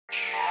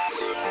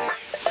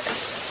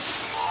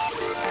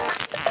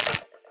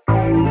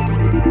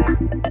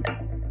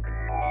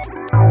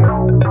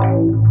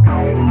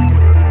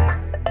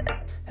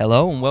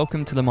Hello and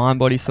welcome to the Mind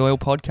Body Soil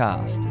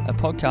podcast, a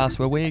podcast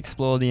where we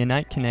explore the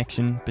innate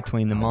connection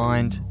between the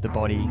mind, the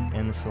body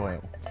and the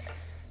soil.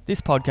 This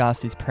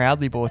podcast is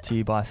proudly brought to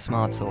you by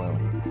Smart Soil.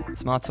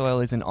 Smart Soil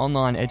is an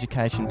online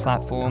education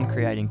platform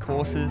creating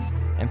courses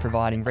and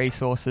providing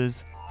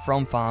resources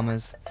from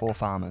farmers for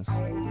farmers.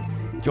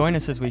 Join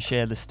us as we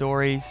share the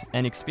stories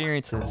and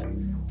experiences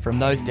from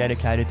those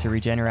dedicated to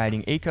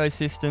regenerating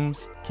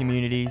ecosystems,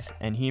 communities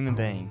and human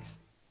beings.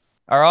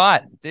 All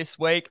right, this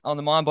week on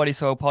the Mind Body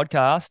Soil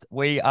podcast,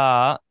 we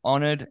are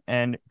honoured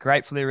and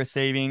gratefully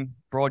receiving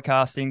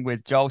broadcasting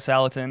with Joel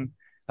Salatin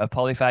of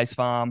Polyface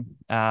Farm.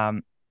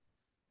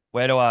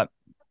 What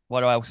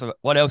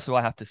else do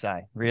I have to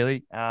say?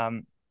 Really,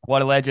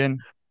 what a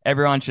legend!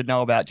 Everyone should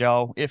know about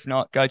Joel. If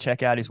not, go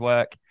check out his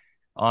work.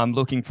 I'm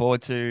looking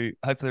forward to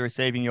hopefully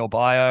receiving your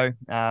bio,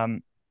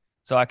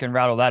 so I can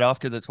rattle that off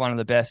because it's one of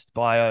the best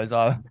bios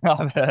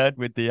I've heard.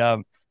 With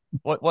the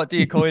what do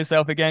you call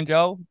yourself again,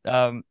 Joel?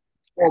 Well,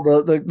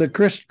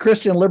 the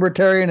Christian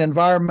libertarian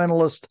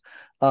environmentalist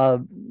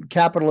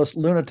capitalist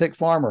lunatic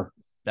farmer.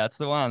 That's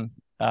the one.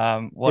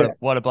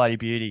 What a bloody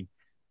beauty.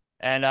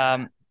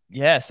 And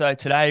so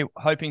today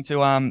hoping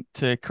to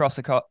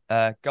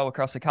go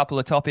across a couple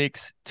of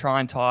topics, try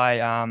and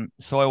tie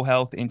soil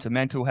health into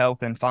mental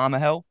health and farmer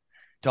health,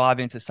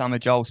 dive into some of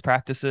Joel's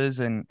practices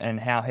and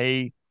how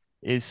he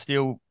is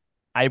still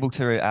able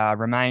to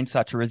remain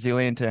such a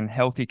resilient and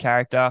healthy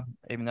character,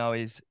 even though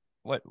he's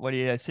what are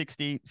you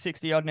 60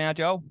 odd now,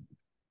 Joel?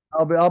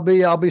 I'll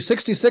be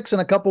 66 in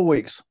a couple of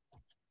weeks.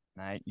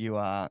 Mate, you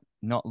are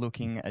not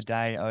looking a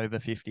day over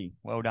 50.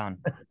 Well done.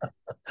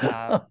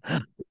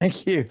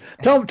 Thank you.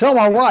 Tell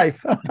my wife.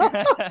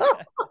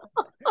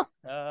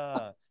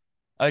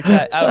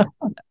 Okay.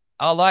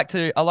 I like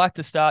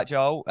to start,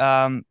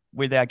 Joel,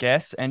 with our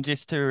guests and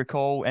just to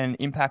recall an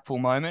impactful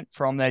moment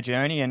from their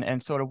journey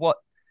and sort of what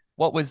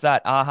was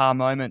that aha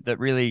moment that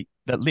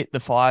lit the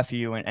fire for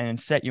you and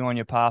set you on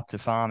your path to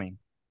farming?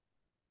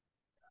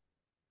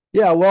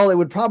 Yeah, well, it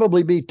would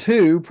probably be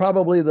two.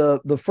 Probably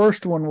the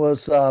first one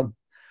was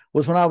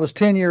when I was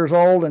 10 years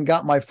old and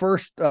got my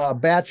first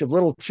batch of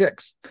little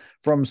chicks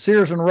from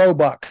Sears and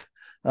Roebuck,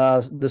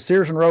 the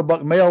Sears and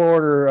Roebuck mail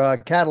order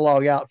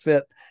catalog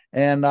outfit.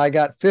 And I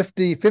got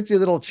 50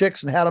 little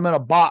chicks and had them in a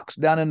box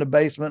down in the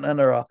basement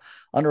under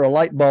a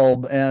light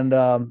bulb. And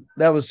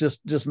that was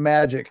just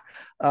magic.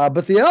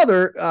 But the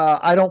other,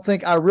 I don't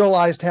think I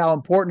realized how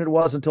important it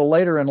was until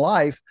later in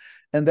life.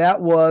 And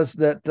that was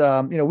that,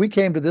 we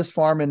came to this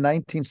farm in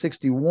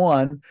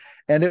 1961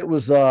 and it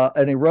was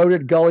an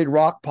eroded, gullied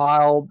rock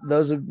pile.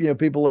 Those of,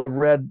 people have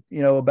read,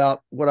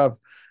 about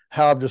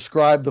how I've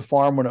described the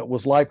farm when it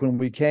was like when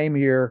we came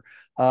here.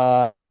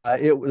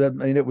 It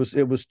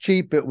was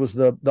cheap. It was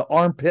the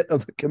armpit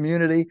of the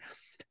community.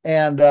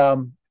 And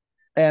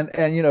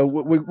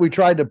we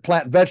tried to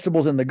plant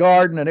vegetables in the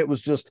garden and it was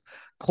just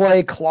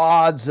clay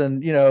clods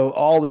and,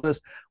 all of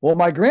this. Well,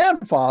 my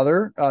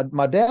grandfather,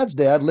 my dad's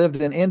dad, lived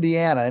in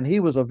Indiana and he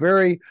was a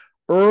very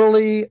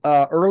early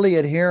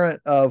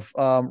adherent of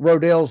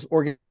Rodale's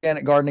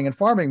Organic Gardening and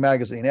Farming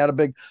magazine. He had a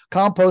big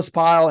compost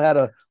pile, had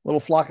a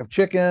little flock of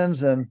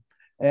chickens and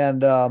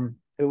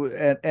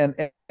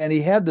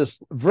he had this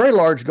very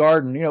large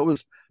garden. It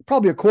was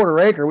probably a quarter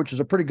acre, which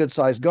is a pretty good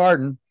sized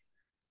garden.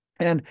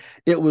 And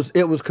it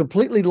was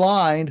completely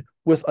lined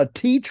with a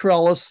tea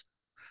trellis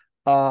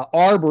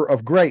arbor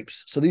of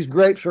grapes. So these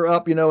grapes are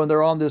up, and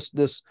they're on this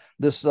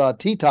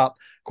tea top.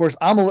 Of course,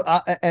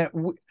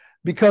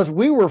 because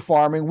we were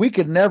farming, we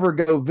could never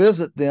go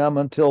visit them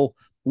until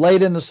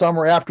late in the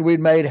summer after we'd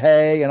made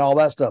hay and all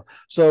that stuff.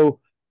 So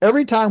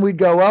every time we'd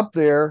go up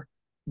there,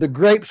 the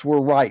grapes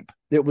were ripe.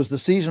 It was the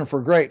season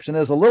for grapes. And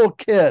as a little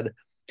kid,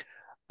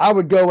 I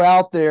would go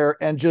out there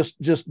and just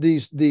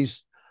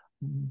these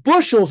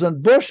bushels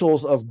and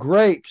bushels of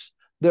grapes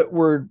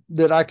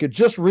that I could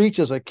just reach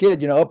as a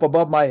kid, up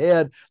above my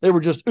head. They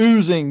were just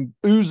oozing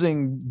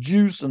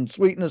juice and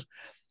sweetness.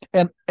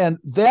 And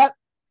that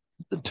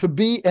to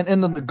be, and in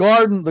the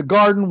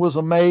garden was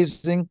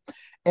amazing.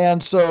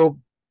 And so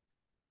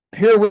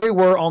here we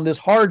were on this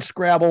hard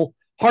scrabble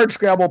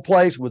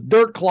place with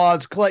dirt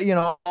clods, clay,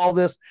 all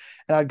this.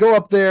 And I'd go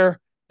up there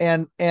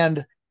and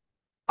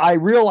I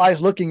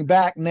realized looking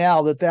back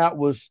now that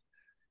was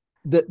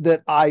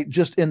that I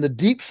just in the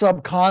deep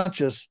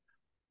subconscious,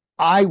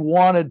 I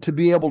wanted to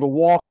be able to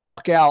walk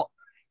out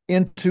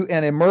into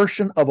an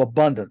immersion of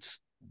abundance.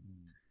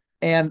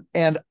 And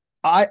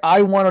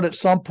I wanted at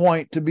some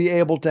point to be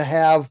able to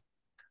have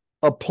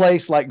a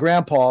place like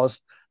Grandpa's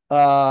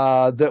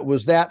that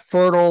was that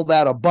fertile,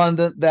 that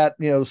abundant, that,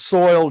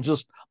 soil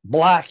just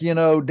black,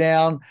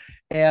 down.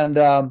 And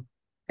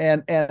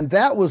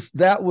that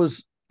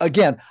was,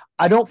 again,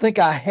 I don't think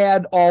I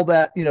had all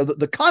that,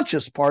 the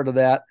conscious part of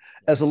that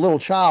as a little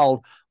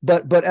child,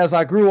 but as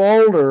I grew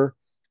older,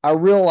 I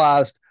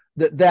realized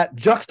that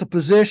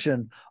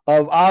juxtaposition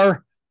of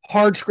our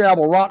hard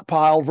scrabble rock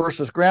pile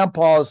versus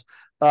Grandpa's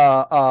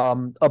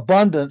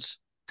abundance,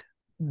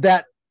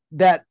 that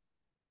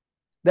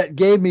that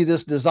gave me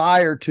this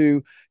desire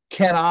to,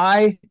 can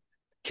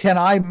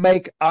I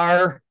make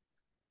our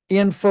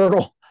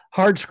infertile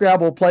hard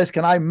scrabble place,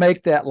 can I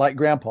make that like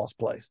grandpa's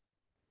place?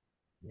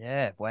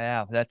 Yeah,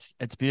 wow,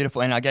 it's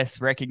beautiful, and I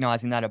guess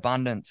recognizing that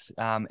abundance,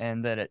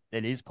 and that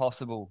it is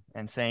possible,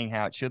 and seeing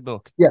how it should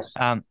look. Yes.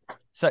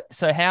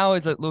 So how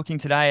is it looking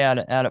today out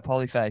at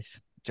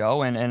Polyface,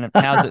 Joel, and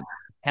how's the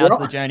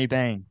Well, journey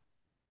been?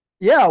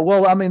 yeah,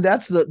 well, I mean,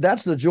 that's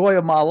the joy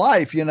of my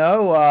life,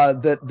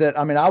 that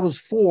I mean, I was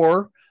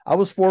four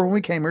when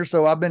we came here,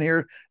 so I've been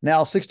here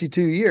now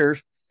 62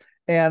 years.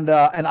 And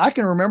I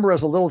can remember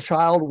as a little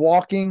child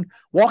walking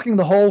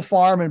the whole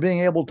farm and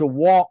being able to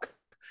walk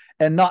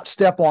and not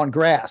step on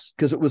grass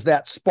because it was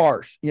that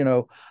sparse.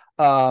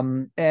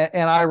 And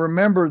I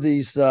remember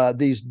these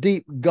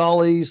deep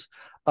gullies.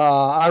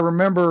 I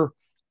remember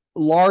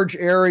large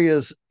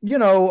areas,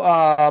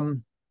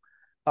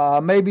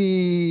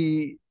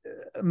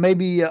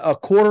 maybe a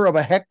quarter of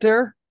a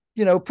hectare,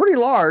 pretty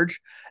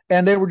large.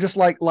 And they were just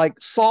like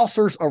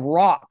saucers of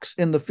rocks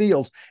in the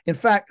fields. In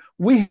fact,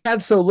 we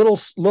had so little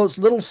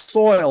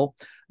soil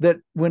that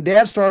when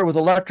Dad started with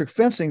electric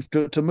fencing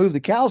to move the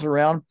cows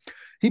around,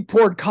 he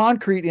poured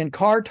concrete in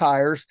car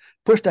tires,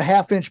 pushed a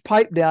 1/2 inch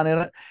pipe down in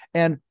it,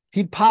 and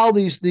he'd pile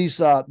these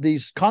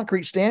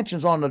concrete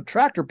stanchions on the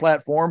tractor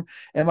platform.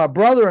 And my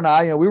brother and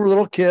I, we were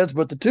little kids,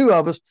 but the two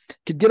of us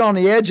could get on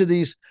the edge of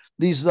these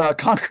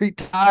concrete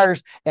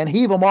tires and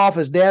heave them off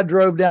as Dad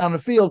drove down the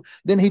field.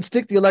 Then he'd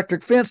stick the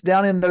electric fence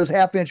down in those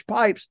 1/2 inch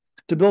pipes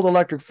to build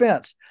electric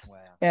fence. Wow.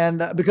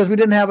 And because we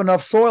didn't have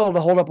enough soil to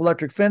hold up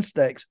electric fence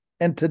stakes.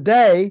 And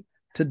today,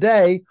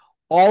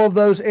 all of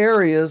those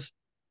areas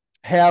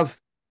have,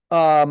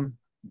 I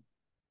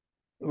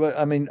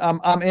mean,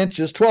 I'm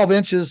inches, 12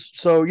 inches.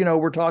 So,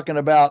 we're talking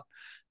about,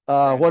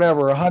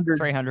 whatever, 100,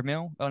 300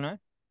 mil. Oh no.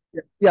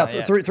 Yeah,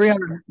 Yeah.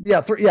 300.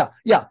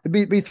 Yeah.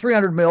 It'd be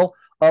 300 mil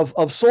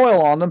of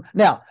soil on them.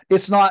 Now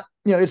it's not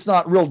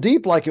real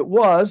deep like it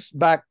was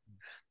back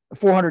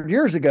 400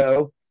 years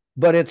ago,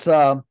 but it's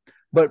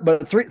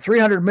but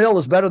 300 mil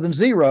is better than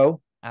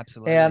zero.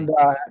 Absolutely.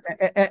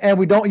 And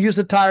we don't use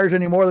the tires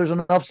anymore. There's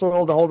enough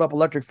soil to hold up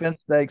electric fence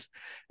stakes,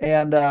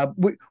 and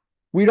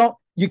we don't.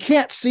 You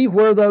can't see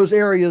where those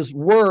areas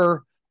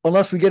were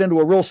unless we get into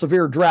a real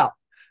severe drought,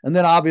 and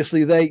then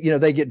obviously they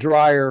get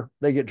drier.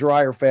 They get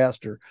drier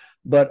faster.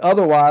 But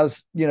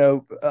otherwise,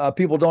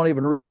 people don't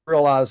even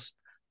realize.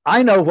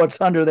 I know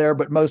what's under there,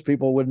 but most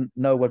people wouldn't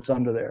know what's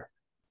under there.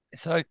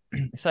 So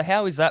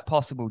how is that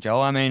possible, Joel?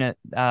 I mean,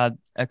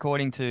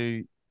 according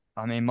to,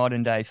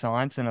 modern day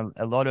science and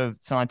a lot of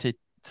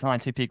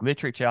scientific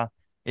literature,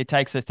 it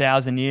takes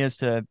 1,000 years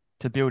to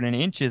build an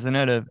inch, isn't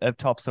it, of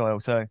topsoil?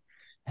 So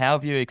how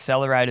have you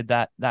accelerated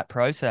that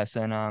process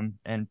and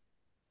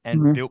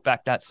Mm-hmm. built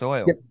back that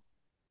soil? Yeah.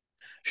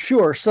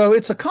 Sure. So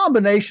it's a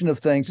combination of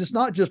things. It's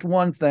not just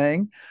one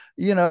thing.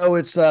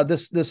 It's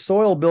this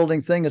soil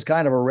building thing is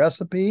kind of a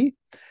recipe.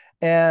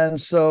 And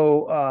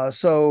so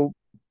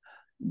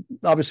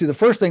obviously the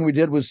first thing we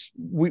did was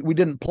we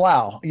didn't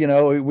plow.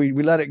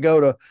 We let it go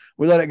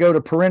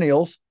to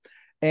perennials.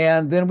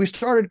 And then we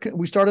started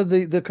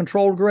the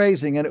controlled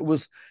grazing, and it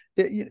was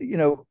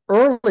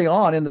early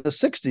on in the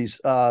 60s,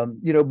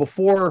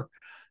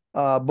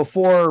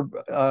 before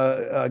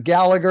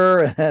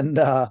Gallagher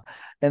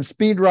and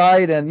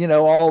Speedrite and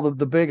all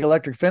the big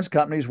electric fence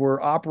companies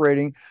were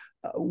operating.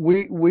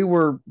 It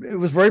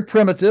was very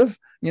primitive,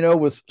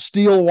 with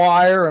steel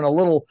wire and a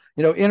little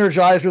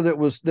energizer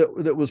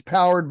that was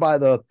powered by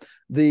the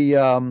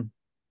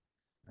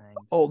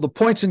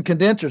points and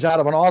condensers out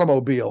of an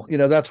automobile.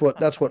 That's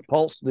what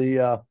pulsed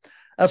the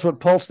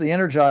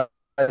energizer.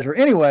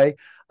 Anyway,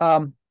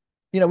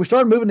 we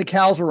started moving the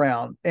cows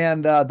around,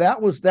 and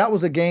that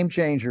was a game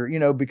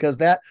changer, because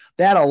that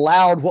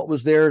allowed what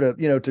was there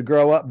to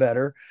grow up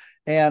better.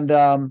 And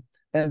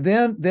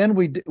then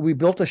we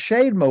built a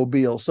shade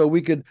mobile, so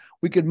we could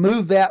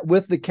move that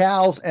with the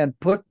cows and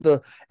put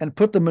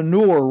the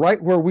manure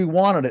right where we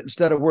wanted it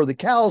instead of where the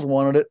cows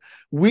wanted it.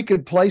 We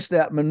could place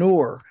that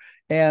manure,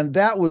 and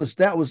that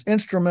was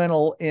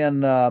instrumental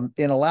in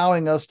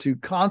allowing us to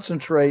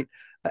concentrate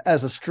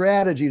as a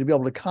strategy to be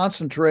able to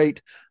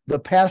concentrate the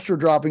pasture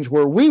droppings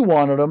where we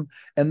wanted them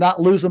and not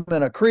lose them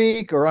in a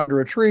creek or under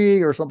a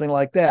tree or something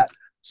like that.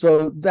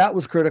 So that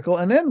was critical.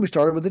 And then we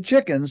started with the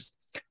chickens,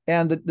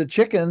 and the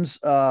chickens,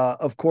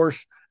 of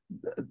course,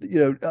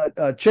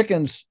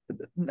 chickens.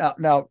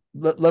 Now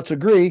let's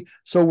agree.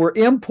 So we're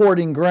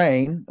importing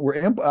grain.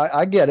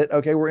 I get it.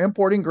 Okay, we're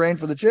importing grain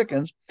for the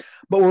chickens,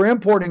 but we're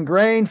importing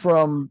grain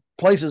from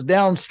places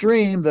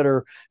downstream that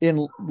are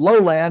in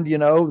lowland.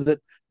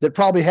 That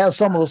probably has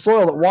some of the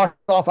soil that washed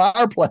off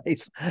our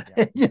place,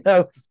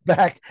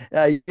 back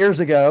years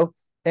ago.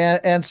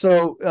 And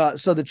so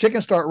the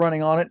chickens start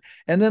running on it.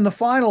 And then the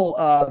final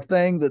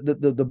thing,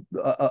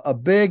 a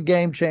big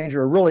game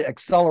changer, a really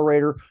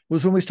accelerator,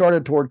 was when we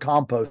started toward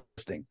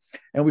composting.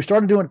 And we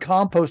started doing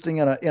composting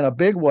in a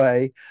big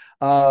way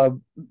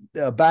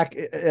back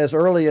as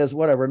early as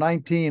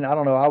 19, I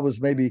don't know, I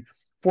was maybe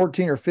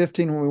 14 or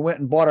 15 when we went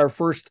and bought our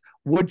first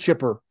wood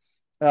chipper.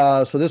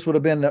 So this would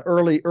have been the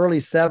early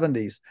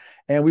 70s.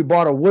 And we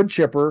bought a wood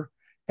chipper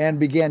and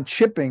began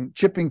chipping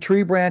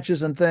tree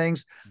branches and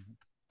things,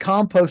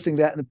 composting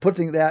that and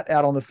putting that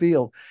out on the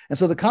field. And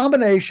so the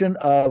combination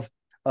of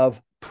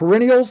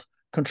perennials,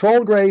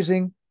 controlled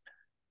grazing,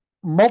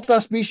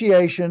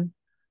 multi-speciation,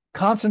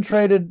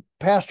 concentrated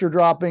pasture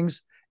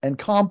droppings, and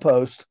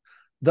compost,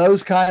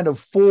 those kind of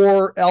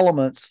four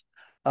elements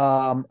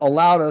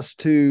allowed us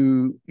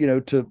to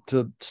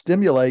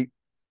stimulate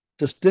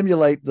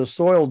the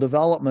soil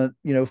development,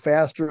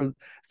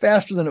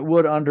 faster than it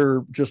would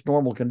under just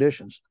normal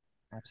conditions.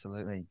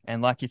 Absolutely.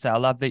 And like you say, I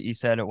love that you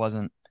said it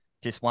wasn't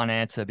just one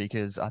answer,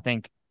 because I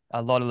think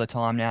a lot of the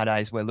time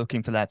nowadays we're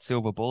looking for that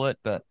silver bullet,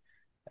 but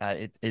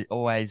it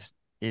always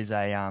is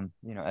a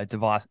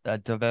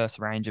diverse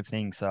range of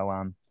things.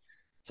 So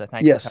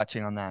thanks Yes. for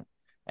touching on that.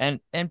 And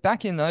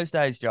back in those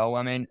days, Joel,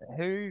 I mean,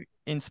 who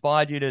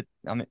inspired you to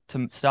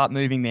start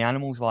moving the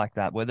animals like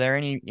that? Were there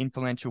any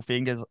influential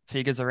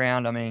figures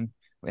around? I mean,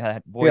 we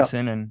had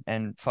Boyson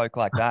and folk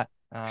like that.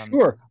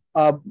 Sure.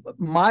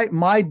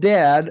 My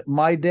dad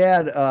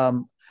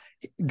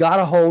got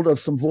a hold of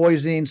some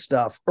voisine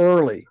stuff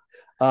early,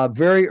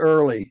 very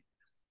early,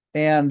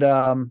 and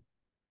that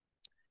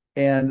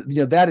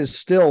is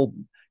still,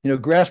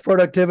 grass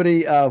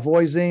productivity,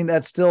 voisine.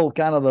 That's still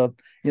kind of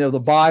the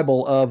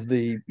Bible of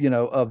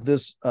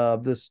this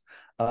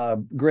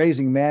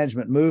grazing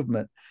management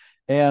movement.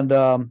 And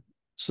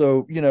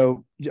so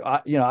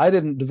I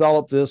didn't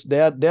develop this.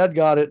 Dad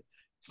got it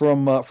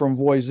from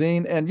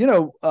voisine, and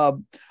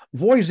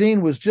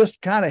voisine was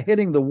just kind of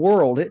hitting the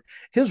world.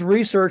 His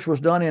research was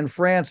done in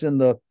France in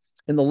the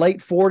late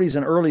 40s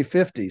and early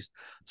 50s.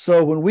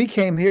 So when we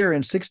came here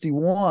in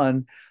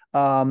 61,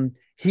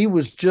 he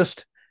was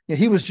just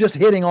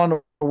hitting on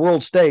the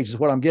world stage, is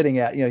what I'm getting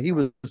at. He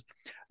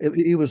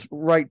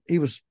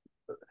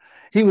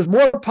was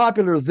more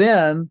popular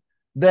then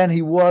than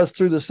he was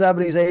through the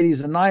 70s,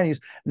 80s, and 90s.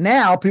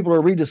 Now people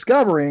are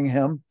rediscovering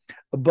him,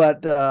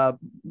 but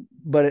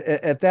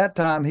at that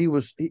time he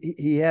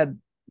had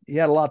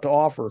a lot to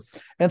offer.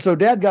 And so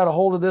Dad got a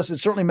hold of this. It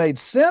certainly made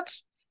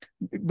sense,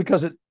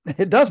 because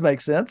it does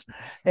make sense,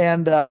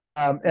 and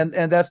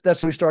that's when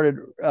we started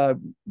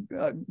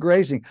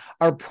grazing.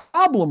 Our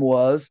problem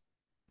was,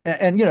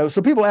 and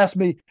so people ask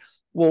me,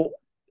 well,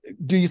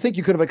 do you think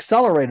you could have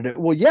accelerated it?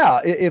 Well,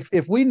 yeah,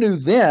 if we knew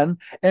then,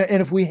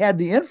 and if we had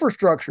the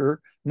infrastructure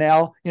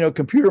now,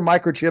 computer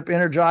microchip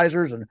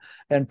energizers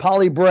and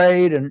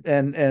polybraid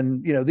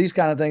and these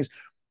kind of things,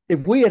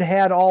 if we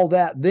had all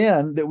that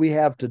then that we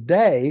have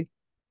today,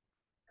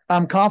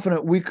 I'm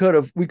confident we could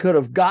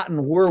have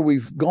gotten where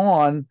we've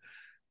gone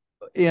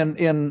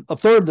in a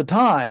third of the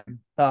time.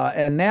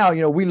 And now,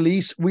 we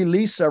lease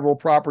several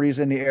properties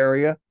in the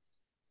area,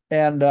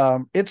 and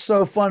it's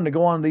so fun to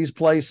go on these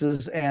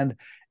places. And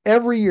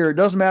every year, it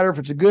doesn't matter if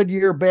it's a good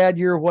year, bad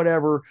year,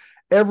 whatever.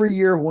 Every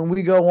year when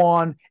we go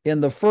on,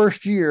 in the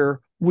first year,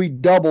 we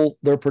double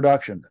their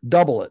production,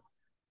 double it.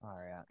 Oh,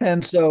 yeah.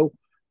 And so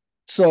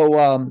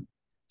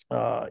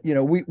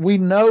we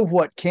know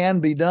what can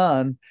be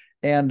done.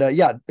 And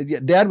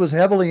Dad was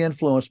heavily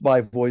influenced by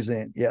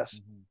voisine. Yes.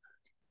 Mm-hmm.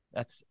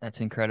 That's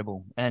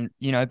incredible. And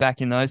back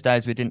in those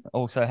days, we didn't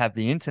also have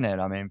the internet.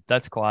 I mean,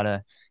 that's quite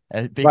a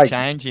big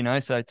change.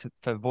 So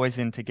for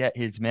voisine to get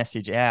his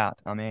message out,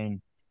 I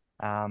mean,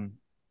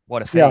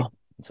 what a feat. Yeah.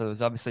 So it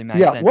was obviously made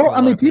sense. Well,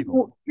 I mean,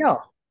 people. Yeah.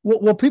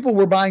 Well, people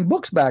were buying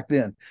books back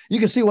then. You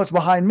can see what's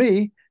behind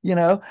me,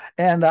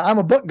 and I'm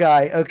a book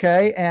guy.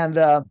 Okay.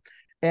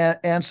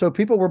 And so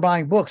people were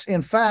buying books.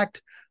 In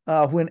fact,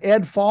 when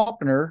Ed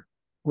Faulkner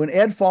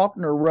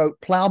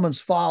wrote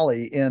Plowman's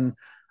Folly in,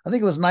 I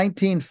think it was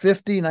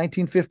 1950,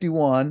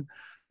 1951,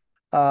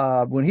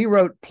 when he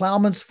wrote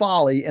Plowman's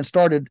Folly and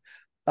started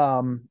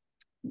questioning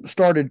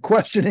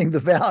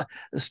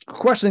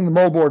the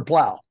moldboard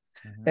plow.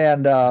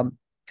 Mm-hmm.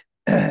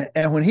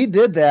 And when he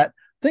did that,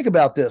 think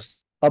about this: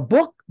 a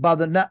book by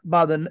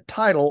the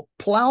title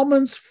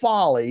Plowman's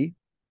Folly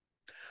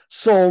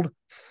sold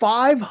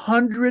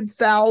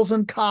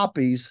 500,000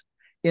 copies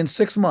in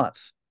 6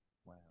 months.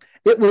 Wow.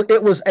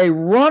 It was a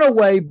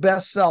runaway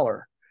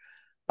bestseller.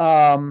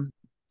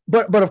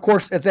 But of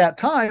course, at that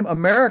time,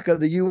 America,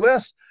 the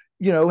U.S.,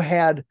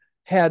 had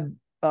 10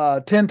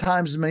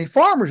 times as many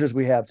farmers as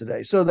we have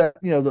today. So that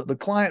the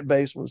client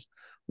base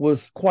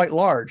was quite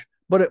large.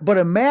 But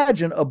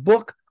imagine a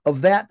book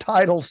of that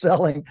title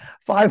selling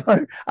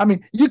 500. I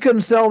mean, you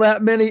couldn't sell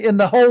that many in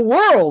the whole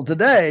world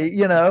today.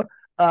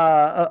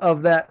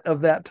 Of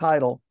that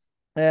title.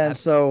 And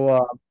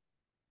so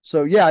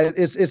yeah,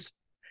 it's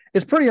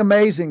pretty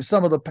amazing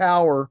some of the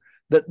power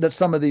that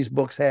some of these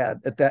books had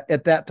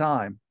at that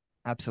time.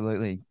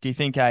 Absolutely. Do you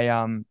think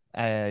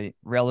a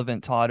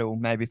relevant title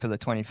maybe for the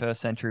 21st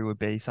century would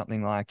be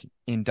something like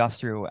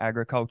Industrial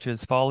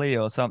Agriculture's Folly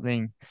or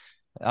something?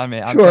 I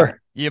mean,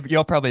 sure.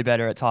 You're probably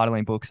better at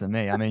titling books than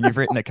me. I mean, you've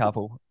written a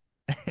couple.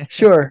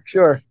 Sure.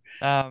 Certainly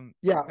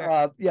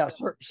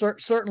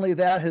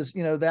that has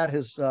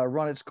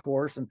run its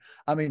course. And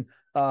I mean,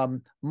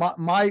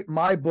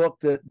 my book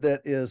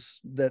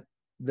that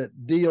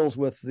that deals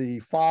with the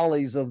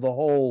follies of the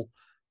whole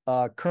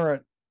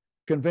current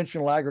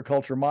conventional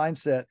agriculture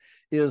mindset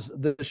is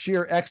the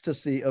sheer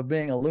ecstasy of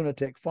being a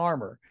lunatic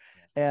farmer.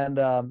 And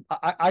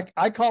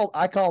I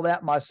call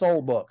that my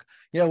soul book.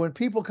 When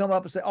people come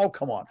up and say, "Oh,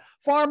 come on,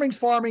 farming's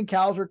farming,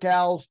 cows are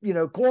cows,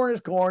 corn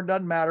is corn,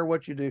 doesn't matter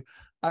what you do."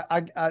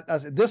 I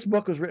said, this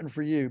book was written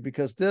for you,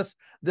 because this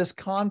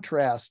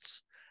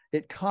contrasts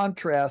the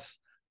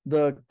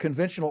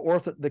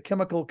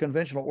chemical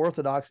conventional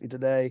orthodoxy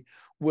today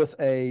with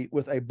a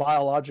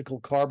biological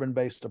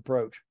carbon-based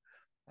approach.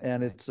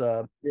 And it's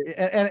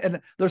and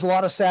there's a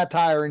lot of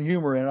satire and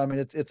humor in it. I mean,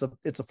 it's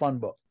a fun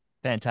book.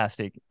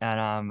 Fantastic.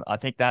 And I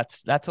think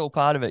that's all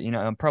part of it,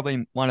 and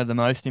probably one of the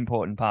most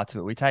important parts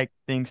of it. We take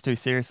things too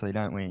seriously,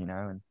 don't we?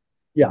 And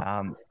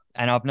Yeah.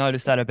 And I've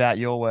noticed that about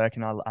your work,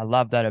 and I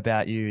love that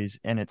about you,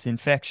 and it's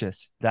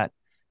infectious, that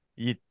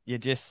you're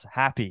just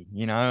happy,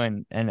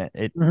 and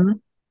it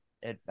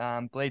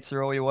bleeds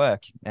through all your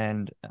work.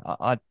 And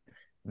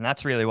and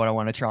that's really what I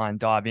want to try and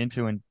dive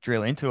into and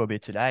drill into a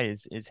bit today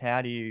is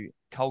how do you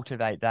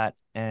cultivate that?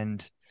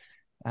 And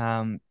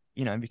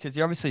because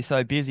you're obviously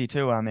so busy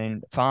too. I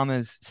mean,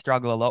 farmers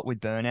struggle a lot with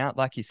burnout.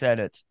 Like you said,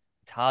 it's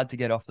hard to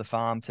get off the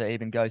farm to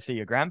even go see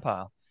your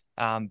grandpa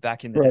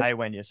back in the day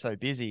when you're so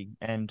busy.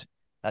 And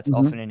that's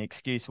often an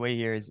excuse we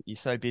hear, is you're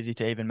so busy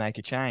to even make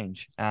a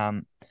change.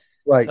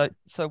 Right.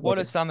 So what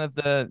are some of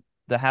the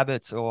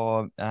habits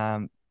or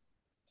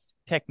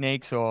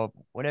techniques, or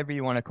whatever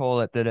you want to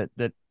call it,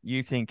 that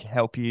you think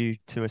help you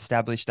to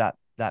establish that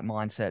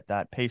mindset,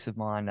 that peace of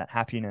mind, that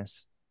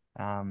happiness?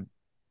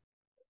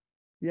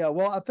 Yeah,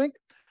 well, I think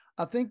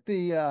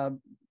the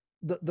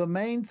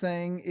main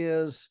thing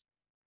is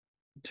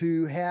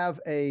to have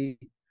a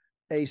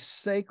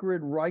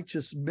sacred,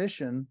 righteous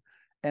mission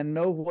and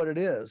know what it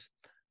is.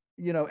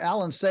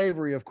 Alan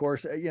Savory, of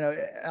course.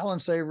 Alan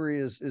Savory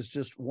is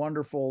just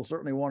wonderful.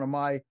 Certainly one of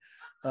my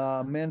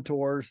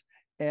mentors.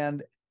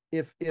 And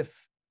if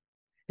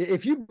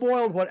you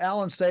boiled what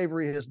Alan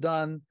Savory has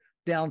done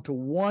down to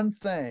one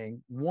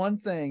thing,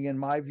 in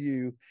my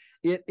view,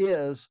 it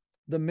is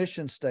the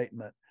mission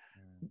statement.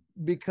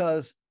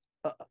 Because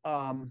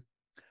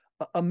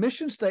a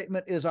mission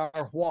statement is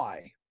our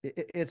why.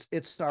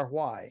 It's our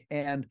why.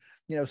 And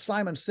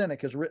Simon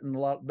Sinek has written a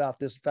lot about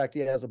this. In fact,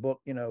 he has a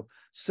book,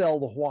 Sell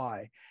the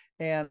Why.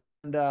 And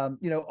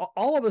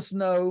all of us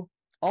know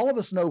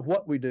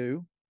what we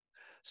do.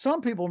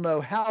 Some people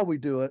know how we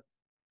do it,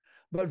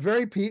 but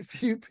very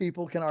few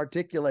people can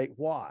articulate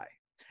why.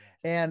 Yes.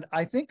 And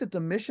I think that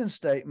the mission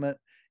statement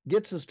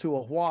gets us to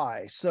a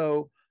why.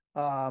 So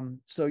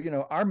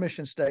our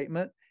mission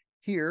statement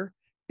here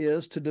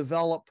is to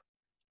develop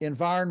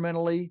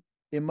environmentally,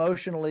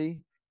 emotionally,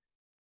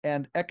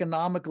 and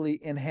economically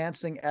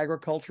enhancing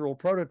agricultural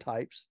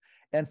prototypes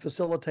and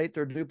facilitate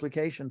their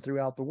duplication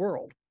throughout the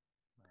world.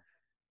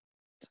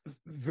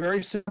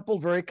 Very simple,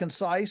 very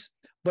concise,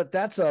 but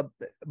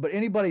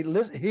anybody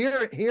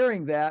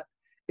hearing that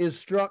is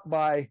struck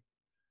by,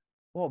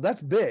 well,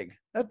 that's big.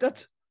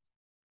 That's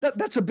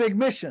a big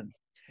mission.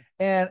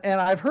 And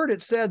I've heard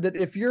it said that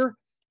if your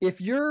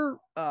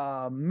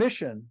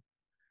mission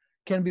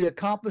can be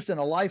accomplished in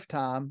a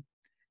lifetime,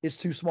 it's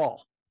too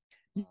small.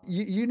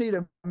 You need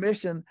a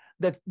mission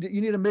that's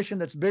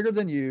bigger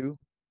than you,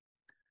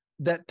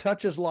 that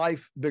touches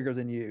life bigger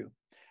than you.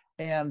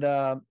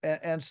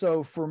 And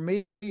so for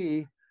me,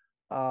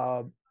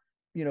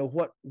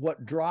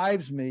 what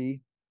drives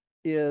me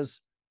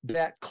is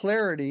that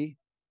clarity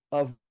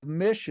of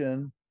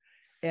mission,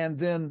 and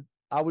then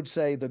I would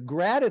say the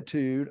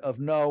gratitude of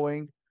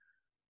knowing,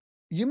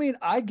 you mean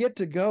I get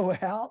to go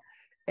out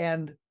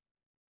and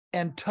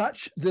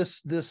touch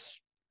this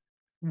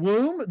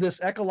womb,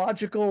 this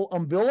ecological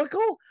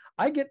umbilical?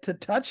 I get to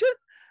touch it.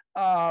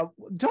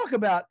 Talk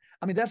about,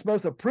 I mean, that's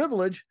both a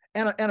privilege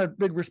and a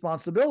big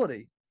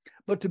responsibility.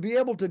 But to be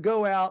able to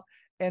go out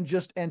and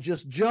just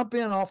jump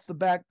in off the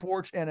back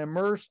porch and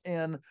immerse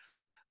in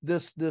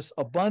this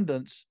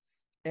abundance,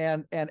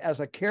 and as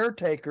a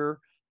caretaker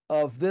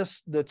of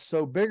this that's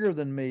so bigger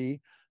than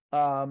me,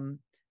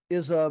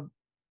 is a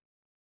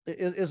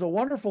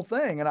wonderful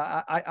thing. And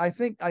I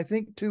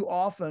think too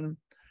often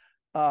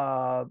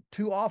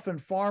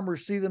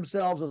farmers see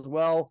themselves as,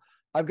 well,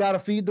 I've got to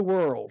feed the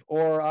world,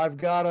 or I've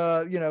got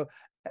to,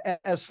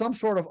 as some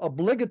sort of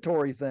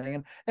obligatory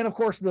thing. And of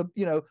course, the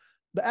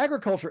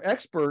agriculture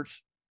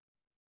experts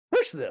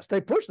push this. They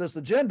push this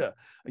agenda.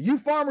 You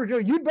farmers,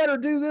 you better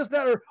do this,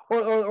 that,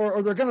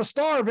 or they're going to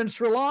starve in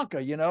Sri Lanka.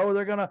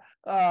 They're going to,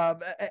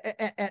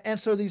 and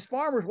so these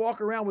farmers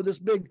walk around with this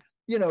big,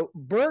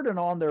 burden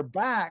on their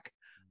back.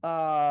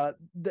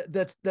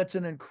 That's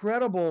an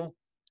incredible.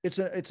 It's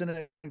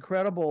an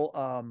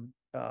incredible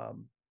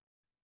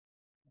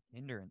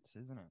hindrance,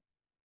 isn't it?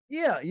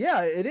 Yeah,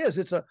 it is.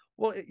 It's a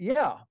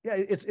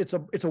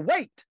It's a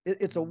weight.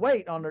 It's a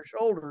weight on their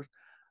shoulders.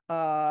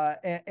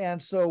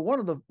 And so one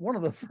of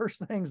the first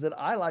things that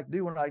I like to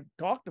do when I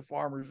talk to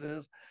farmers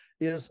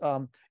is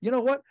you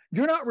know what?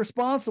 You're not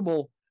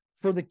responsible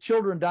for the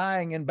children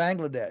dying in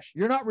Bangladesh.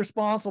 You're not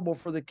responsible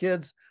for the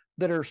kids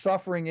that are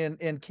suffering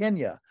in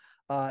Kenya.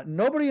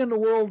 Nobody in the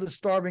world is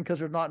starving because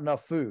there's not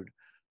enough food.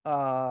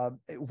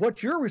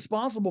 What you're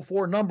responsible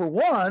for, number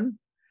one,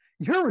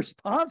 you're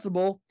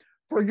responsible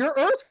for your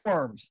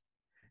earthworms.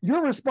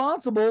 You're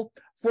responsible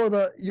for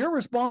the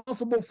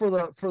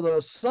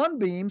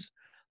sunbeams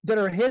that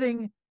are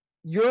hitting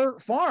your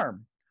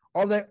farm.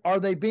 Are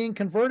they being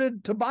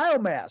converted to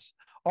biomass?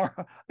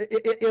 Or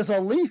is a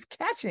leaf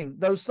catching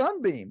those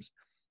sunbeams?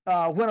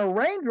 When a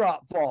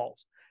raindrop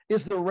falls,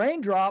 is the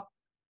raindrop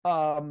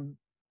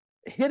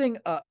hitting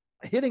a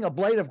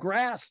blade of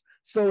grass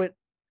so it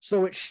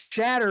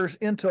shatters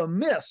into a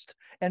mist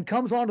and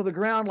comes onto the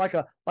ground like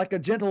a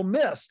gentle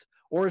mist,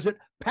 or is it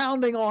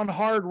pounding on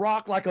hard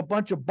rock like a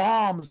bunch of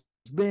bombs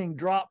being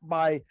dropped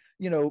by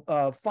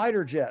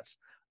fighter jets?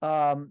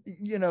 Those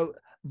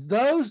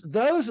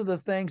are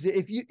the things.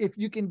 If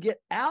you can get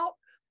out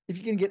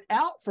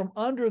from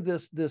under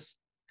this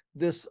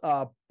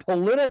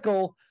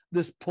political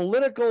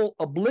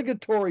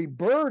obligatory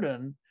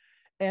burden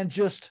and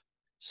just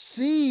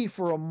see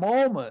for a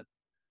moment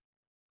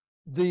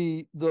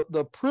the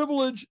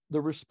privilege,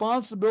 the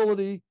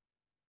responsibility,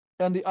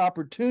 and the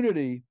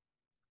opportunity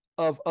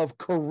of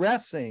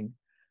caressing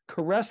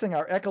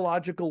our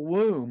ecological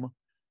womb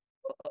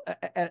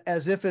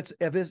as if it's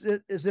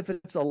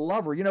a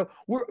lover.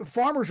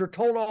 Farmers are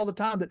told all the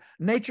time that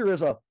nature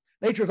is a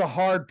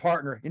hard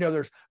partner.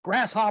 There's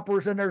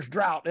grasshoppers and there's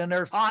drought and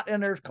there's hot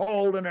and there's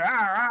cold and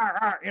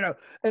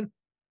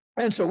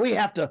and so we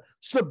have to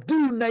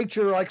subdue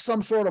nature like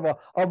some sort of a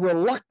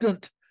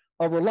reluctant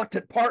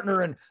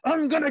partner, and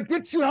I'm gonna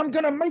get you, I'm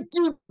gonna make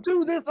you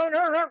do this,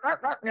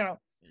 Yeah.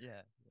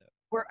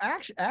 Where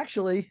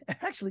actually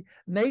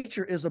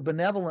nature is a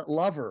benevolent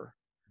lover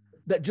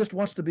that just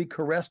wants to be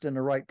caressed in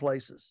the right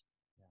places.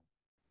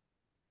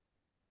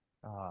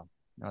 Oh,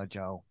 no,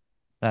 Joel,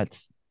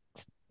 that's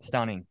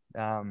stunning.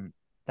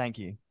 Thank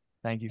you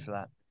for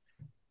that.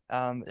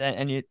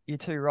 And you're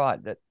too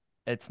right that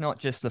it's not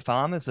just the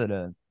farmers that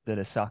are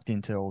sucked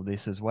into all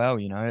this as well.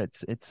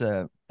 It's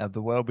the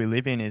world we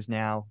live in is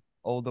now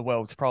all the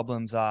world's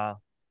problems are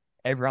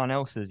everyone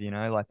else's.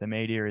 Like the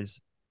media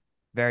is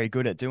very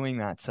good at doing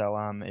that. So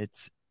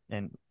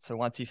so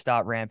once you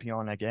start ramping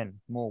on again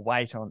more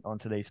weight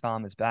onto these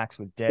farmers' backs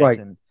with debt Right.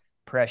 and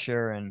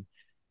pressure and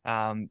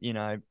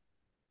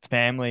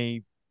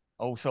family,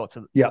 all sorts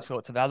of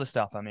other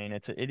stuff. I mean,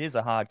 it is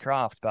a hard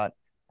craft, but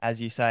as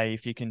you say,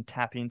 if you can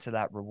tap into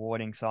that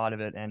rewarding side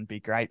of it and be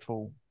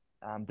grateful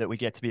that we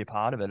get to be a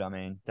part of it, I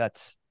mean,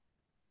 that's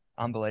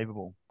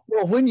unbelievable.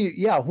 Well,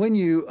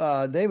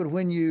 David,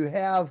 when you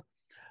have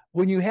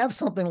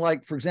something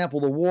like, for example,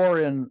 the war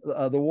in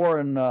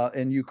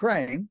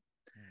Ukraine,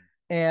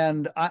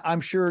 and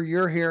I'm sure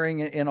you're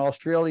hearing in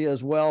Australia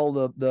as well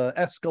the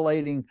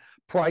escalating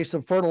price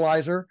of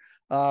fertilizer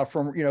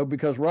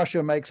because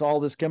Russia makes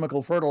all this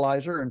chemical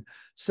fertilizer and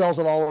sells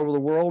it all over the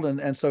world,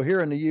 and so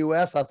here in the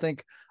U.S., I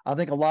think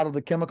a lot of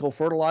the chemical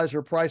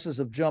fertilizer prices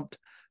have jumped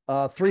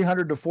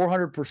 300 to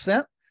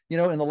 400%,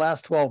 in the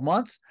last 12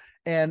 months,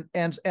 and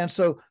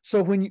so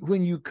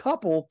when you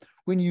couple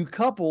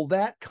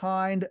that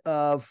kind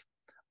of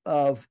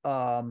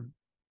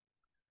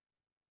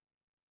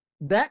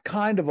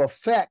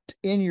effect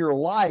in your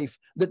life,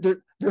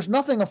 that there's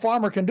nothing a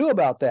farmer can do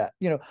about that.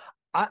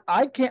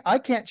 I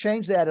can't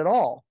change that at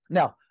all.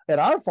 Now, at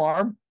our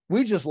farm,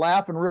 we just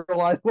laugh and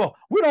realize, well,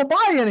 we don't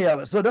buy any of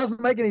it, so it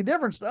doesn't make any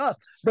difference to us.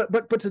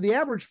 But to the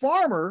average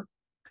farmer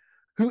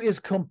who is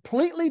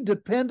completely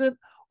dependent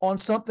on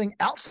something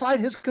outside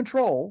his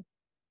control,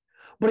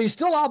 but he's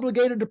still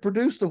obligated to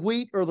produce the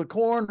wheat or the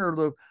corn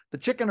or the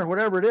chicken or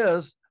whatever it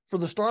is for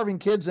the starving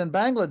kids in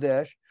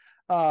Bangladesh.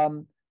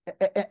 And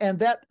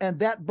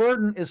that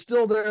burden is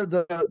still there.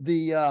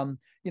 The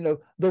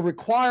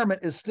requirement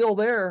is still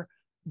there,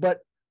 but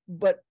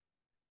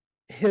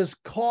his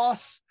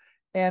costs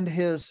and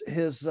his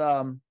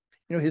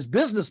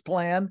business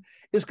plan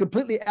is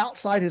completely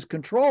outside his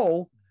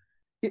control.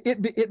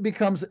 It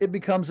becomes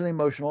an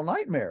emotional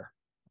nightmare.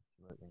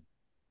 Absolutely.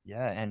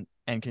 Yeah,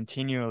 and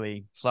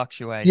continually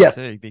fluctuating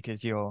too,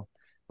 because you're,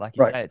 like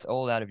you say, it's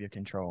all out of your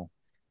control.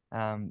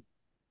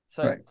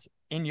 So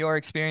in your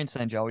experience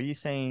then, Joel, are you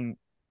seeing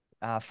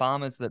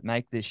farmers that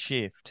make this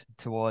shift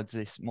towards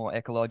this more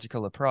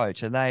ecological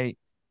approach, they're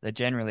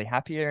generally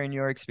happier in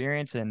your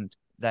experience, and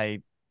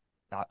I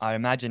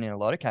imagine in a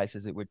lot of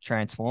cases it would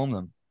transform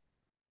them?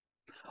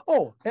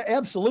 Oh,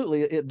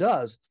 absolutely, it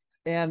does,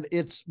 and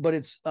it's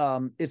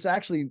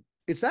actually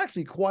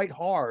quite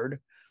hard.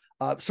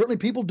 Certainly,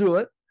 people do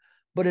it,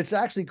 but it's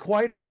actually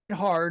quite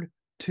hard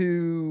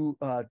to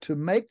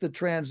make the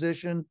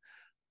transition,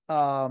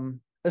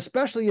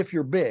 especially if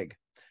you're big.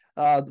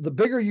 The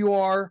bigger you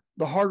are,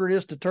 the harder it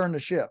is to turn the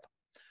ship.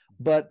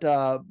 But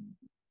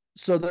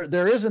so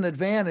there is an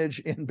advantage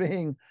in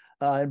being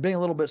a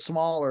little bit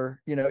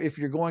smaller, if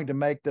you're going to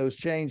make those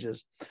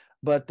changes.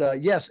 But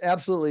yes,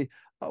 absolutely.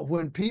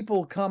 When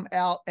people come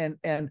out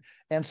and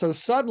so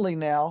suddenly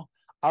now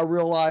I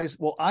realize,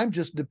 well, I'm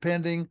just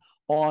depending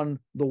on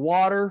the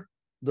water,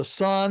 the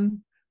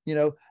sun,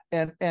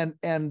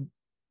 and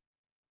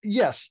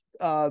yes,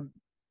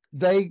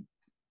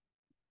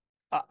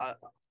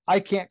 I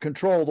can't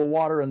control the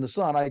water and the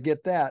sun. I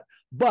get that,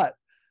 but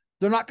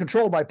they're not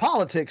controlled by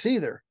politics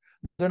either.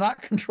 They're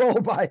not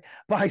controlled by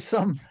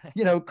some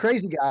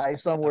crazy guy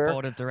somewhere.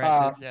 Board of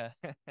directors,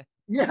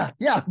 Yeah,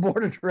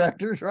 board of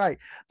directors, right?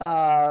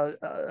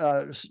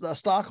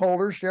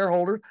 Stockholders,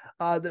 shareholders.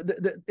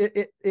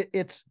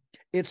 It's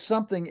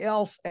something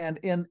else, and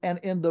in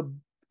the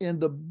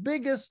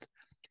biggest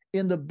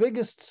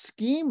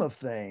scheme of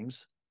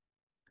things,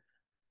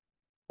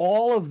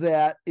 all of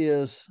that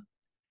is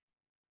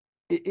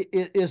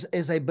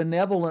a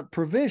benevolent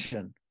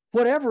provision.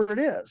 Whatever it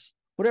is,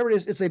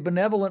 it's a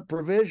benevolent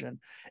provision.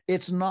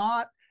 It's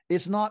not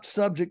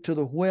subject to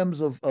the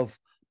whims of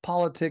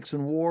politics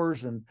and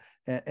wars and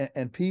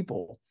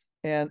people.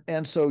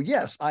 And so,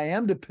 yes, I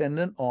am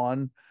dependent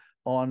on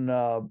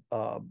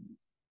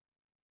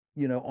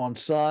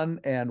sun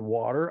and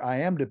water. I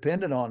am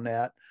dependent on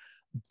that,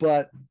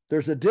 but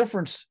there's a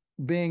difference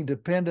being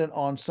dependent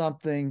on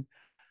something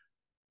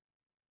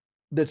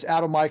that's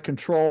out of my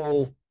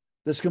control,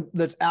 that's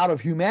out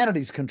of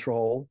humanity's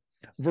control,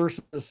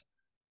 versus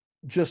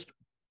just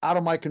out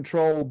of my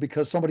control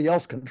because somebody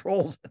else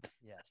controls it.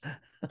 Yes,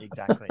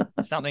 exactly.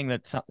 Something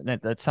that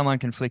someone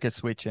can flick a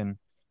switch and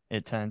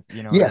it turns,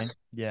 Yes. What I mean?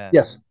 Yeah.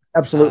 Yes,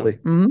 absolutely.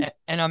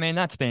 And I mean,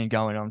 that's been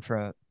going on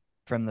from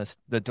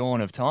the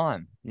dawn of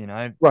time,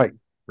 Right.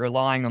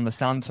 Relying on the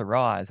sun to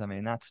rise. I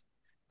mean, that's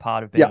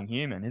part of being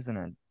human, isn't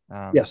it?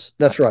 Yes,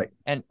 that's right.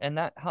 And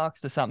that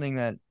harks to something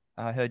that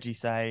I heard you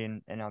say,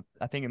 and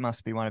I think it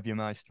must be one of your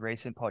most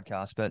recent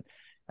podcasts, but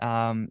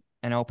and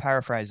I'll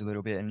paraphrase a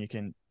little bit, and you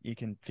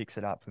can fix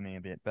it up for me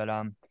a bit. But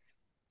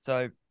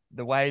so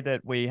the way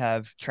that we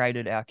have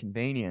traded our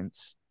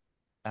convenience,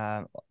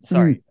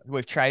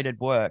 we've traded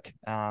work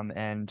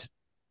and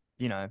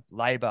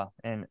labor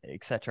and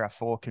etc.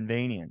 for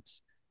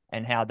convenience,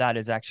 and how that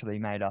has actually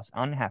made us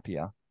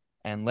unhappier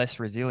and less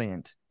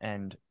resilient.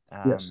 And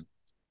yes.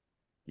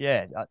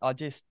 I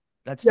just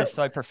just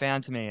so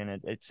profound to me,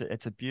 and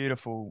it's a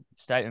beautiful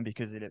statement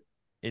because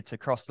it's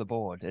across the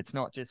board. It's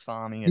not just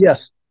farming.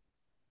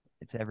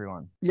 It's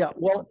everyone. Yeah.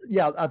 Well,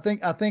 yeah. I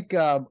think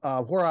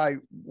where I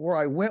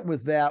went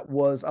with that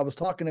was, I was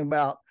talking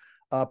about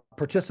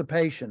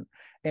participation,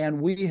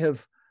 and we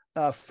have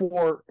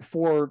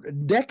for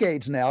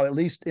decades now, at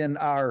least in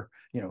our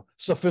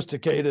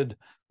sophisticated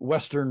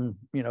Western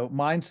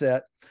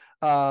mindset,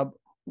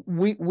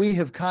 we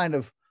have kind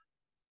of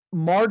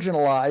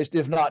marginalized,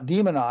 if not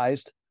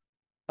demonized,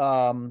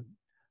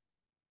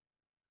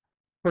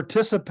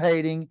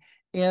 participating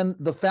in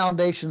the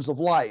foundations of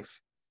life,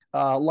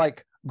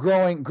 like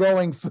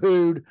growing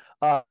food,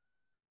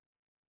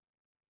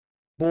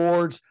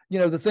 boards,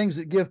 the things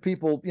that give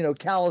people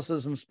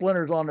calluses and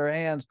splinters on their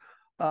hands.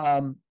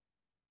 The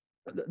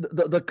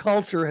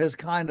culture has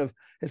kind of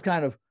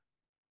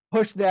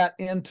pushed that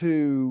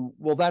into,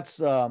 well, that's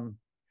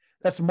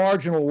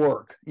marginal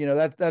work.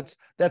 That's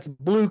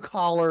blue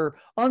collar,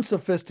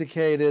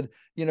 unsophisticated.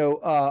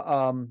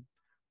 Dumb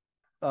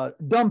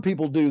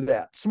people do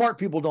that. Smart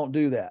people don't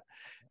do that.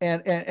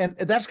 And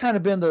that's kind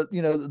of been the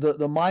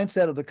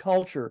mindset of the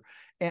culture,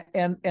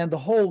 and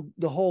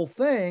the whole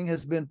thing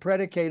has been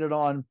predicated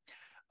on,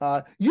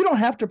 you don't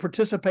have to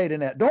participate in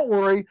that. Don't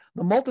worry.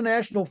 The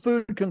multinational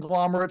food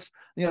conglomerates,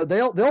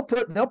 they'll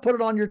put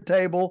it on your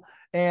table,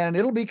 and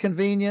it'll be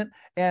convenient,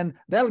 and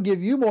that'll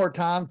give you more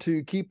time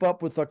to keep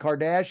up with the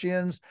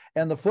Kardashians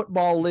and the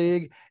football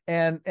league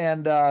and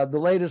the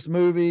latest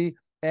movie,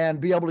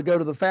 and be able to go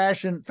to the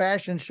fashion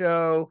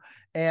show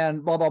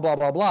and blah blah blah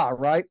blah blah.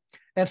 Right.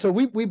 And so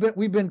we've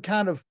been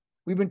kind of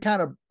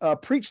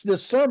preached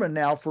this sermon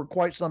now for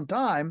quite some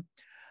time,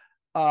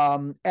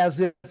 as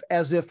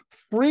if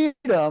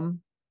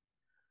freedom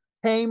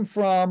came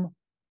from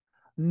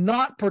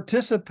not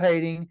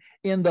participating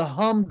in the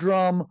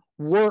humdrum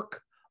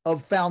work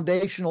of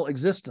foundational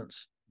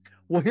existence.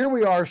 Well, here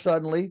we are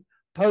suddenly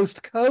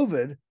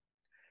post-COVID,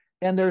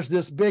 and there's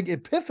this big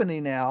epiphany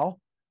now.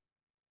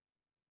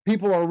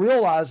 People are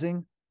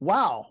realizing,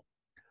 wow,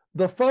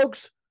 the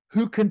folks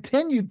who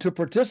continued to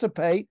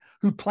participate,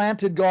 who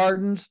planted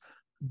gardens,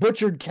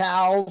 butchered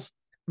cows,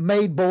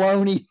 made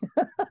bologna,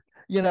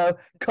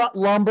 cut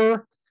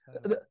lumber,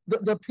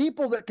 the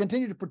people that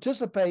continue to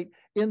participate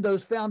in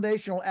those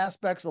foundational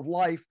aspects of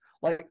life,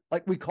 like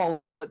we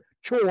call it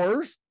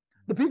chores,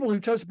 the people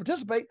who chose to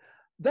participate,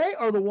 they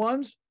are the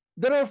ones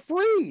that are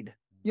freed.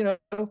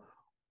 On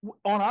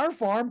our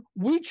farm,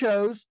 we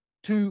chose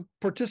to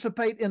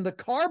participate in the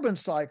carbon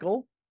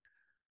cycle.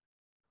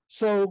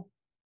 So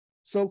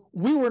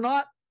we were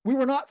not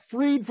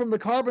freed from the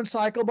carbon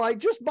cycle by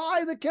just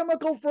buy the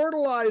chemical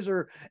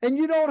fertilizer, and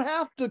you don't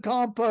have to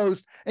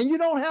compost, and you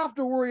don't have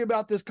to worry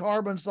about this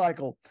carbon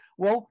cycle.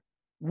 Well,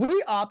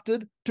 we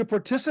opted to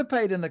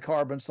participate in the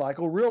carbon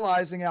cycle,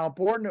 realizing how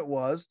important it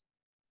was.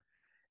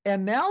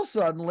 And now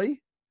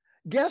suddenly,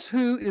 guess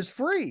who is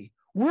free?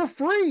 We're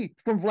free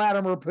from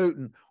Vladimir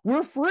Putin.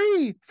 We're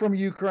free from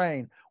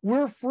Ukraine.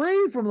 We're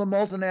free from the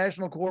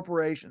multinational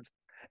corporations.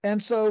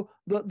 And so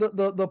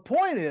the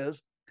point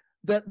is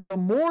that the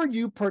more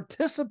you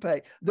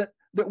participate, that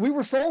we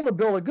were sold a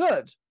bill of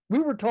goods. we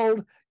were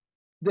told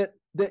that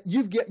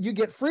you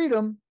get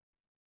freedom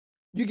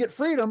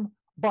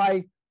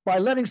by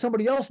letting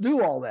somebody else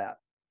do all that.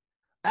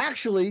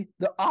 Actually,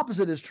 the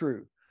opposite is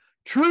true.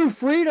 True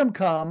freedom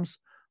comes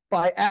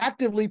by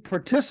actively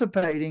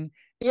participating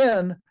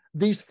in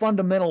these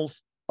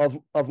fundamentals of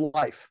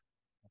life.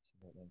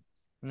 Absolutely.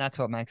 And that's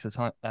what makes us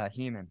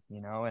human,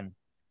 you know. And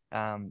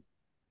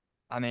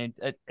I mean,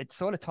 it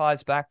sort of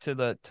ties back to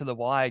the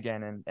why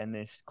again, and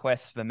this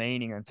quest for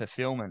meaning and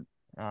fulfillment.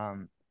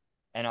 And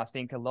I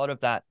think a lot of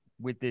that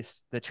with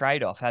the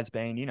trade-off has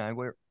been, you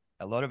know,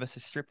 a lot of us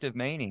are stripped of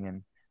meaning,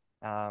 and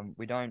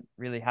we don't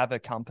really have a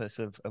compass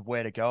of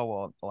where to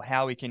go or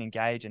how we can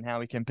engage and how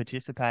we can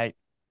participate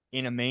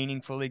in a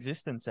meaningful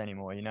existence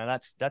anymore. You know,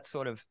 that's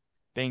sort of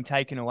being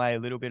taken away a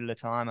little bit at a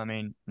time. I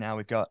mean, now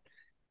we've got,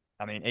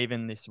 I mean,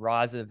 even this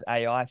rise of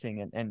AI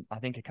thing, and I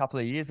think a couple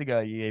of years ago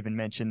you even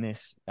mentioned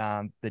this,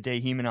 the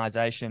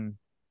dehumanization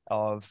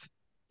of,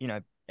 you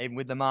know, even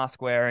with the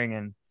mask wearing,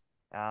 and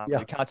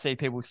we can't see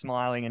people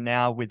smiling, and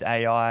now with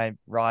AI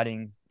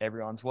writing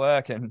everyone's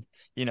work, and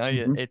you know,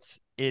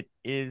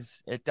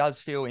 it does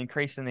feel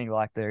increasingly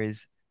like there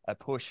is a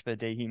push for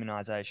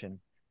dehumanization,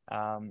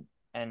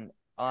 and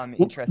I'm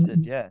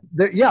interested.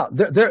 There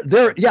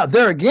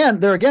again,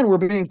 we're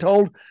being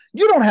told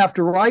you don't have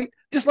to write,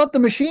 just let the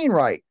machine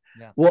write.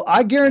 Yeah. Well,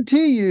 I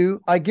guarantee you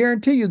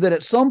that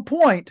at some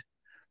point,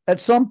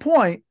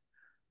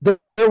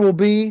 there will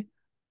be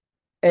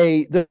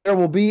a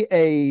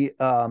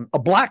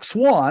black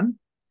swan.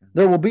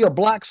 There will be a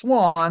black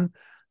swan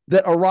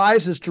that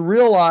arises to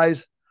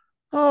realize,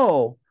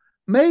 oh,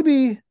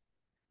 maybe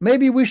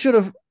we should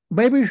have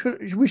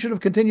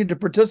continued to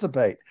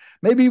participate.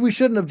 Maybe we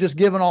shouldn't have just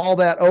given all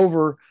that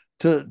over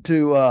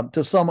to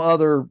some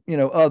other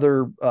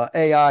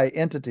AI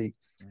entity.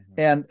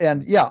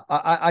 And yeah,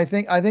 I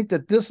think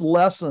that this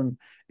lesson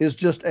is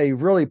just a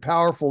really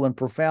powerful and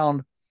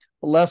profound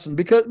lesson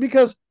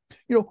because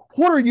you know,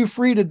 what are you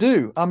free to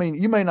do? I mean,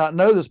 you may not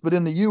know this, but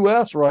in the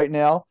U.S. right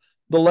now,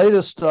 the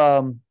latest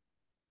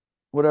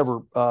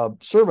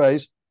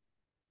surveys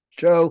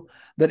show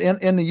that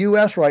in the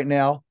U.S. right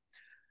now,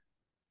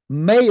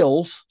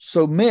 males,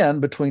 so men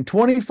between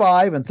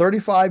 25 and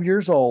 35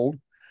 years old,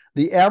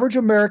 the average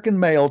American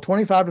male,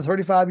 25 to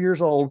 35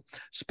 years old,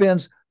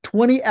 spends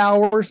 20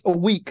 hours a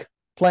week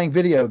playing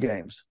video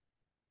games.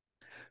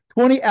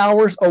 20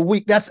 hours a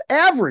week. That's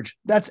average.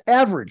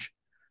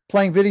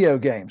 Playing video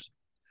games.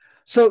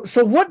 So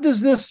what does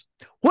this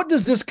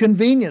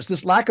convenience,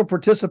 this lack of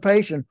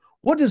participation,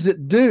 what does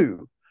it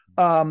do?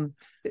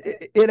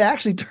 It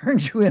actually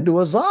turns you into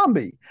a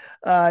zombie.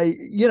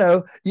 You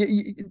know,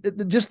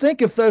 just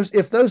think if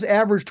those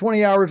average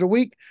 20 hours a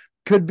week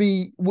could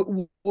be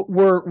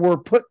were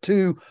put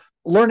to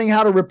learning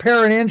how to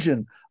repair an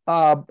engine,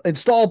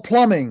 install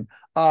plumbing,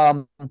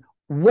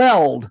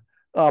 weld,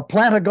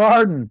 plant a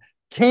garden,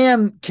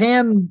 can a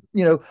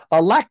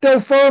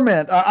lacto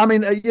ferment. I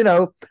mean,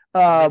 the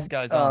list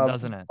goes on,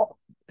 doesn't it?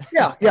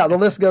 yeah, the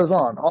list goes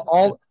on.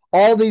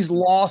 All these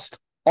lost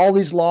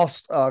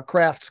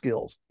craft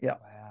skills. Yeah.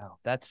 Wow,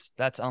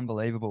 that's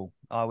unbelievable.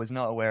 I was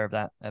not aware of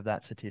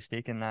that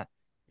statistic, and that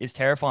is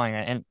terrifying.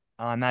 And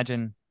I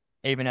imagine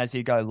even as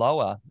you go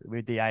lower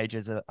with the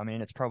ages, I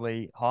mean, it's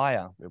probably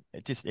higher.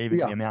 Just even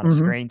the amount of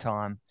screen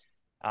time.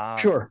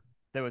 Sure.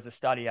 There was a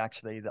study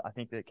actually that I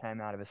think that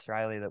came out of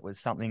Australia that was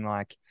something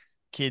like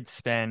kids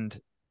spend,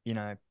 you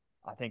know,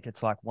 I think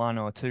it's like 1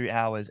 or 2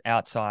 hours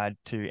outside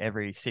to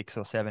every 6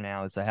 or 7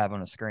 hours they have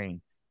on a screen.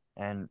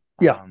 And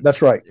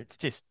that's right. It's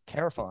just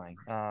terrifying.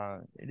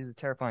 It is a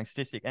terrifying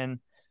statistic. And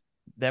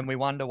then we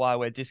wonder why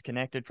we're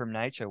disconnected from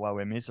nature, why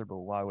we're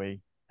miserable, why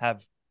we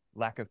have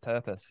lack of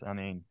purpose. I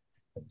mean,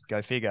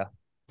 go figure.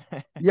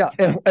 Yeah,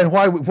 and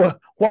why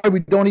we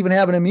don't even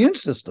have an immune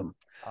system.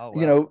 Oh,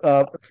 wow. You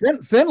know,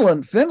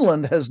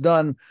 Finland has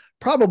done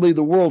probably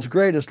the world's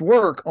greatest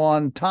work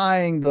on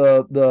tying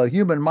the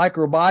human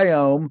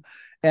microbiome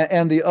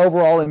and the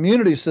overall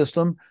immunity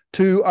system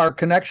to our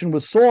connection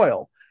with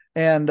soil.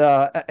 And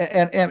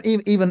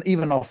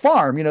even a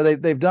farm, you know,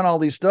 they've done all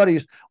these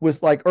studies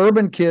with like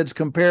urban kids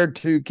compared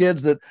to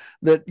kids that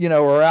you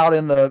know are out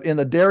in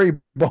the dairy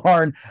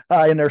barn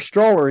in their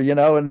stroller, you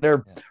know, and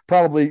they're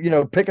probably, you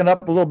know, picking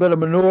up a little bit of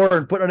manure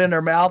and putting it in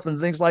their mouth and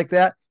things like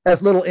that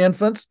as little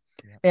infants.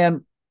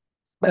 And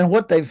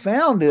what they've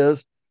found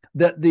is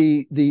that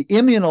the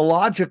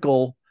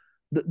immunological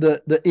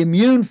the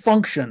immune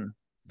function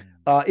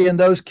in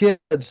those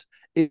kids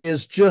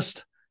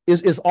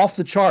is off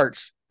the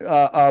charts.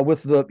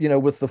 With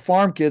the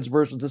farm kids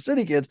versus the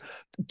city kids,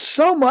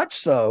 so much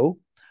so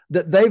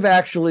that they've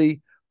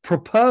actually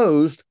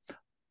proposed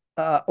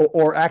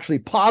or actually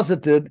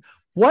posited,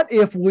 what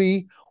if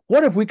we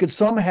could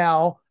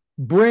somehow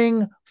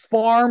bring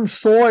farm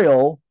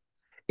soil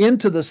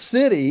into the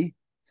city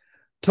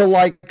to,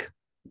 like,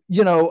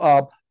 you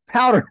know,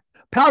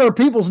 powder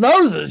people's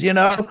noses, you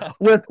know,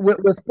 with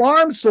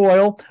farm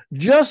soil,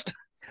 just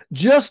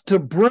to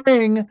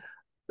bring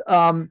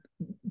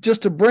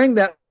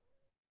that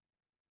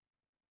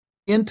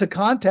into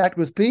contact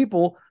with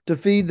people to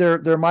feed their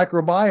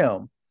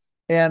microbiome.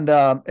 And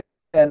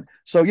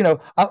so,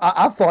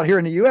 I've thought here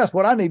in the U.S.,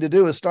 what I need to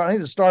do is I need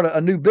to start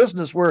a new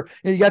business where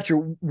you got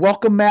your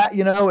welcome mat,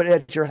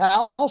 at your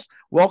house,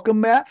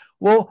 welcome mat.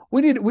 Well,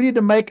 we need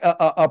to make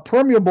a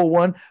permeable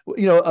one,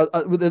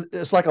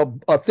 it's like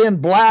a thin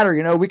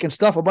bladder, we can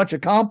stuff a bunch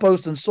of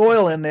compost and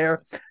soil in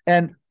there,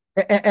 and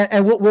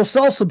we'll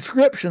sell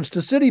subscriptions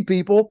to city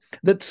people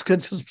that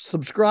can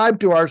subscribe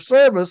to our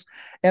service,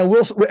 and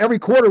every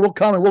quarter we'll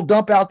come and we'll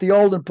dump out the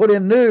old and put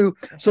in new,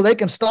 so they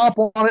can stomp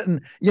on it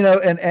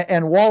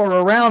and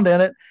waller around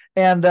in it,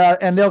 and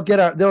they'll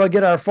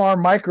get our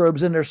farm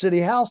microbes in their city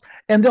house,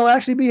 and they'll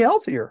actually be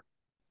healthier.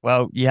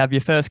 Well, you have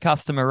your first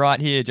customer right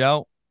here,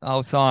 Joel.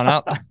 I'll sign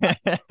up.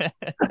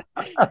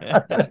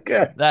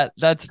 Okay.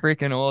 That's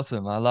freaking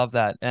awesome. I love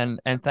that, and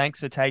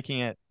thanks for taking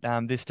it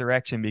this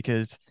direction,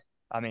 because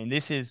I mean,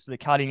 this is the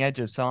cutting edge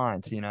of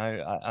science,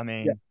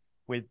 Yeah.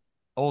 With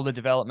all the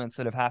developments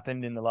that have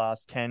happened in the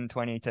last 10,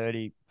 20,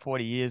 30,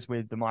 40 years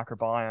with the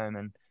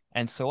microbiome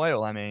and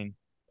soil. I mean,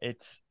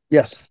 it's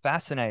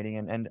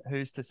fascinating. And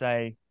who's to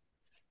say,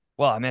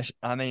 well,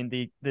 I mean,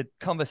 the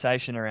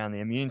conversation around the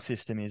immune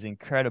system is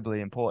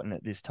incredibly important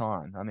at this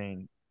time. I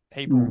mean,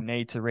 people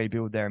need to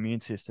rebuild their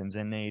immune systems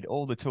and need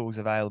all the tools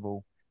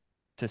available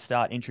to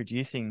start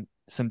introducing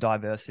some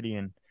diversity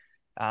and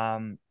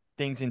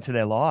things into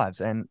their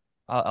lives. And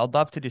I'd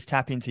love to just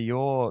tap into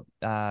your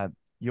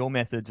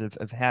methods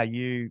of how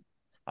you're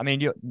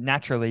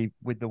naturally,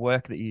 with the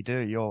work that you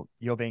do,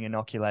 you're being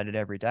inoculated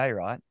every day,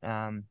 right?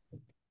 But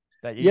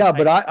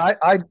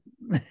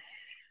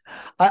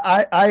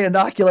I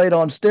inoculate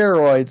on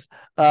steroids.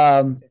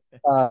 The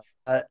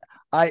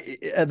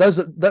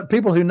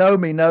people who know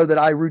me know that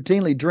I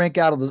routinely drink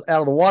out of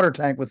the water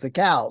tank with the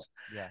cows.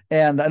 Yeah.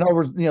 And I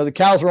know the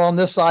cows are on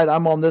this side,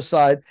 I'm on this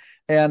side.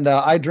 And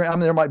I drink. I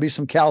mean, there might be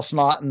some cow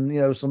snot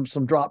and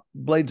some drop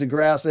blades of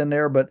grass in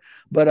there, but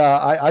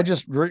I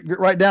just get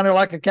right down there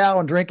like a cow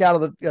and drink out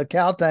of the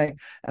cow tank.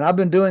 And I've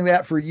been doing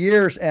that for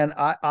years, and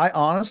I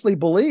honestly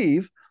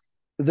believe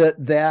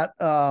that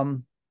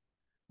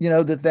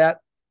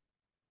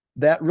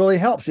really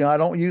helps. I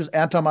don't use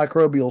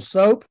antimicrobial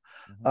soap.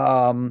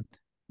 I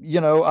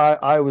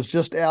was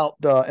just out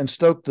and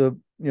stoked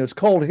it's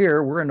cold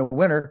here. We're in the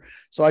winter,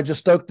 so I just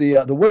stoked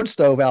the wood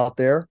stove out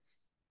there,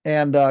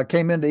 and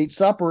came in to eat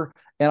supper,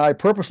 and I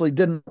purposely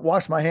didn't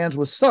wash my hands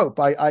with soap.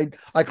 I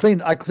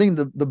cleaned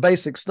the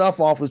basic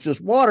stuff off with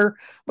just water,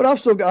 but I'm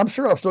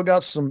sure I've still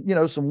got some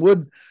some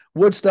wood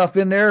stuff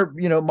in there.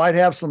 Might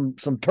have some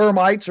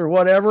termites or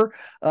whatever,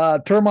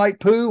 termite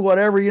poo,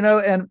 whatever,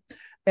 and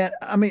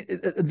I mean,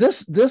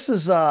 this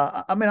is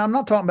I mean, I'm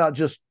not talking about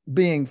just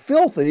being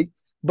filthy,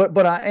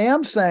 but I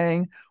am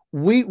saying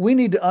we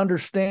need to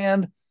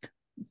understand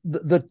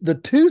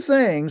the two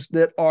things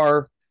that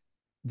are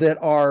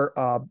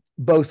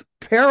both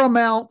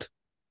paramount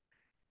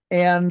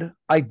and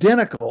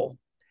identical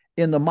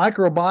in the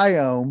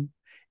microbiome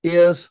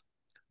is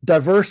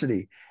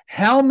diversity.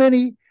 How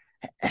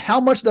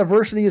much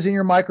diversity is in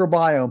your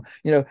microbiome?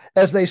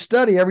 As they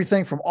study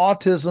everything from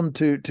autism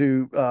to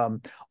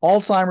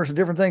Alzheimer's and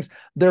different things,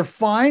 they're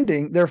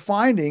finding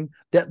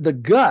that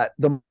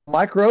the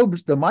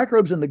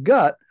microbes in the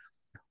gut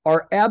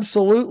are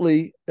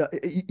absolutely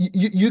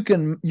you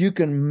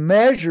can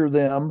measure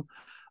them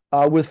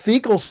with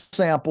fecal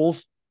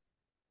samples,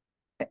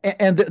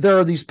 and there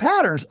are these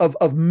patterns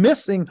of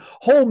missing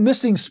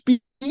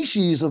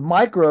species of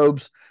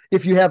microbes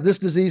if you have this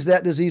disease,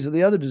 that disease, or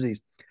the other disease.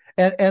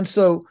 And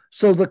so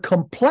the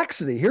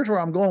complexity, here's where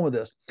I'm going with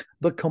this.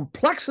 The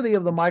complexity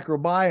of the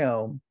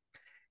microbiome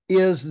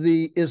is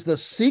the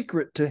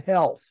secret to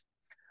health.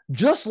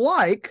 Just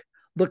like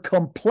the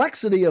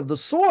complexity of the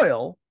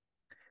soil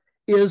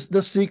is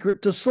the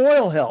secret to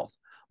soil health.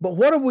 But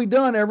what have we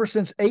done ever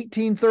since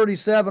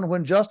 1837,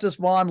 when Justus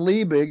von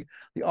Liebig,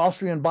 the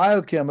Austrian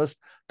biochemist,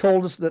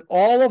 told us that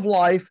all of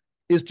life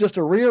is just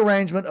a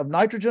rearrangement of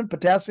nitrogen,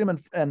 potassium,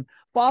 and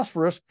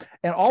phosphorus,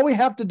 and all we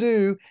have to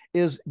do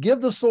is give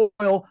the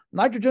soil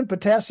nitrogen,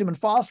 potassium, and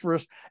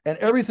phosphorus, and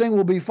everything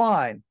will be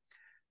fine.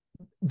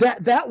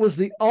 That was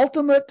the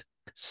ultimate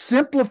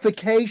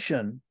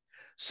simplification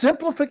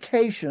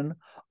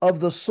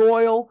of the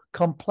soil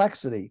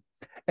complexity,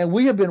 and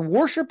we have been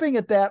worshiping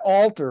at that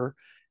altar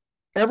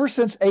ever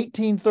since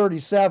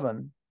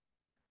 1837.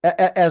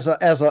 As a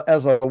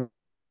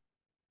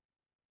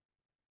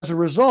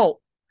result,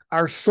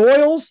 our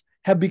soils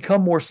have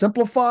become more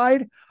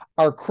simplified.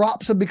 Our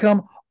crops have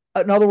become,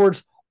 in other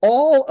words,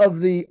 all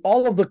of the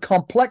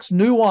complex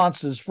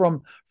nuances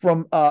from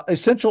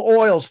essential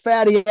oils,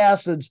 fatty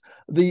acids,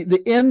 the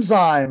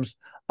enzymes,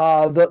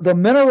 the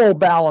mineral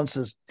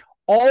balances,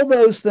 all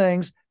those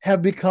things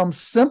have become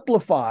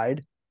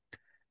simplified.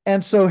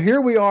 And so here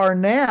we are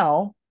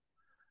now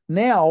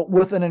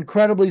with an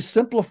incredibly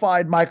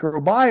simplified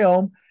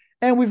microbiome,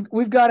 and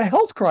we've got a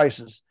health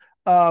crisis.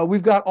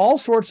 We've got all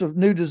sorts of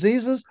new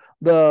diseases.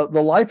 The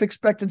life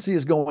expectancy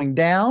is going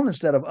down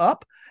instead of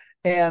up,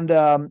 and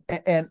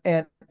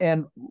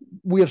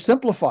we have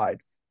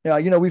simplified.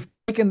 We've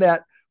taken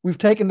that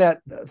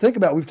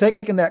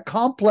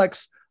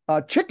complex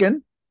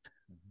chicken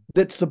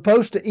that's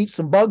supposed to eat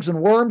some bugs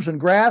and worms and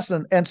grass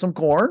and some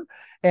corn.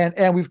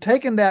 And we've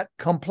taken that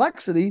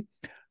complexity,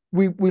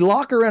 we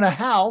lock her in a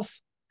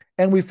house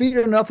and we feed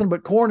her nothing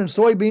but corn and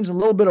soybeans and a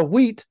little bit of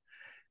wheat.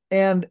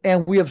 And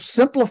we have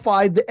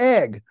simplified the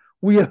egg.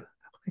 We have,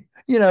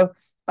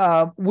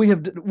 we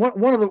have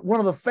one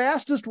of the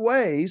fastest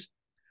ways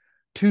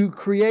to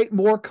create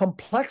more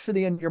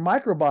complexity in your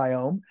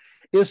microbiome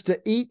is to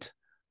eat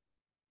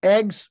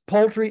eggs,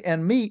 poultry,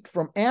 and meat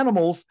from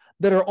animals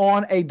that are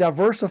on a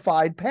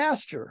diversified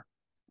pasture,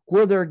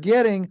 where they're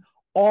getting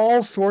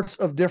all sorts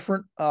of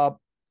different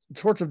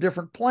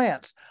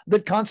plants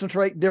that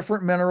concentrate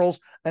different minerals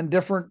and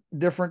different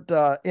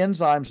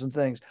enzymes and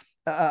things.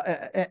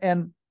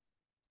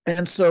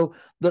 And so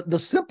the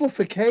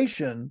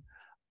simplification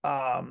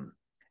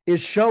is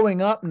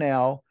showing up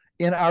now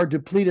in our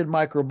depleted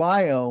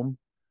microbiome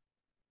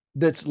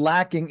that's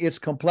lacking its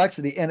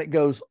complexity, and it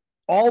goes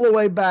all the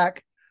way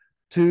back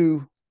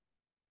to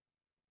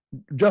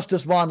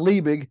Justice von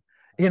Liebig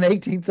in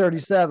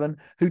 1837,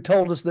 who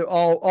told us that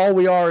all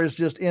we are is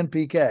just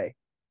NPK.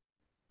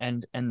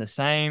 And the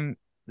same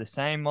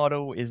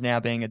model is now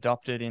being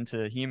adopted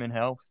into human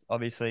health.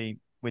 Obviously,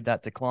 with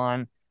that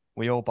decline,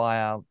 we all buy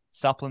our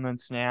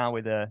supplements now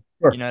with the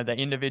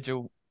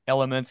individual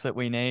elements that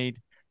we need,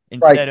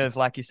 instead of,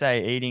 like you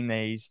say, eating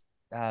these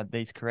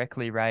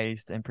correctly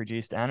raised and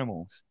produced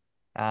animals.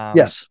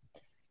 Yes.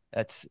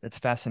 It's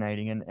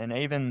fascinating. And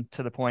even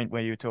to the point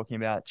where you were talking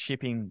about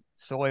shipping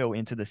soil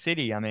into the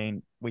city. I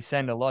mean, we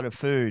send a lot of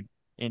food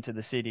into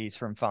the cities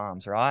from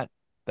farms, right?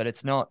 But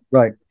it's not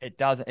right.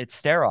 It's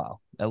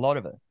sterile, a lot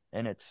of it.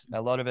 And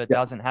a lot of it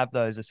doesn't have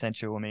those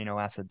essential amino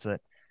acids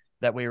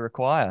that we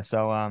require.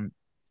 So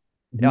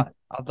yeah,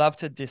 I'd love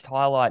to just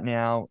highlight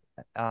now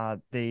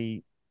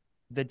the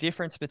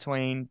difference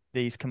between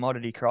these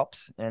commodity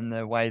crops and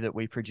the way that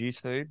we produce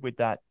food with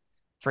that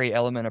three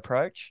element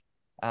approach.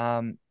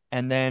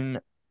 And then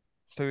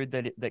food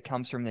that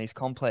comes from these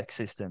complex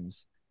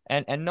systems,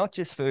 and not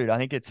just food. I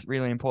think it's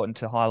really important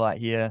to highlight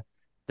here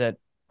that,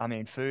 I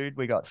mean, food,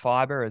 we got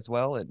fiber as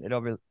well. It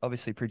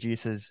obviously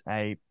produces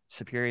a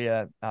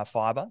superior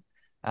fiber,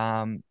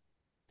 and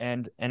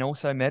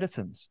also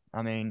medicines.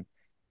 I mean,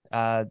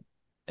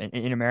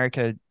 in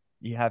America,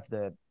 you have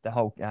the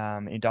whole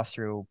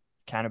industrial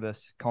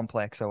cannabis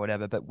complex or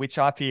whatever, but which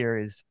I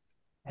fear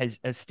has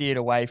steered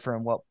away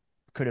from what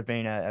could have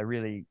been a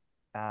really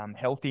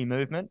healthy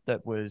movement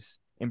that was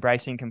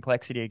embracing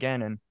complexity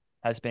again, and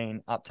has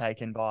been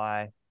uptaken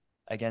by,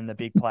 again, the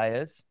big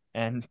players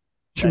and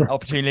an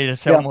opportunity to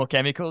sell more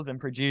chemicals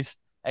and produce,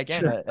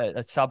 again,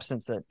 a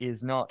substance that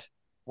is not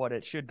what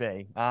it should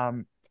be.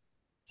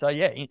 So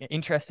yeah,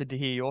 interested to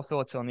hear your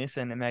thoughts on this,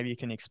 and maybe you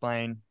can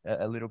explain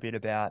a little bit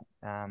about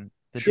the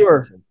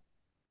differences.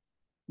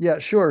 Yeah,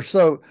 sure.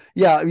 So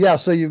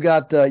so you've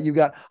got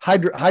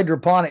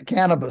hydroponic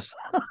cannabis.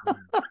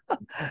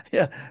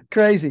 Yeah,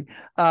 crazy.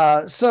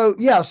 So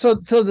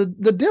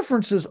the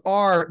differences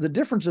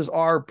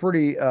are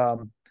pretty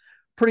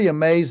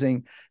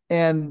amazing,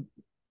 and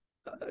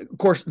of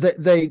course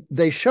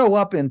they show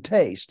up in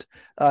taste.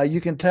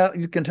 You can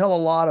tell a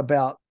lot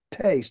about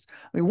taste.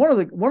 I mean,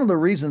 one of the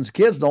reasons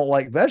kids don't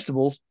like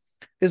vegetables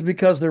is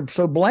because they're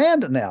so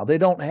bland now. They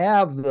don't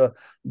have the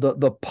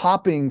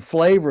popping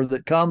flavor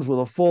that comes with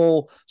a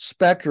full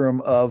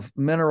spectrum of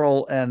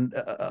mineral and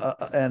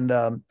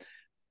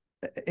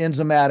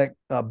enzymatic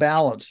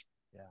balance.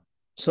 Yeah.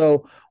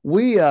 So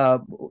we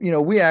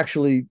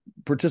actually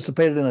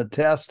participated in a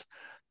test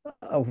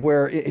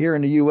where here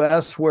in the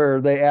U.S.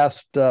 where they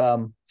asked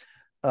 12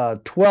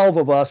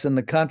 of us in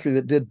the country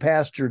that did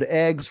pastured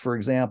eggs, for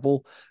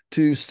example,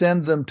 to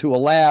send them to a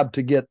lab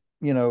to get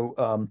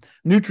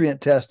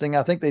nutrient testing.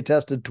 I think they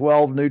tested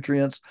 12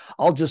 nutrients.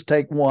 I'll just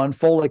take one: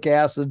 folic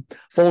acid.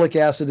 Folic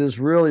acid is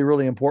really,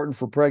 really important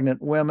for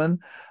pregnant women.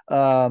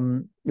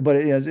 But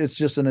it's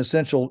just an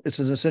essential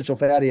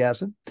fatty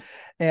acid.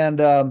 And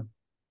so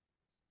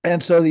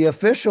the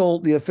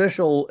official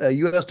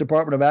U.S.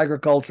 Department of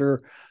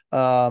Agriculture,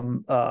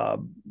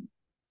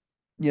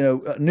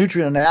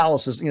 nutrient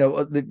analysis,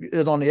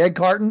 is on the egg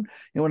carton,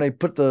 when they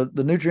put the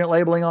nutrient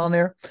labeling on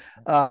there,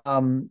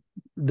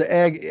 the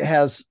egg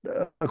has,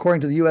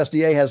 according to the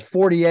USDA, has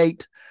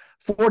 48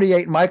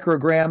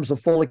 micrograms of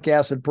folic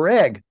acid per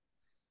egg.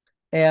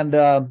 And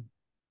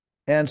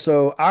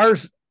so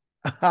ours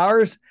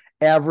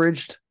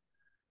averaged,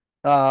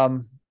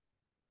 ours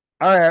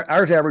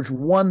averaged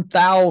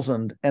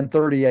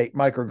 1,038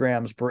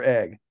 micrograms per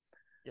egg.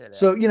 Yeah,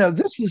 so,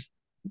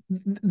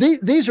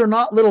 these are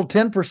not little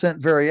 10%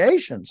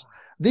 variations.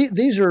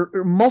 These are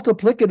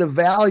multiplicative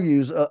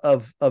values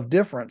of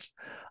difference.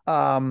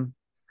 Like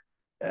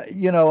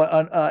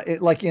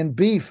in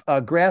beef,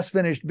 grass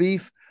finished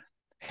beef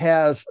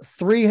has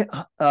three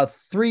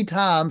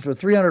times or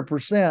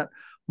 300%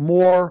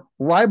 more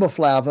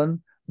riboflavin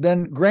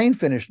than grain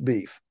finished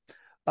beef.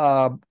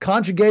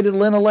 Conjugated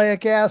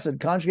linoleic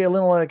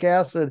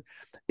acid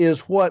is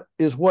what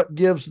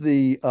gives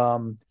the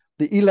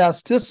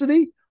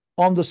elasticity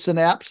on the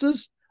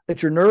synapses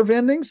at your nerve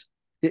endings.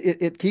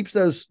 It keeps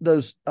those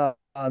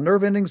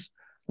nerve endings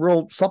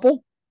real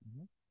supple,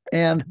 Mhm.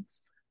 and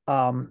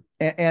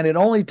it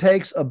only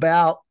takes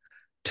about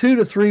 2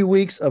 to 3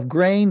 weeks of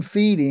grain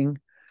feeding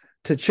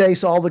to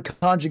chase all the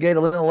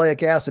conjugated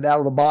linoleic acid out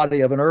of the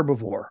body of an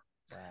herbivore.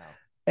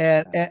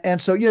 Wow.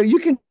 And so you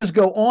can just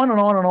go on and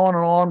on and on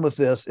and on with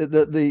this.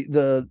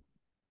 The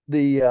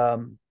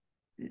the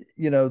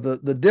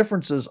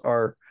differences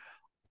are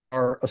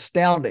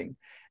astounding,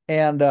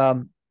 and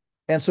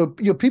and so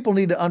people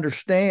need to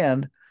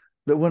understand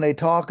that when they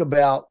talk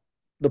about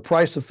the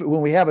price of food,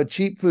 when we have a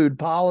cheap food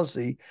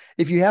policy,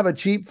 if you have a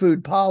cheap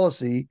food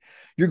policy,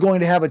 you're going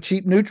to have a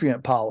cheap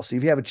nutrient policy.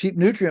 If you have a cheap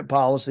nutrient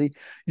policy,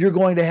 you're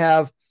going to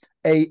have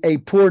a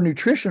poor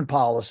nutrition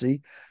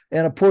policy,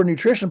 and a poor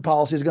nutrition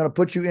policy is going to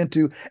put you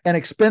into an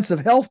expensive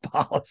health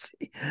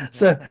policy.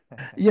 So,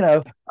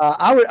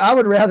 I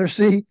would rather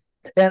see,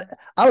 and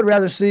I would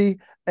rather see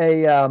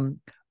a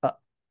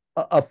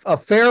a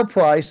fair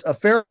price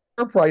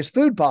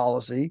food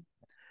policy,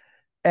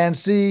 and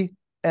see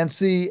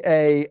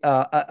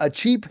a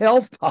cheap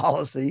health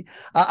policy.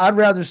 I'd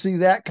rather see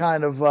that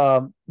kind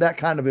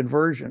of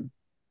inversion.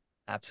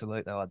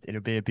 Absolutely. Oh,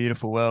 it'd be a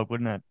beautiful world,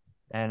 wouldn't it?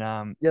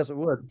 And Yes, it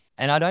would.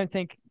 and I don't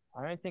think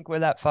we're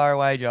that far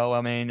away, Joel.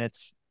 I mean,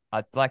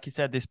 like you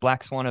said, this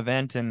Black Swan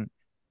event, and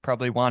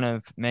probably one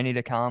of many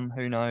to come.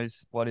 Who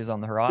knows what is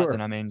on the horizon?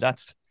 Sure. I mean,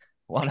 that's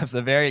one of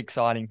the very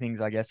exciting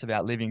things, I guess,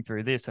 about living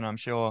through this. And I'm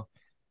sure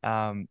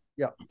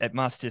Yeah. it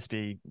must just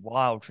be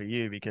wild for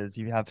you because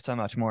you have so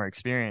much more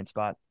experience.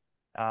 But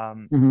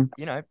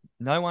Mhm.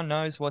 no one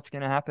knows what's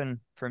going to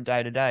happen from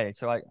day to day.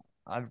 So Right.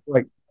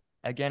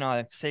 again,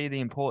 I see the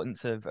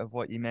importance of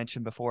what you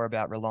mentioned before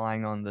about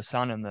relying on the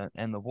sun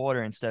and the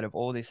water instead of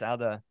all this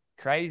other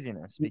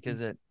craziness,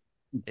 because it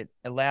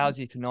allows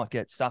you to not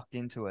get sucked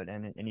into it,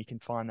 and you can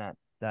find that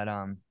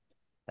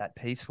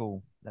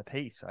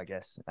peace, I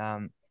guess.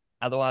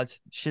 Otherwise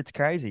shit's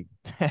crazy.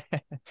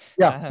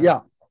 Yeah. um, Yeah.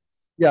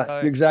 Yeah. so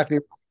Exactly.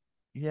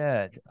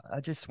 yeah,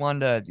 I just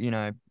wonder,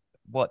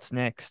 what's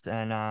next,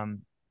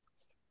 and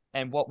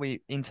what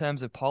we in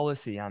terms of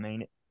policy. I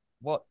mean,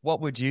 what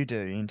would you do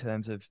in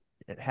terms of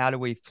how do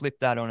we flip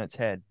that on its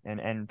head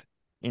and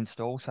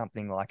install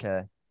something like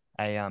a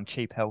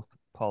cheap health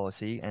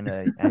policy and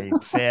a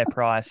fair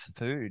price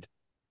food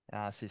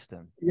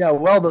system? Yeah.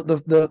 Well,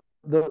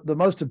 the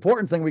most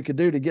important thing we could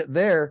do to get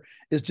there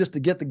is just to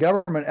get the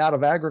government out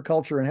of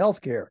agriculture and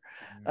healthcare.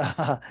 Mm.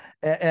 Uh,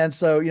 and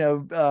so,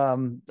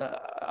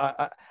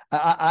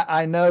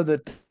 I know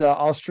that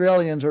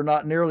Australians are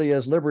not nearly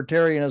as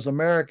libertarian as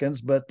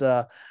Americans, but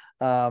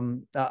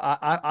I'm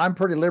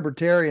pretty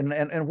libertarian.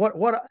 And what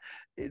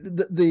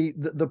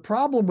the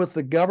problem with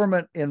the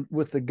government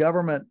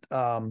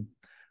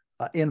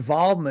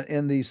involvement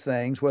in these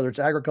things, whether it's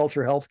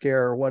agriculture,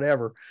 healthcare, or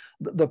whatever,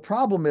 the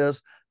problem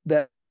is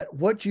that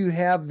what you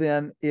have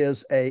then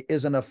is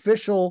an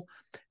official.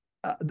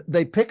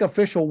 They pick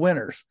official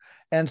winners,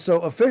 and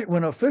so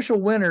when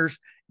official winners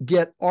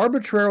get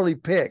arbitrarily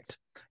picked,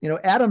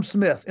 Adam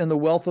Smith in The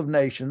Wealth of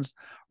Nations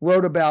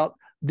wrote about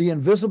the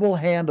invisible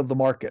hand of the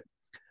market.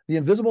 The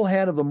invisible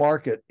hand of the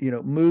market,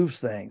 moves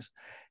things,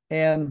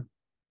 and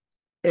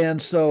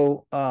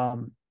so I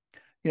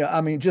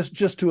mean,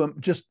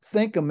 just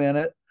think a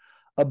minute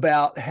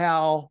about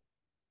how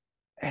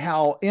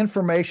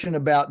information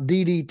about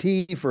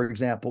DDT, for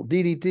example,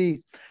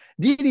 DDT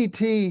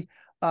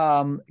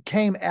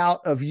came out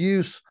of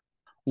use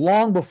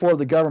long before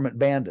the government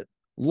banned it,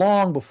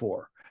 long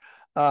before.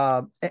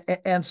 Uh,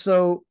 and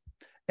so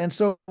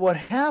what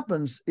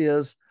happens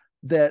is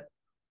that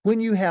when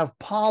you have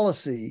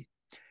policy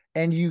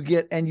and you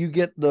get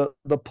the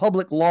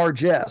public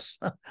largesse,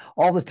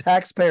 all the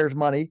taxpayers'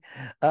 money,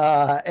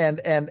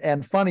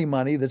 and funny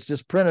money that's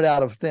just printed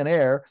out of thin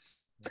air.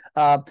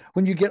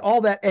 When you get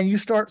all that and you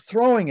start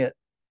throwing it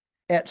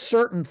at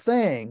certain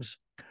things,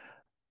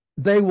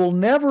 they will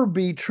never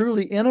be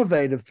truly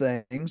innovative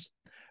things,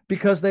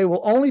 because they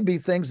will only be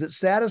things that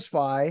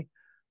satisfy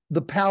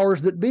the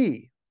powers that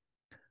be.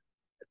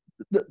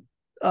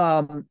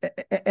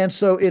 And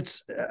so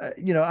it's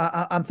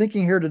I'm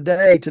thinking here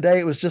today. Today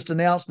it was just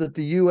announced that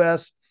the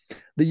U.S.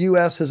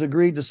 has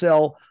agreed to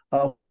sell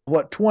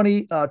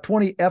 20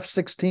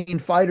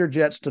 F-16 fighter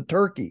jets to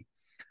Turkey.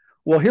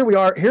 Well, here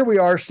we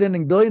are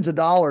sending billions of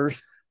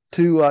dollars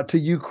to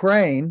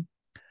Ukraine,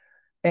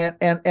 and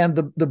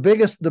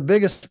the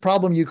biggest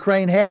problem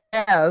Ukraine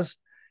has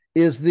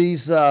is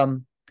these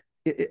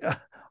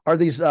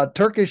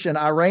Turkish and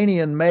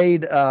Iranian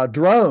made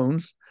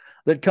drones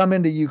that come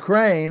into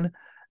Ukraine.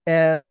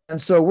 And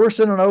so we're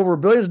sending over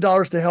billions of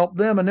dollars to help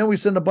them, and then we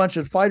send a bunch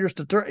of fighters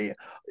to Turkey.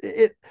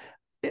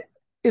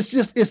 It's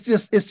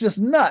just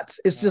nuts.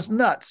 It's just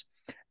nuts.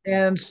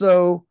 And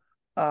so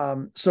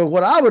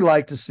what I would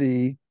like to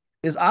see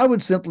is, I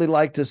would simply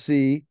like to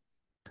see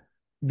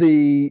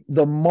the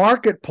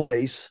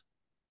marketplace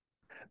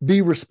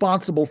be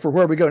responsible for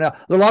where we go. Now,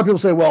 a lot of people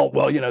say, well,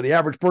 the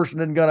average person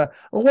isn't gonna.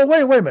 Well,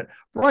 wait a minute.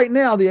 Right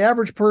now, the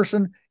average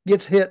person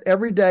gets hit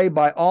every day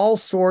by all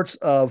sorts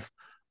of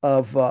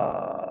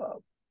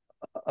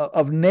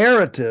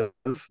narrative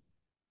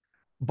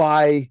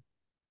by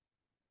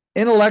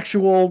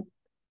intellectual,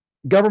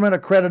 government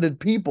accredited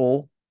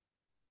people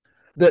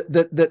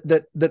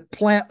that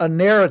plant a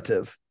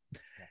narrative.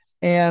 Yes.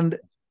 And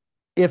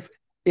if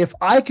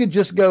I could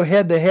just go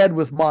head to head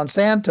with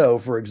Monsanto,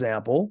 for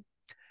example,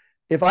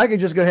 if I could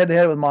just go head to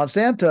head with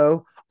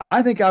Monsanto,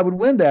 I think I would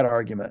win that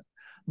argument.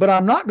 But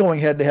I'm not going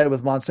head to head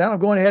with Monsanto. I'm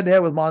going head to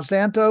head with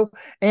Monsanto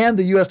and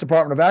the U.S.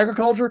 Department of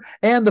Agriculture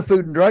and the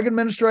Food and Drug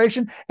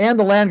Administration and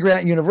the land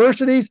grant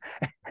universities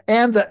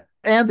and the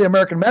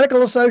American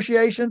Medical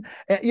Association.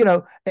 You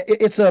know,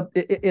 it's a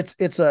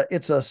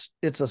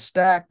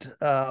stacked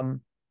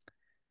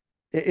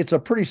it's a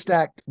pretty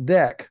stacked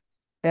deck.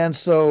 And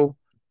so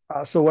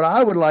what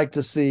I would like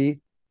to see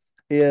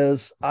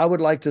is I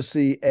would like to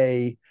see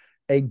a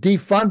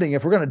defunding.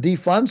 If we're going to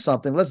defund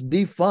something, let's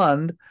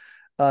defund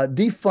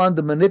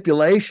the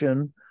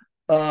manipulation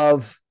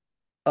of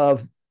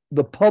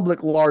the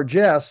public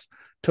largesse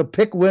to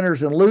pick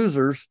winners and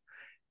losers,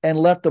 and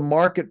let the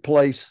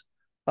marketplace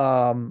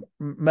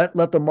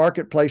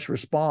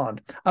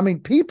respond. I mean,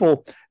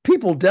 people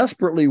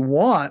desperately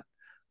want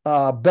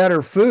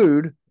better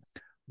food,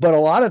 but a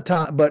lot of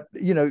time, but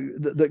you know,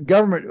 the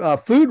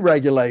government food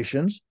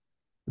regulations,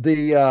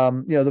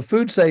 the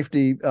food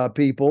safety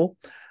people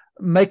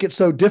make it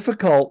so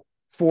difficult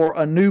for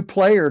a new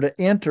player to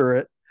enter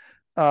it.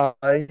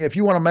 If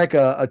you want to make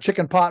a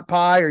chicken pot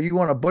pie, or you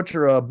want to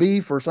butcher a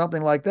beef or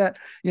something like that,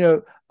 you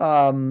know,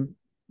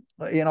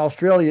 in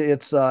Australia,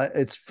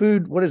 it's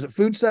food. What is it?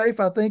 Food Safe,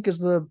 I think, is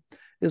the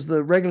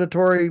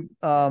regulatory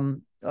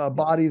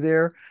body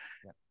there,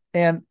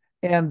 and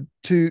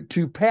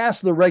to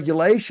pass the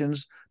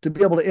regulations to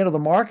be able to enter the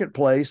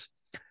marketplace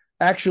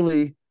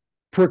actually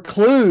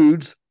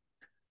precludes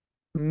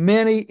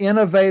many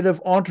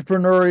innovative,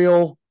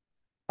 entrepreneurial,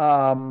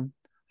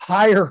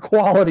 higher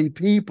quality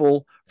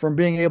people from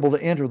being able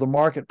to enter the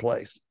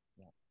marketplace.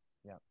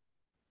 Yeah.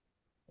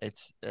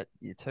 It's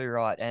you're too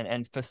right.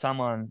 And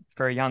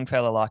for a young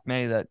fella like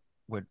me that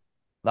would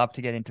love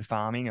to get into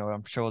farming, or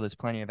I'm sure there's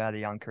plenty of other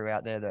young crew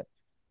out there that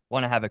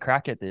want to have a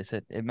crack at this,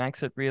 it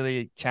makes it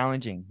really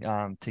challenging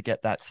to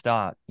get that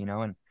start, you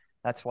know. And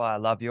that's why I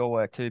love your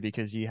work too,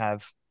 because you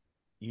have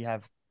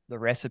the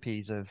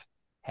recipes of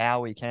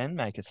how we can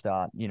make a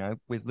start, you know,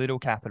 with little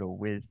capital,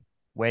 with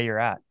where you're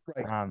at.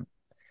 Right.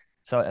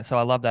 So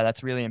I love that.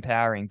 That's really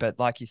empowering. But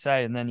like you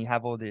say, and then you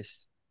have all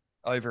this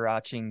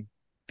overarching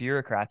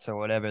bureaucrats or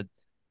whatever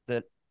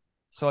that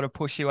sort of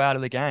push you out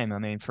of the game. I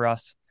mean, for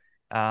us,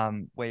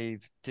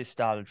 we've just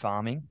started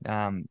farming,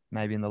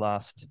 maybe in the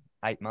last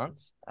 8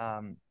 months,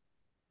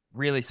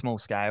 really small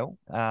scale.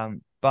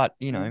 But,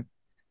 you know,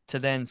 to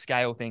then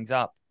scale things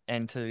up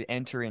and to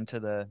enter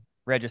into the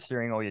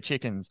registering all your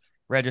chickens,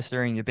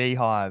 registering your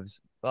beehives,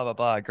 blah, blah,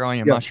 blah,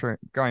 growing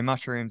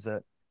mushrooms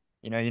that,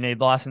 you know, you need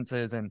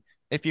licenses. And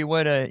if you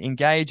were to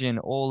engage in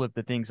all of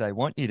the things they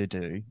want you to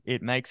do,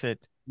 it makes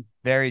it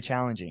very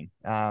challenging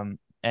and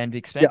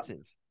expensive.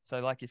 Yeah. So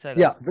like you said,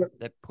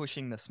 they're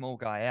pushing the small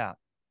guy out.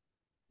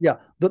 Yeah,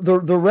 the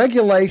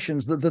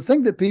regulations, the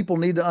thing that people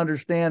need to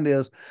understand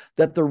is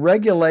that the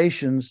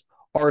regulations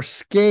are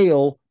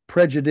scale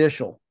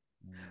prejudicial.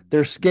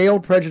 They're scale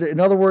prejudicial. In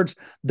other words,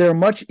 they're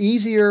much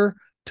easier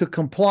to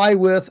comply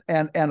with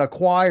and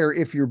acquire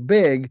if you're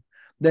big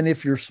than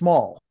if you're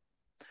small.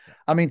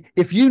 I mean,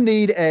 if you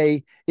need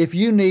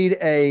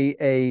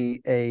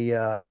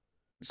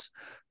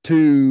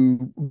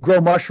to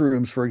grow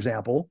mushrooms, for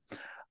example,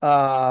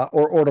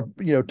 or to,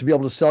 you know, to be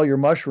able to sell your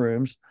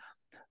mushrooms,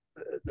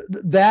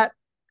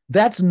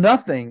 that's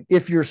nothing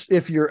if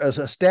you're as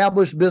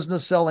established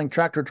business selling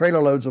tractor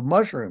trailer loads of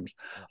mushrooms.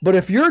 But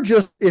if you're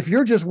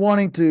just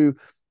wanting to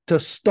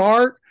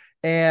start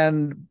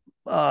and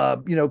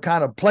you know,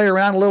 kind of play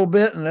around a little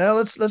bit and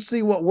let's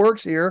see what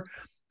works here,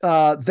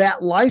 that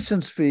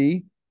license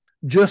fee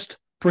just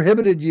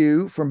prohibited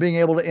you from being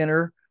able to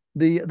enter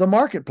the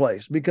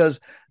marketplace, because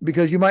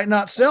you might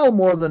not sell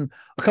more than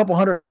a couple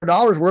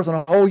 $100 worth in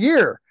a whole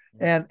year,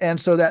 and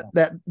so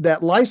that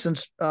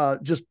license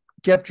just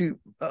kept you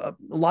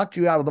locked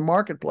you out of the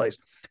marketplace.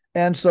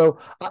 And so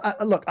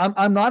look,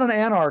 I'm not an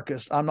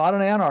anarchist.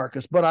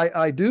 But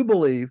I do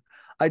believe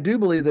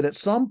that at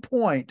some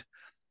point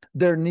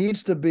there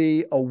needs to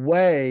be a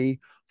way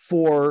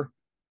for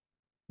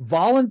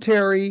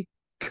voluntary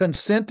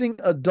consenting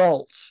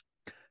adults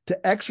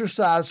to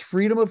exercise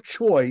freedom of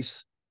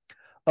choice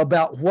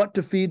about what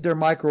to feed their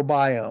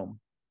microbiome.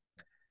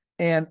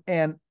 And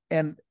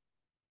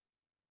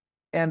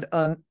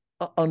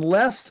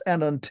unless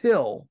and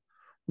until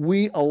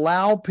we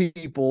allow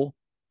people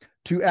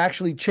to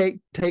actually take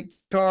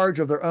charge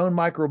of their own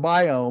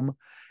microbiome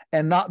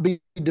and not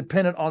be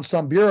dependent on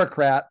some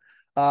bureaucrat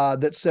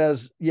that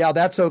says, yeah,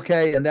 that's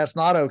okay and that's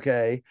not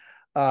okay,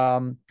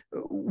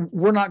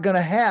 we're not going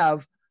to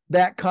have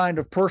that kind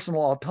of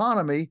personal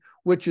autonomy,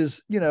 which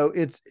is, you know,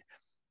 it's,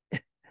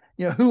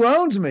 you know, who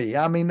owns me?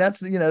 I mean, that's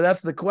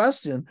the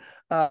question.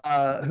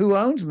 Who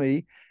owns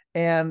me?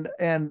 And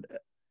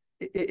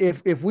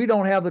if we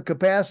don't have the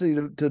capacity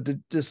to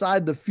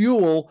decide the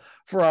fuel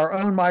for our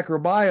own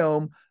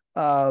microbiome,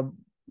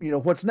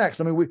 what's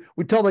next? I mean,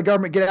 we tell the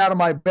government, get out of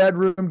my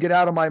bedroom, get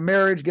out of my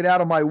marriage, get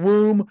out of my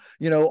womb,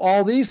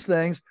 all these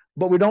things,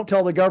 but we don't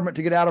tell the government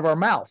to get out of our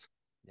mouth.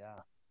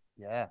 Yeah.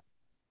 Yeah.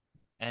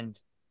 And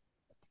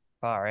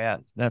far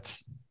out.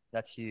 That's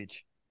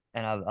huge.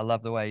 And I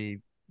love the way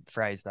you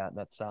phrase that.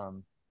 That's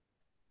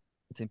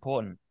it's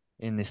important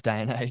in this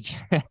day and age.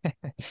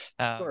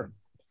 Sure.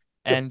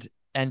 And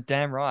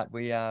damn right,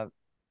 we have,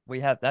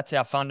 that's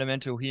our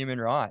fundamental human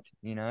right,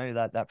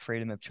 that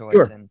freedom of choice.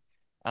 Sure.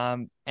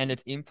 And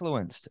it's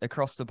influenced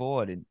across the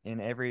board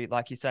in every,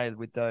 like you say,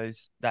 with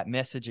that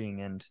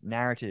messaging and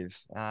narrative.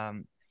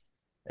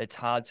 It's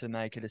hard to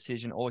make a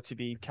decision or to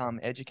become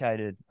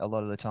educated a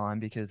lot of the time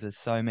because there's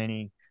so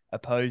many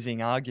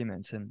opposing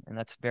arguments, and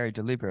that's very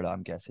deliberate,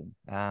 I'm guessing.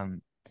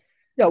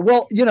 Yeah,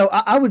 well,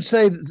 I would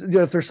say,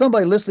 if there's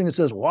somebody listening that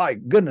says, "Why,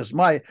 goodness,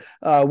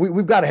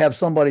 we've got to have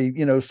somebody,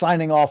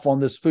 signing off on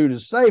this food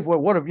is safe."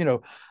 What if,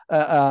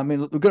 I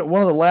mean,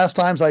 one of the last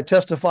times I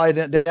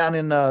testified down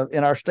in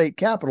our state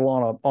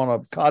capitol on a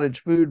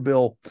cottage food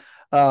bill,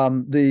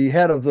 the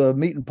head of the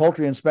meat and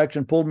poultry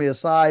inspection pulled me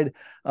aside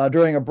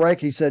during a break.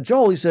 He said,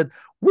 "Joel," he said,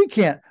 we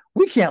can't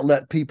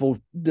let people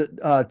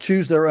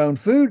choose their own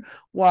food.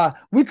 Why,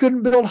 we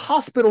couldn't build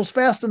hospitals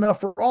fast enough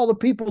for all the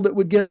people that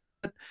would get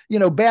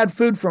bad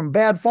food from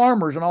bad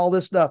farmers and all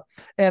this stuff."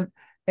 And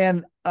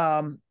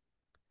the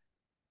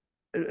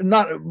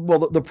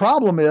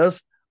problem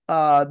is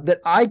that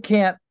I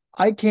can't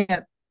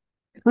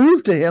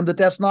prove to him that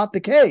that's not the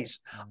case.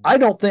 I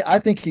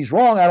think he's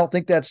wrong. I don't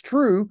think that's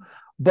true.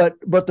 But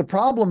the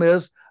problem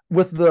is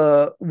with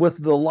the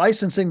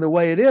licensing the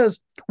way it is,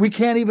 we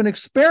can't even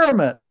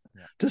experiment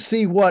to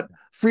see what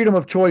freedom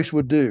of choice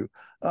would do.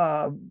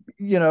 Why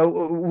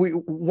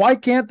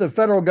can't the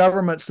federal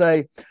government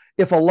say,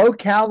 if a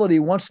locality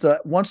wants to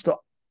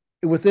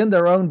within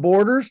their own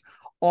borders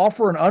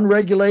offer an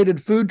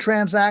unregulated food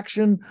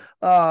transaction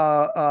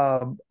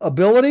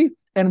ability,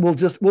 and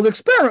we'll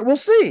experiment, we'll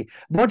see.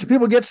 A bunch of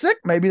people get sick,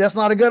 maybe that's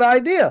not a good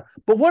idea.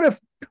 But what if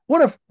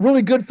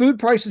really good food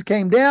prices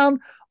came down,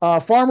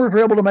 farmers were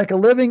able to make a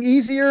living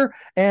easier,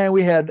 and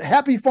we had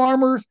happy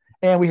farmers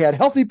and we had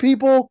healthy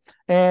people,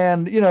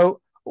 and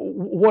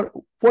what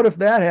if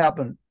that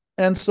happened?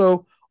 And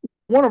so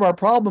one of our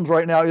problems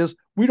right now is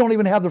we don't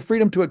even have the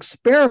freedom to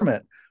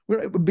experiment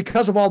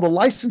because of all the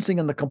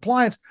licensing and the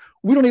compliance.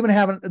 We don't even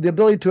have the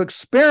ability to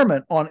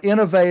experiment on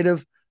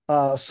innovative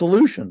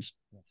solutions,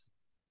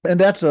 and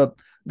that's a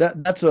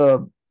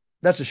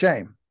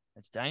shame.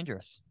 It's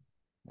dangerous.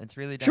 It's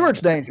really dangerous. Sure,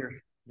 it's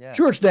dangerous. Yeah.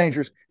 Sure, it's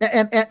dangerous.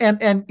 And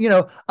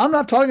I'm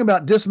not talking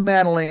about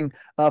dismantling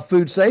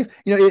food safe.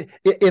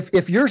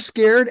 If you're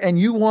scared and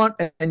you want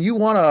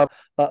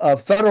a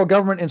federal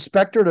government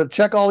inspector to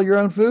check all your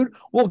own food,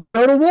 well,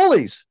 go to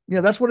Woolies.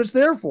 That's what it's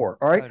there for.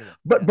 All right.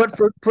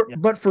 Totally.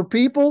 But for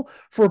people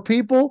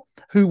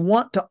who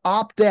want to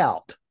opt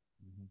out,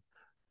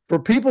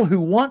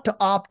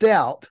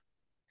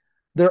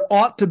 there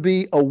ought to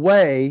be a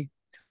way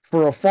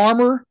for a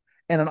farmer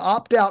and an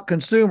opt-out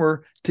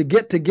consumer to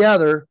get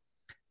together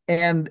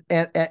and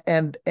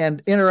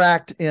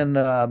interact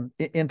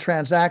in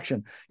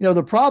transaction.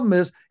 The problem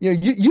is,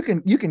 you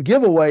can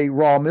give away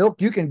raw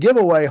milk, you can give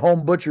away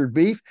home butchered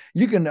beef,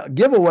 you can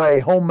give away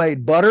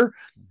homemade butter,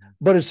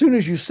 but as soon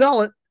as you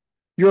sell it,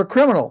 you're a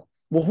criminal.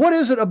 Well, what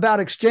is it about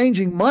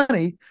exchanging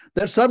money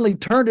that suddenly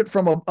turned it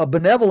from a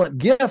benevolent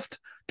gift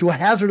to a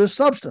hazardous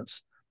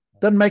substance?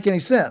 Doesn't make any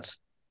sense.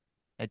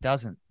 It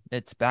doesn't.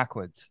 It's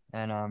backwards.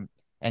 And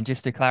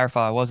just to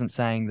clarify, I wasn't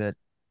saying that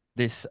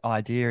this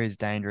idea is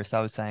dangerous.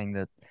 I was saying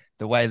that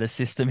the way the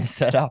system is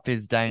set up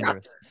is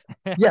dangerous.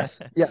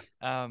 Yes. Yeah.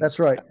 That's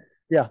right.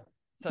 Yeah.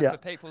 So yeah. For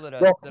people that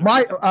are, well,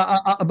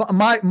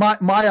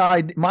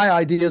 my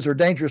ideas are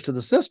dangerous to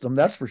the system.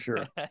 That's for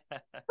sure.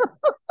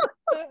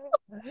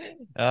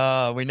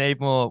 We need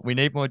more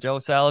Joel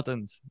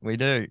Salatins. We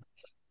do.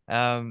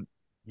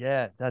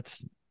 Yeah,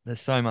 there's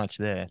so much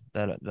there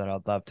that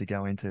I'd love to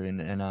go into,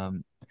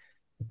 and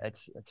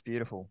it's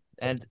beautiful,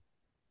 and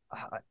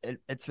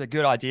it's a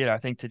good idea, I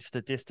think,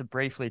 just to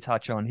briefly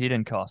touch on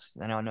hidden costs.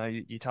 And I know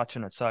you touch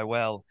on it so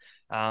well.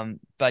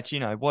 But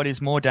what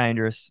is more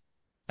dangerous,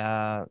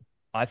 I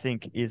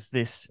think, is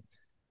this,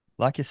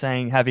 like you're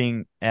saying,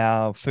 having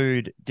our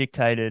food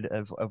dictated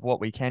of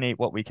what we can eat,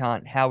 what we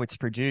can't, how it's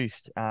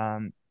produced. I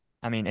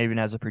mean, even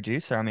as a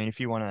producer, I mean, if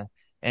you want to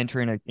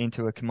enter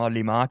into a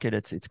commodity market,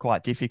 it's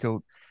quite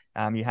difficult.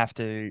 You have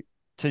to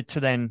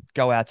then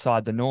go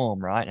outside the norm,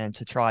 right? And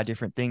to try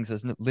different things.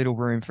 There's little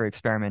room for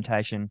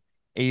experimentation,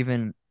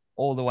 even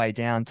all the way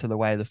down to the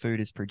way the food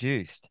is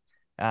produced.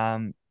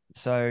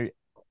 So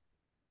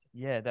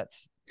yeah,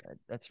 that's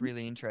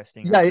really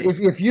interesting. Yeah.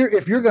 If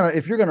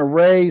you're gonna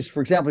raise,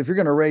 for example, if you're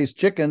gonna raise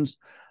chickens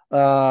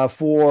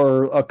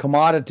for a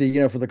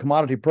commodity, for the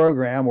commodity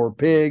program, or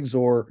pigs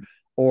or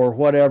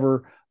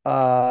whatever,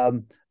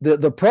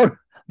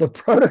 the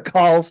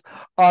protocols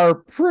are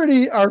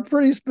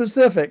pretty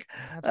specific.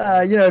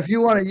 If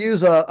you want to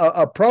use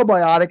a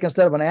probiotic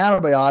instead of an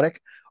antibiotic,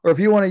 or if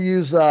you want to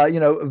use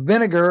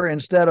vinegar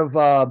instead of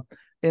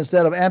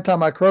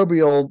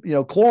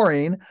antimicrobial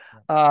chlorine,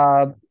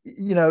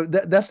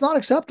 That's not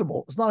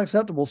acceptable. It's not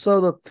acceptable.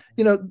 So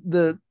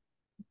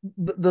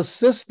the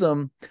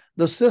system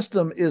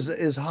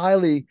is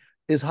highly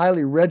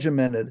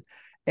regimented,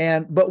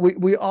 but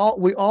we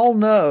all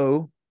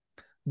know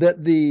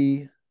that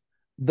the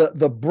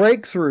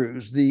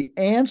breakthroughs, the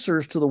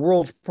answers to the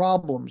world's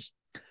problems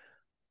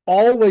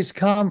always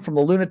come from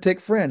the lunatic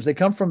fringe. They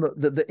come from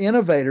the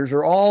innovators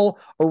are all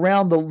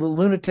around the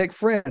lunatic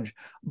fringe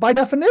by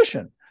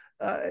definition.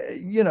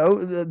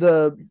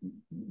 The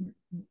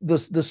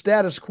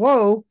status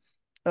quo,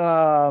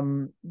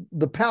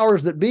 the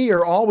powers that be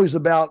are always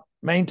about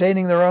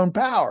maintaining their own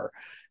power.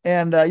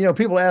 And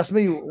people ask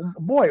me,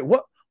 boy,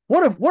 what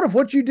if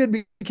what you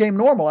did became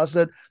normal? I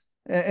said,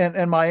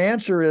 and my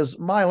answer is,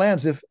 my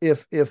lands,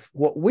 if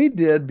what we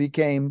did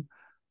became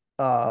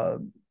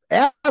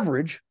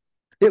average,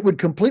 it would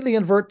completely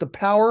invert the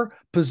power,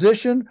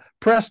 position,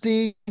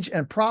 prestige,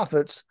 and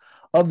profits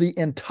of the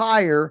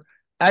entire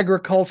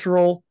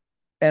agricultural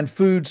and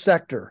food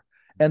sector.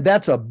 And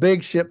that's a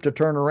big ship to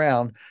turn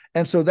around.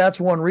 And so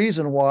that's one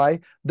reason why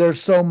there's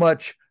so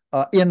much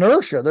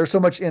inertia. There's so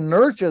much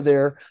inertia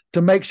there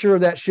to make sure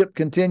that ship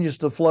continues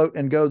to float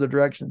and go the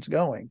direction it's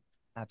going.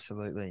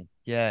 Absolutely.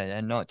 Yeah.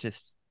 And not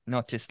just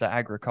the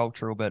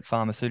agricultural, but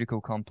pharmaceutical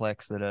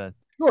complex that are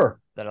Sure.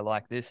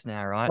 like this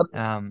now, right?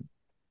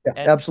 Yeah,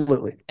 And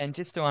absolutely. and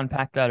just to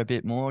unpack that a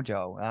bit more,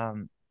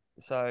 Joel,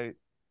 so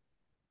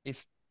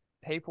if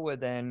people were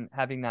then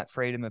having that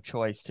freedom of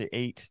choice to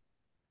eat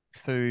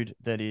food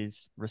that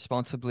is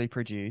responsibly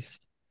produced,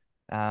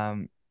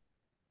 then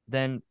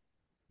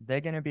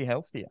they're going to be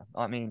healthier.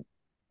 I mean,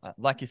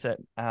 like you said,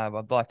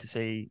 I'd like to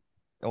see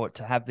or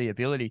to have the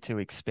ability to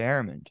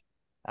experiment.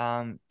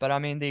 But I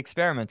mean, the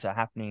experiments are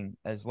happening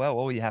as well.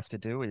 All you have to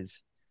do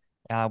is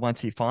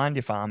once you find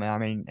your farmer, I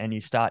mean, and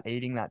you start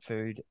eating that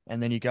food,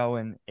 and then you go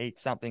and eat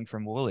something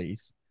from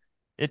Woolies,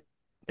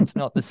 it's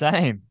not the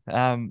same.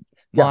 Yeah,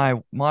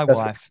 My that's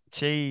wife,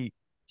 she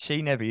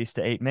never used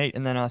to eat meat,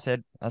 and then I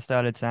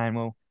started saying,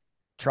 well,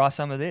 try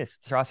some of this,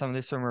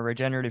 from a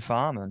regenerative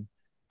farm,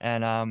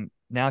 and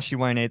now she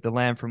won't eat the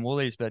lamb from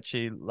Woolies, but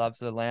she loves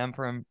the lamb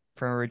from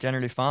a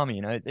regenerative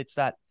farmer. It's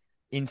that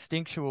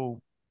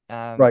instinctual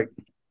right.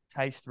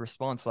 taste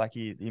response, like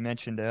you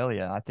mentioned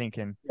earlier, I think,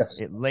 and Yes.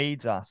 it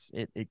leads us,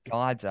 it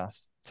guides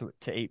us to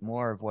eat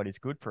more of what is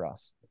good for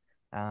us.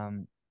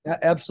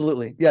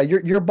 Absolutely. Yeah,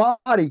 your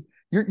body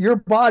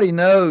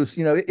knows,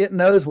 it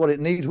knows what it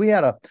needs. We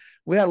had a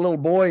little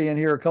boy in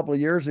here a couple of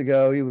years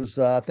ago. He was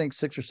I think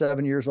 6 or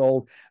 7 years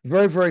old,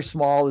 very, very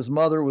small. His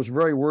mother was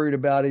very worried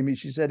about him.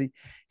 She said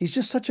he's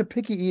just such a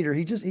picky eater.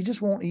 He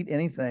just won't eat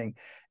anything.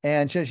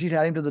 And she'd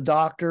had him to the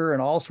doctor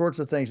and all sorts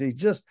of things. He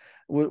just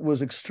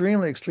was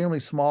extremely, extremely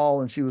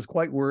small, and she was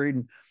quite worried.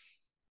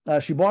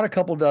 And she bought a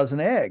couple dozen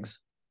eggs,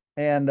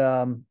 and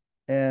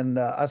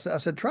I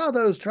said, try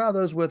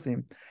those with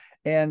him.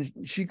 And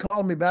she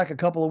called me back a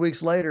couple of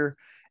weeks later,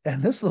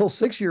 and this little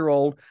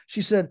 6-year-old,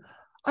 she said,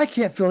 I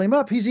can't fill him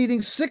up. He's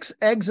eating 6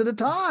 eggs at a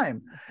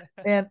time.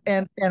 And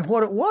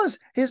what it was,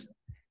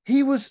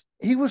 he was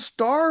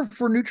starved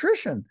for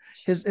nutrition.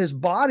 His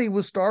body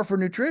was starved for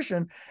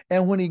nutrition.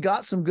 And when he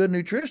got some good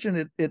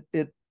nutrition,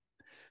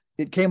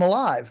 it came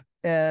alive.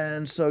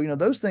 And so,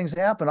 those things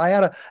happen. I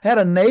had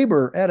a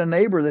neighbor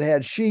that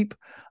had sheep,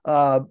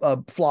 a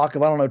flock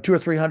of, I don't know, 200 or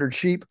 300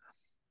 sheep.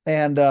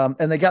 And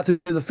they got through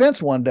the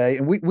fence one day,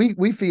 and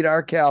we feed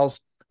our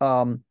cows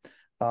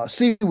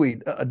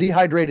seaweed,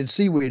 dehydrated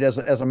seaweed as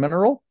a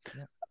mineral.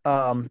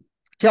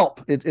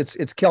 Kelp.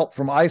 It's kelp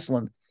from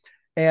Iceland,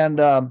 and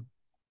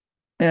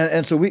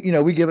so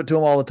we give it to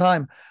them all the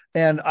time.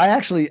 And I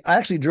actually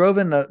drove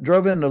in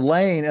the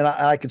lane, and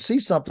I could see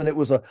something. It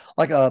was a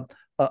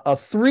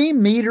 3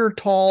 meter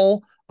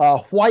tall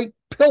white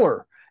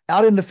pillar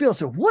out in the field.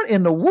 So what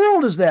in the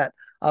world is that?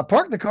 I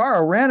parked the car. I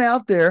ran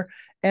out there,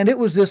 and it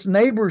was this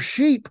neighbor's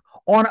sheep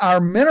on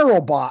our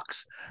mineral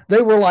box.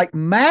 They were like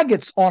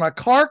maggots on a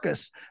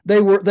carcass.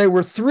 They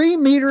were 3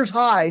 meters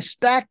high,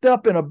 stacked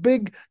up in a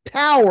big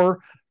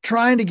tower,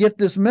 trying to get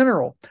this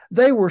mineral.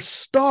 They were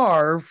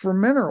starved for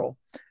mineral,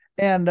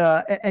 and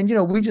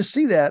we just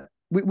see that.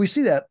 We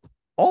see that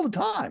all the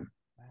time.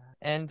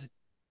 And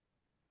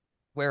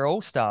we're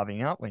all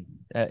starving, aren't we?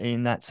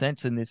 In that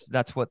sense, and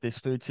that's what this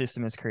food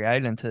system has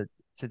created, and to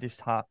just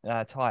tie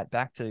it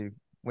back to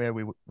where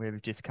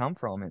we've just come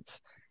from. It's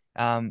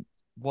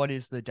what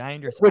is the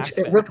dangerous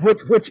aspect?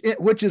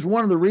 Which is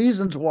one of the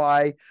reasons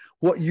why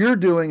what you're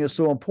doing is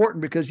so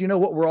important, because you know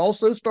what we're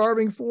also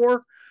starving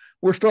for?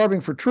 We're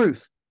starving for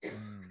truth.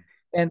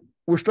 And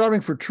we're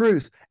starving for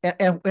truth.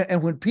 And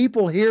when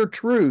people hear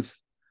truth,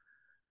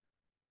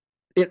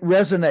 it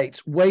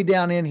resonates way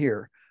down in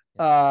here.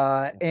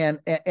 And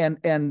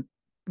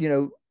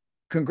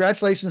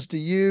congratulations to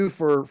you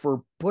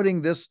for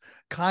putting this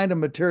kind of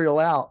material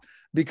out,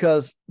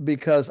 because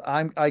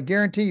I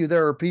guarantee you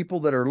there are people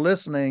that are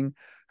listening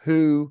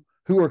who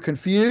are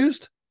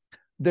confused.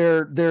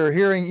 They're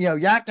hearing,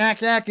 yak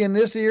yak yak in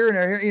this ear, and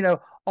they're hearing,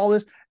 all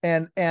this,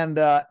 and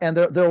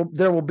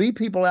there will be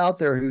people out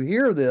there who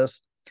hear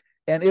this,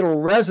 and it'll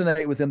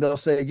resonate with them. They'll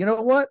say, you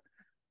know what?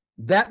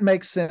 That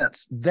makes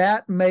sense.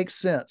 That makes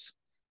sense.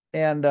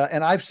 And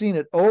I've seen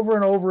it over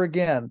and over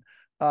again.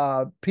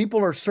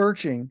 People are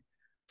searching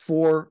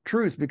for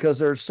truth because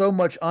there's so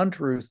much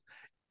untruth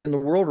in the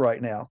world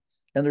right now,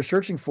 and they're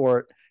searching for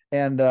it.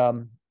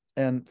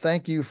 And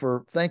thank you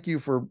for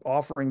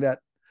offering that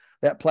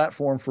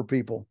platform for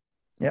people.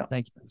 Yeah.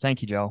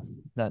 Thank you, Joel.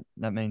 That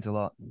means a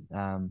lot.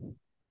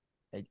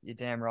 You're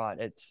damn right.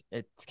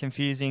 It's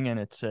confusing, and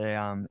it's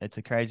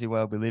a crazy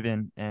world we live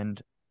in,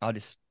 and I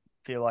just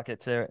feel like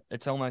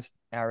it's almost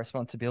our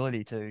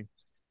responsibility to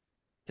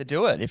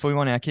do it if we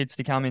want our kids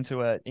to come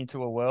into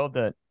a world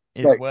that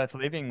is Right. worth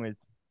living with,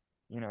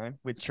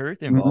 with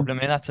truth involved. Mm-hmm.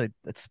 I mean, that's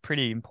a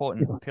pretty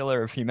important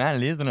pillar of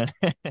humanity, isn't it?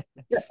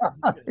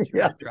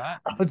 Yeah, Truth, right?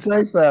 I would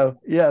say so. Oh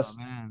Yes.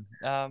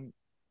 man.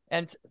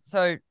 And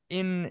so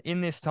in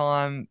this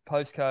time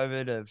post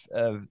COVID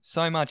of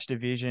so much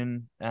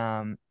division,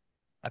 a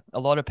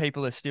lot of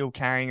people are still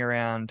carrying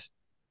around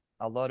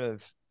a lot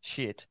of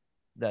shit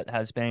that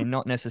has been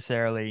not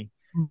necessarily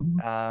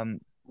Mhm.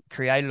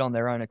 created on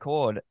their own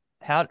accord.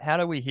 How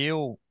do we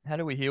heal? How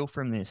do we heal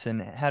from this,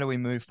 and how do we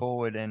move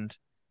forward and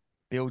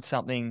build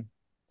something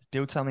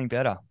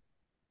better?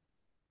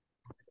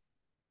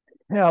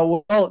 Yeah.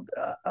 Well,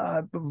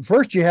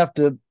 first you have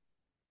to.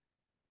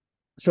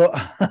 So,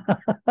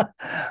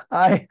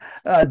 I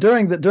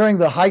during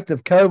the height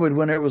of COVID,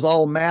 when it was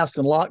all masked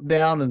and locked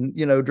down and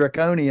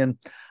draconian,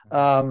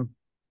 um,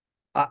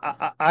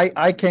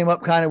 I came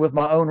up kind of with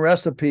my own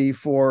recipe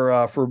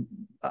uh,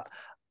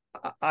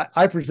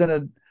 I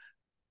presented,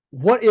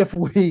 what if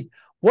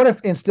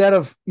instead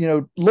of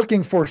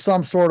looking for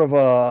some sort of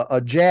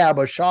a jab,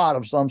 a shot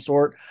of some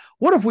sort,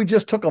 what if we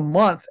just took a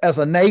month as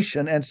a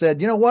nation and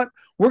said, you know what,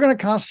 we're going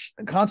to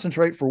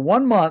concentrate for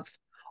 1 month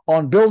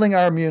on building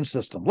our immune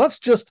system. Let's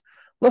just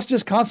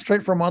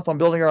concentrate for a month on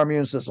building our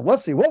immune system.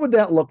 Let's see, what would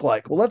that look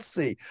like? Well, let's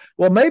see.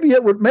 Well, maybe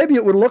it would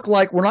look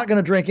like we're not going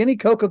to drink any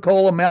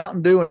Coca-Cola,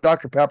 Mountain Dew, and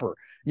Dr. Pepper.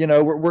 We're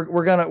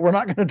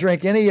not gonna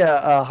drink any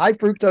high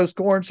fructose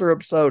corn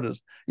syrup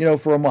sodas,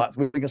 for a month.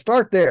 We can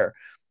start there,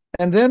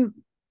 and then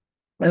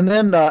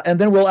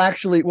we'll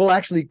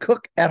actually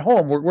cook at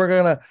home. We're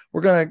gonna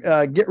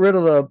get rid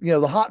of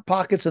the hot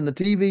pockets and the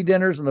TV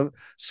dinners and the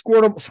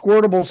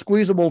squirtable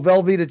squeezable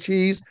Velveeta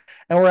cheese,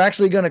 and we're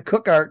actually going to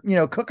cook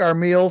our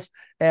meals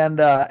and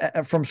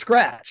from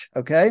scratch.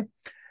 Okay.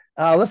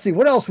 Let's see,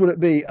 what else would it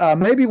be?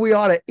 Maybe we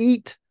ought to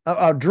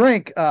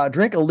drink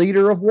a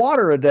liter of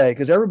water a day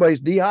because everybody's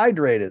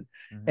dehydrated,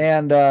 Mm-hmm.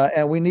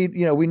 and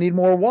we need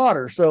more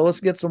water. So let's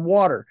get some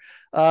water.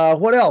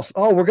 What else?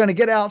 Oh, we're going to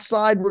get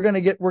outside. We're going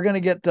to get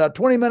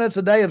 20 minutes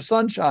a day of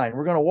sunshine.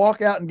 We're going to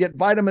walk out and get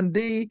vitamin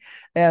D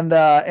and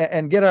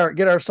get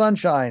our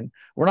sunshine.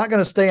 We're not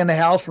going to stay in the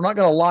house. We're not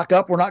going to lock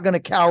up. We're not going to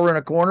cower in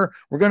a corner.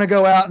 We're going to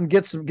go out and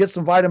get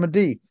some vitamin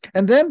D.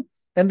 And then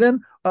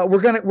we're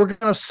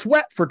gonna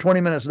sweat for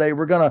 20 minutes a day.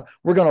 We're gonna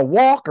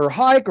walk or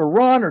hike or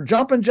run or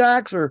jumping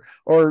jacks or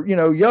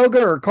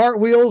yoga or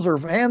cartwheels or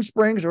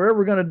handsprings or whatever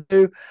we're gonna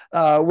do.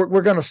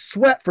 We're gonna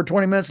sweat for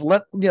 20 minutes.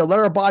 Let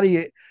our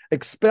body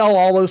expel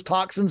all those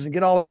toxins and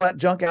get all that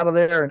junk out of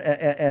there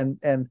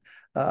and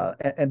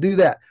do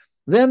that.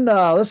 Then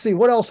let's see,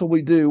 what else will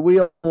we do?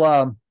 We'll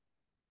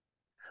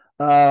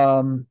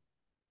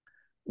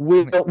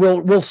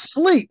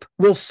sleep.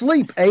 We'll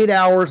sleep 8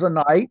 hours a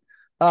night,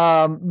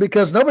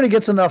 because nobody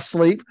gets enough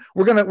sleep.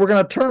 We're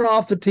gonna turn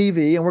off the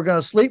TV and we're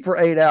gonna sleep for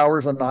 8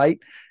 hours a night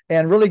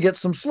and really get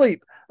some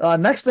sleep.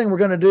 Next thing we're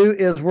gonna do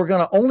is we're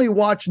gonna only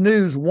watch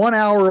news 1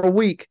 hour a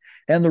week,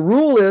 and the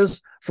rule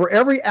is for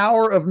every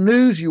hour of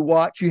news you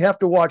watch, you have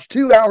to watch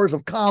 2 hours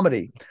of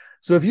comedy.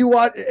 So if you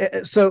watch,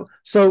 so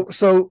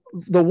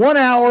the 1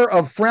 hour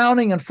of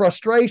frowning and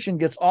frustration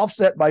gets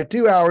offset by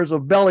 2 hours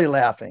of belly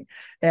laughing,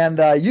 and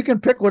you can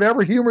pick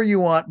whatever humor you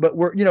want, but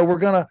we're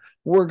gonna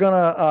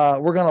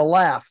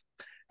laugh,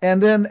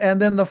 and then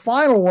the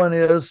final one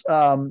is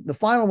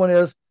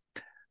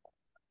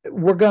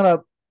we're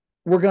gonna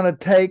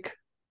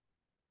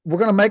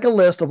make a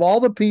list of all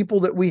the people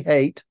that we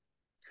hate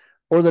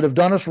or that have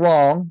done us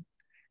wrong,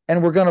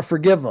 and we're gonna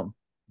forgive them.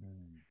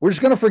 We're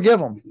just gonna forgive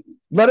them.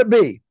 Let it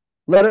be.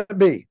 Let it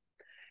be.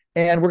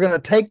 And we're going to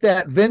take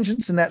that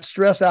vengeance and that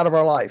stress out of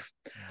our life.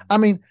 I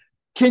mean,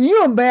 can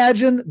you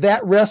imagine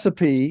that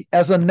recipe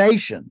as a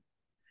nation?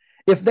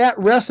 If that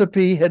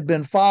recipe had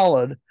been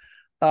followed,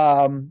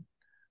 I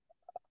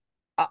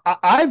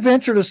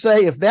venture to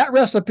say if that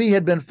recipe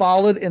had been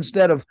followed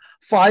instead of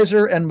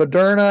Pfizer and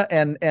Moderna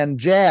and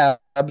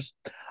jabs,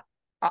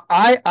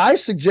 I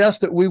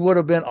suggest that we would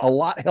have been a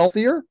lot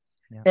healthier,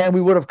 Yeah. and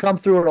we would have come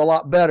through it a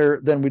lot better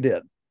than we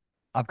did.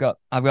 I've got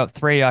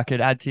three I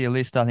could add to your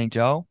list, I think,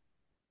 Joel.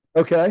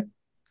 Okay.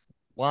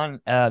 One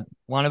of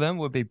them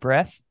would be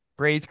breath.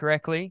 Breathe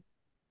correctly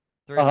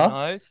through the Uh-huh.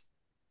 nose.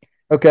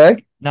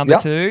 Okay. Number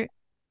Yep. two,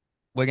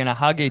 we're going to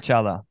hug each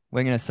other.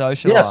 We're going to Yes.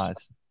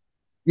 socialize.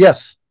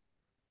 Yes.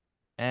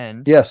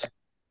 And Yes.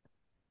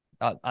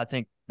 I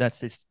think that's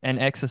this. And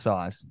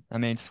exercise. I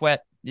mean,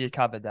 sweat, you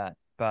covered that.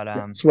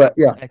 But Sweat.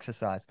 Yeah.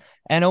 exercise.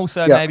 And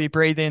also Yeah. maybe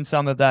breathe in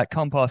some of that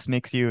compost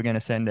mix you were going to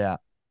send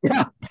out.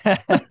 Yeah.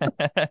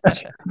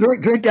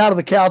 Drink out of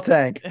the cow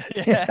tank.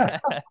 Yeah.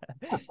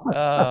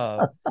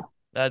 Oh,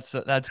 that's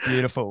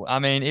beautiful. I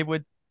mean, it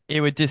would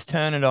just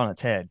turn it on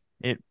its head.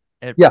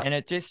 Yeah, And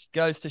it just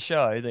goes to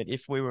show that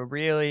if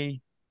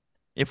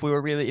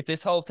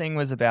this whole thing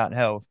was about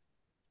health,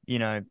 you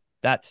know,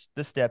 that's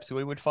the steps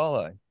we would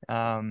follow.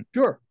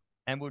 sure,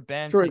 And would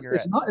ban sure. It's not.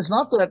 cigarettes. It's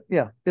not that.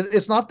 Yeah,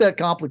 it's not that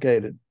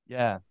complicated.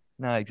 Yeah.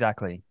 No,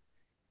 exactly.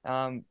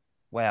 Um,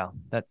 wow,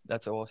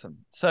 that's awesome.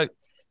 So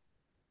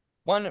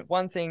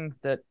one thing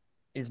that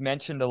is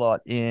mentioned a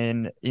lot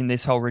in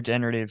this whole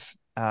regenerative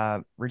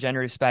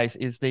space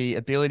is the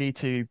ability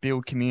to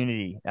build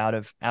community out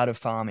of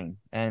farming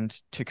and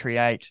to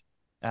create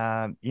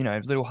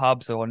little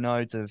hubs or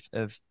nodes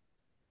of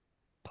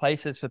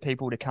places for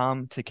people to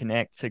come to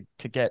connect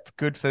to get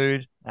good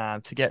food,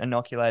 to get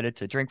inoculated,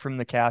 to drink from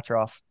the cow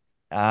trough,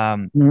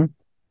 Mhm.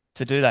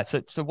 to do that.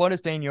 So what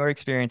has been your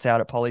experience out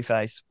at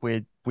Polyface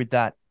with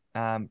that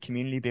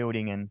community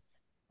building? And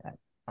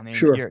I mean,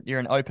 Sure. you're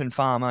an open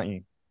farm, aren't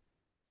you?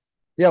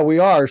 Yeah, we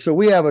are. So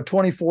we have a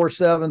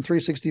 24/7,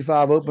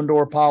 365 open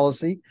door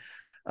policy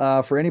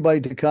for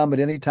anybody to come at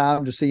any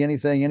time to see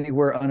anything,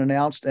 anywhere,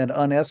 unannounced and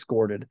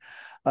unescorted.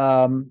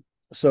 Um,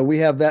 so we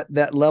have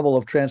that level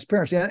of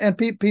transparency, and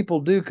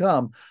people do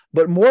come.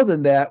 But more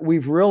than that,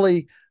 we've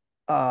really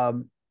we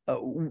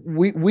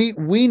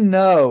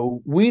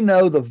know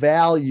the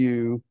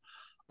value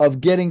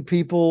of getting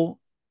people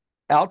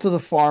out to the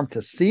farm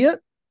to see it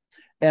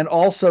and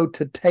also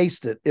to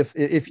taste it.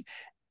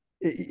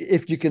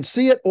 If you can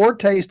see it or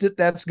taste it,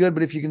 that's good.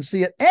 But if you can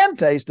see it and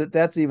taste it,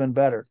 that's even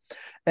better.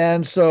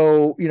 And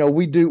so,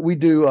 we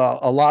do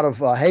a lot of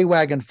hay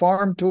wagon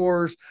farm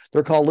tours.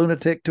 They're called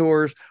lunatic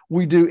tours.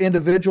 We do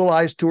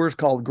individualized tours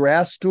called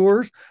grass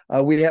tours.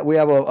 We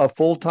have a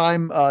full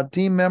time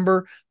team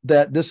member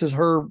that this is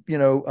her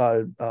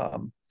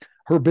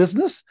her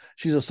business.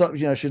 She's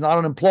not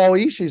an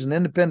employee. She's an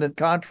independent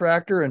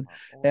contractor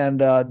and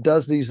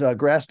does these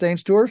grass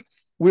stains tours.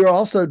 We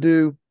also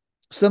do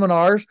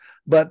seminars,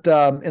 but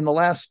in the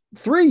last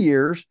 3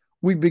 years,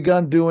 we've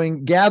begun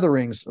doing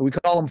gatherings. We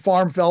call them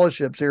farm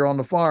fellowships here on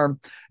the farm,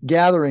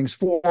 gatherings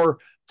for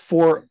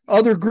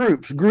other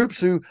groups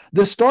who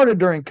this started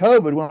during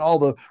COVID when all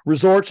the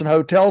resorts and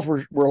hotels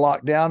were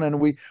locked down, and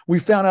we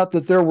found out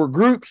that there were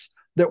groups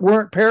that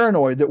weren't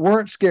paranoid, that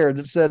weren't scared,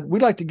 that said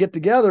we'd like to get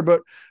together,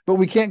 but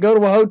we can't go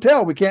to a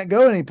hotel, we can't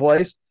go any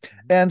place,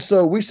 and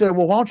so we said,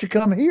 well, why don't you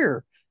come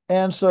here?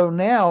 And so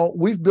now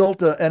we've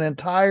built an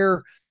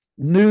entire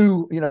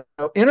new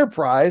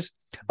enterprise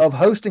of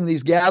hosting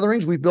these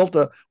gatherings. We built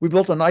a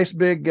nice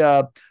big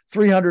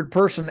 300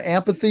 person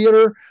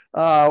amphitheater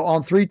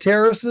on 3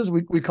 terraces.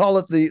 We call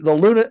it the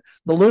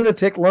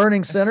lunatic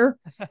learning center,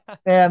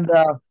 and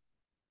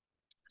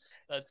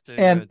That's too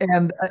and good.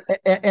 and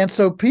and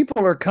so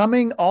people are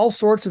coming, all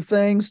sorts of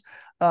things.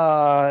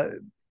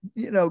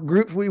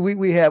 Groups.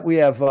 We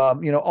have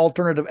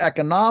alternative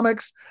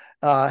economics,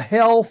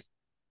 health,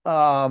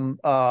 um,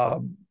 uh,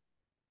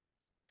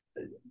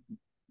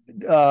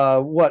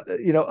 what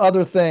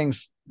other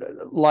things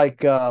like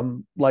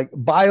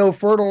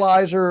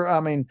biofertilizer. I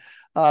mean,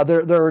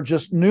 there are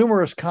just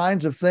numerous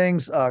kinds of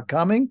things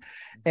coming,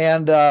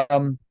 and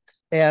the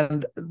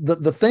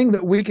thing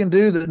that we can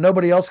do that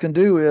nobody else can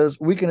do is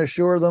we can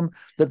assure them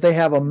that they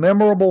have a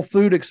memorable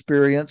food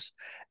experience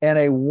and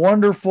a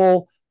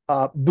wonderful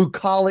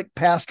bucolic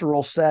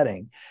pastoral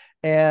setting.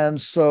 And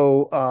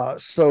so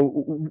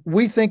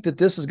we think that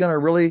this is going to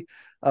really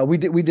we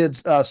did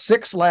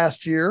 6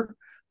 last year.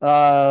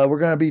 We're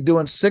going to be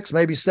doing 6,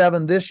 maybe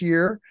 7 this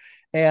year,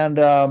 and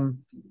they're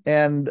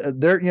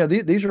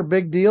these are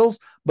big deals.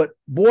 But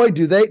boy,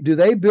 do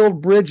they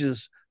build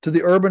bridges to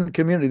the urban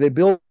community. They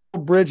build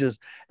bridges,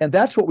 and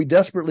that's what we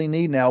desperately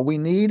need now. We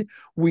need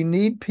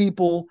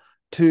people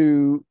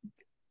to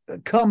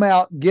come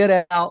out,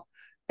 get out,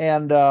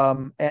 and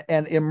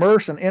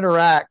immerse and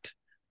interact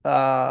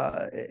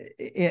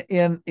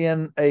in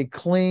a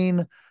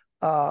clean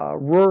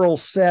rural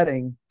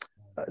setting,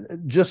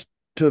 just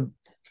to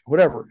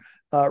whatever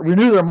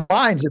renew their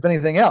minds, if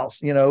anything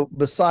else,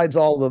 besides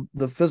all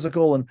the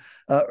physical and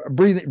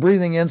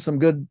breathing in some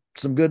good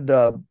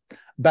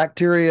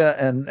bacteria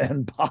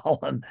and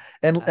pollen,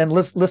 and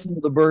listen to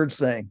the birds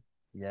sing.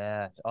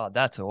 Yeah. Oh,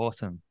 that's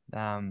awesome.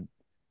 And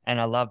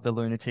I love the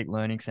Lunatic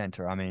Learning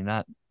Center. I mean,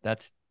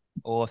 that's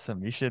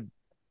awesome. You should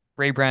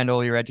rebrand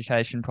all your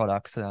education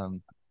products. Oh,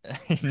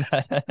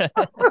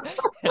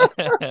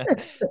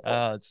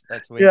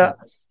 that's Yeah. wicked.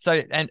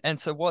 So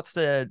so what's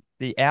the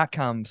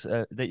outcomes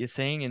that you're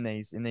seeing in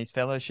these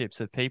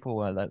fellowships of people?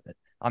 I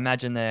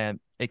imagine they're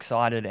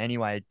excited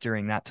anyway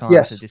during that time to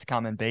Yes. just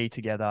come and be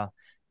together.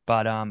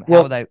 But how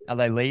Well. are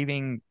they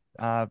leaving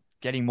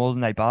getting more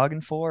than they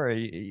bargained for?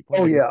 What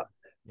Oh are you, yeah.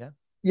 yeah.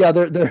 Yeah,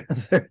 they're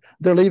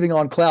leaving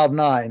on cloud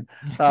nine.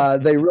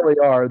 They really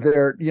are.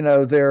 They're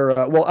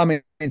well. I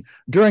mean,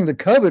 during the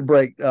COVID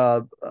break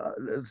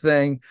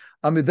thing,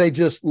 I mean, they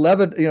just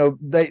levied.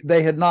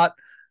 They had not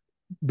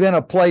been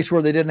a place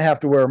where they didn't have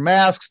to wear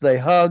masks. They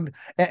hugged,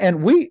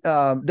 and we,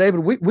 David,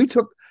 we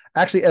took,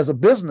 actually, as a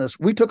business,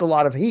 we took a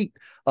lot of heat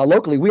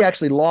locally. We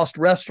actually lost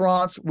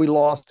restaurants, we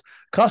lost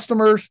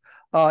customers.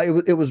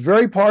 It was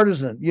very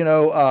partisan.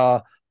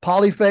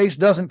 Polyface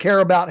doesn't care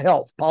about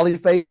health.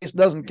 Polyface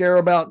doesn't care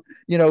about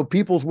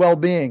people's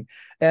well-being,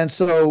 and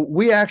so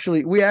we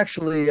actually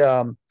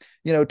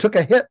took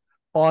a hit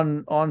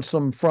on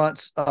some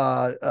fronts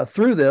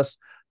through this,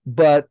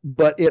 but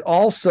it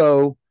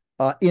also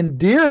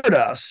endeared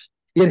us.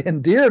 It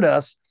endeared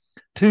us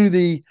to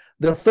the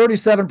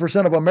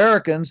 37% of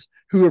Americans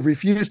who have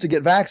refused to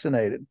get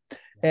vaccinated,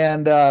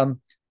 and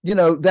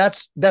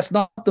that's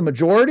not the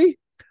majority,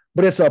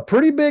 but it's a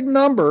pretty big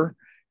number.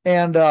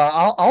 And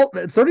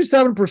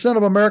 37%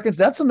 of Americans,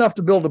 that's enough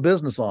to build a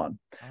business on,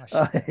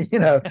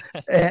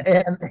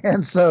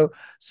 and so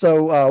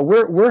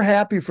we're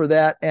happy for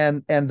that,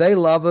 and they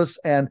love us,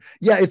 and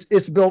yeah,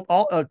 it's built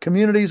all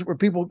communities where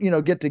people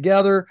get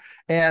together,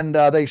 and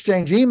they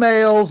exchange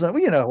emails, and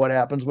what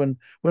happens when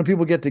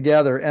people get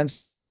together, and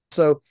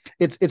so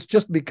it's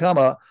just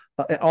become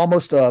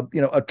almost a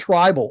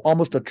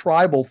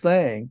tribal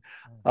thing.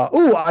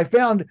 I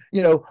found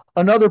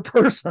another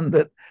person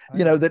that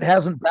that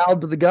hasn't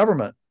bowed to the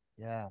government.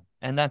 Yeah,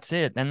 and that's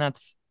it, and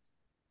that's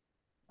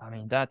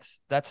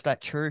that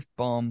truth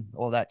bomb,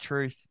 or that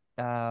truth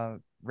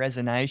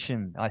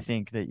resonation, I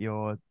think, that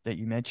you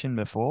mentioned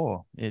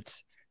before.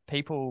 It's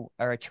people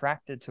are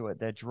attracted to it,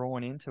 they're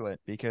drawn into it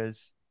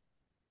because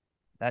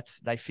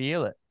they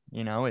feel it.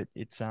 Yeah.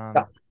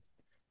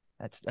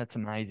 That's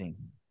amazing.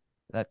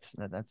 That's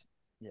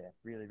yeah,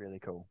 really, really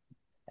cool.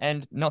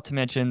 And not to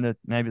mention that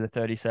maybe the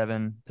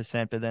 37%,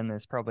 but then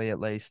there's probably at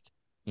least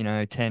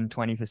 10,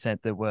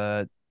 20% that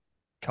were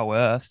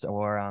coerced,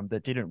 or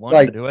that didn't want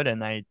Right. to do it,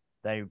 and they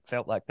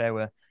felt like they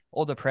were,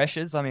 all the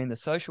pressures. I mean, the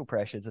social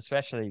pressures,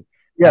 especially out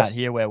Yes.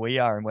 here where we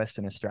are in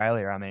Western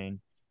Australia. I mean,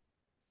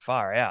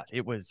 far out.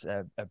 It was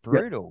a Yeah.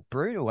 brutal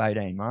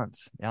 18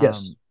 months.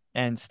 Yes.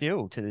 And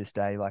still to this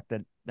day, like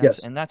that.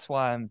 Yes. And that's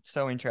why I'm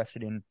so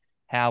interested in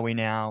how we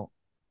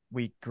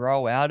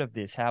grow out of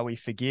this, how we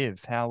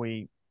forgive, how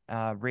we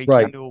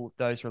rekindle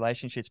those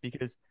relationships,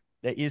 because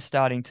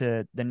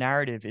the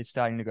narrative is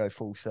starting to go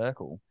full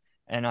circle.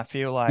 And I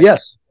feel like,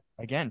 Yes.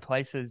 again,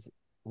 places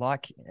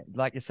like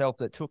yourself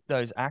that took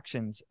those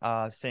actions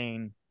are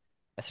seen,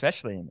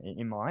 especially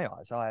in my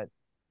eyes.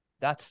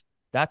 That's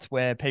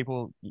where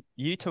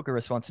you took a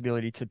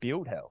responsibility to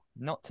build health,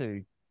 not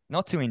to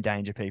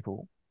endanger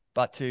people,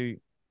 but to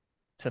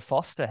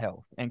foster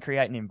health and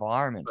create an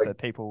environment for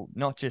people,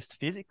 not just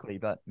physically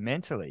but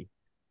mentally.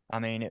 I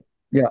mean,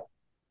 Yeah.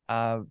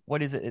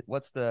 What is it?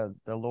 What's the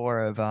law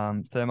of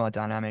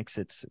thermodynamics?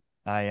 It's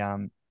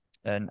an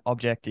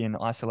object in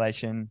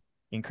isolation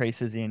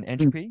increases in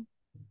entropy.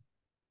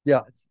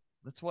 Yeah.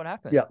 That's what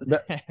happened. Yeah,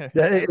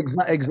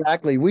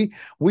 exactly. We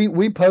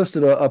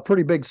posted a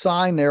pretty big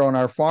sign there on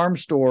our farm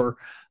store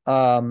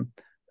that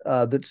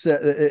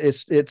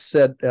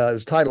said it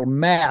was titled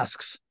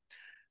 "Masks: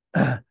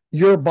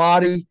 Your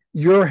Body,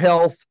 Your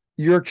Health,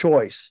 Your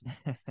Choice."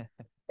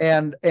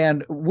 And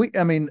we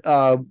got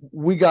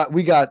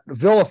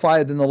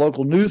vilified in the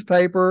local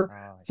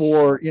nonewspaper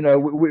for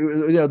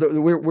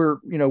we're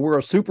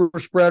a super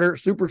spreader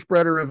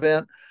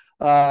event.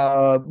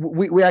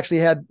 We actually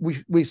had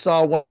we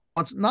saw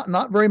once,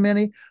 not very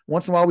many.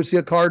 Once in a while, we see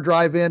a car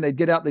drive in. They'd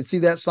get out, they'd see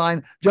that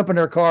sign, jump in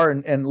their car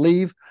and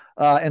leave,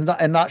 and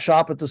not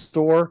shop at the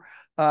store.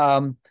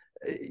 But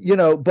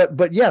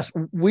yes,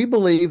 we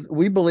believe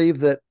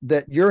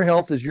that your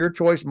health is your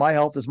choice, my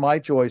health is my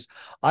choice.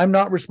 I'm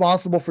not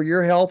responsible for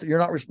your health, you're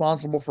not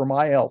responsible for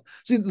my health.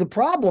 See, the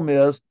problem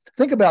is,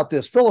 think about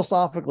this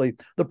philosophically.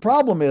 The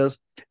problem is,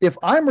 if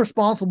I'm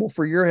responsible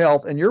for your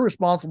health and you're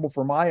responsible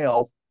for my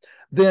health,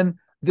 then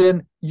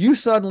you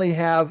suddenly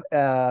have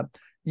a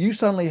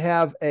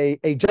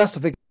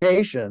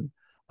justification.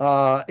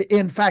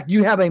 In fact,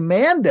 you have a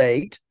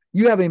mandate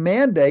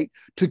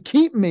to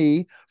keep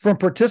me from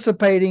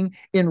participating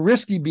in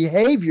risky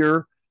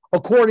behavior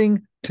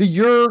according to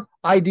your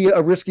idea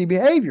of risky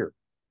behavior.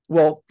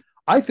 Well,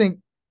 I think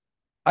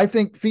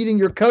feeding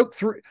your kid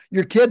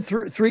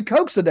three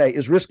Cokes a day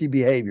is risky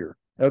behavior.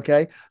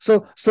 Okay,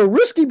 so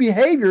risky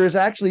behavior is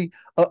actually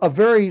a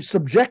very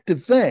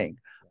subjective thing.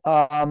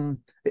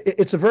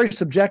 It's a very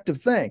subjective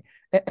thing,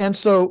 and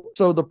so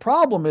the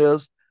problem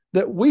is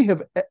that we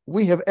have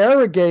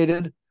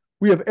arrogated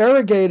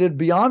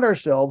beyond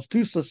ourselves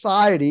to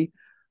society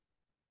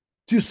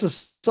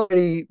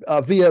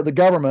via the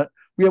government.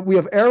 We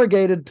have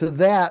arrogated to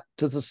the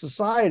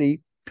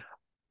society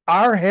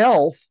our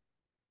health,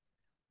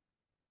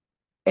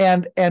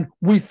 and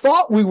we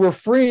thought we were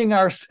freeing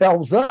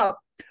ourselves up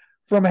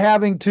from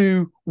having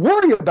to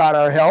worry about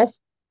our health.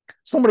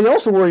 Somebody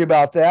else will worry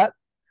about that,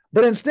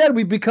 but instead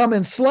we've become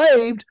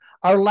enslaved.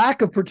 Our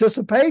lack of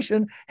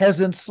participation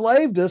has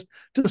enslaved us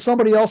to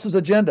somebody else's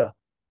agenda.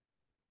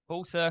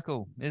 Full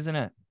circle, isn't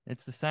it?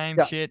 It's the same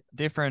shit,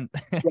 different,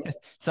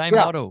 same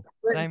model.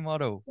 Same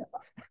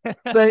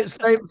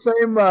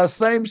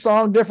same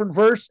song, different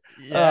verse.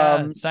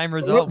 Yeah, same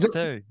results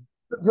too.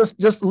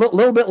 just a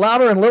little bit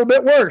louder and a little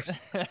bit worse.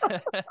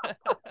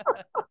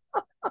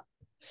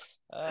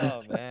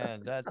 Oh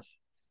man,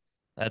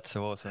 that's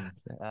awesome.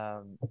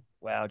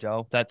 Wow,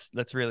 Joel,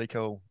 that's really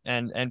cool,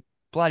 and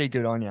bloody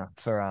good on you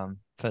for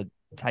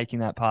taking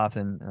that path,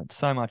 and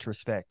so much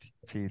respect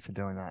for you for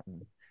doing that.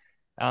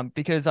 And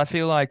because I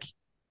feel like,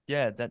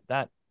 yeah,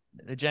 that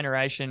the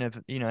generation of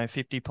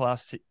 50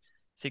 plus,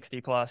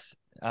 60 plus,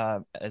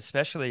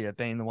 especially have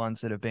been the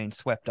ones that have been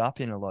swept up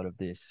in a lot of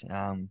this.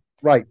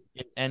 Right.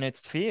 And it's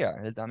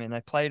fear. I mean,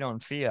 they played on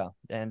fear,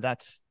 and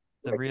that's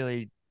the Right.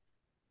 really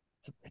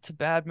it's a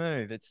bad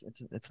move.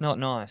 It's not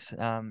nice.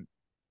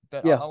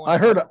 But Yeah, I want I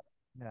heard. to.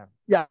 Yeah.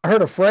 Yeah, I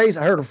heard a phrase.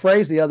 I heard a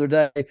phrase the other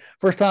day.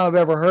 First time I've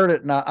ever heard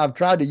it, and I've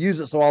tried to use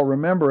it so I'll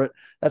remember it.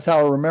 That's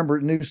how I remember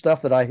new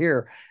stuff that I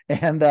hear.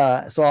 And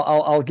so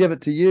I'll give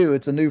it to you.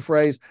 It's a new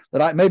phrase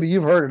that maybe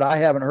you've heard it. I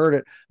haven't heard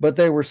it, but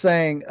they were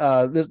saying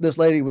this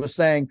lady was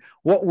saying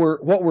what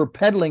we're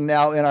peddling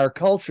now in our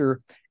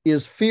culture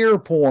is fear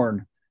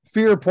porn,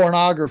 fear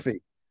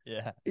pornography.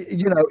 Yeah.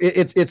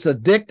 It's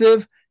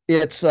addictive.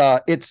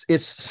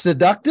 It's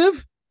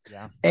seductive,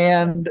 Yeah.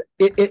 and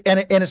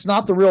it's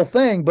not the real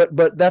thing,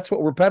 but that's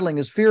what we're peddling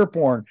is fear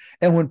porn.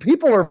 And when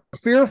people are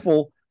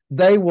fearful,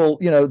 they will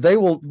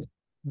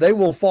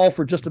fall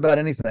for just about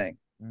anything.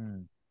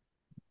 Mm,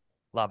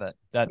 love it.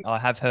 That I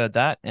have heard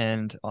that,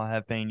 and I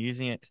have been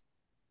using it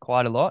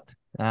quite a lot.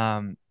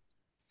 And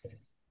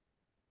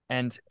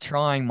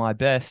trying my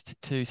best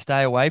to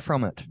stay away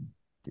from it,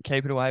 to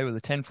keep it away with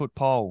a 10-foot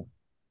pole.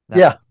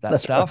 Yeah, That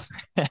that's right. stuff.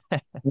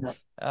 Yeah.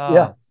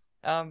 Yeah.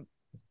 Oh,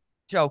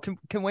 Joel,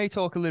 can we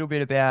talk a little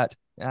bit about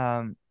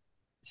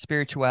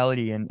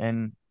spirituality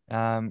and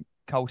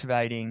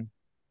cultivating?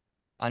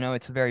 I know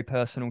it's a very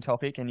personal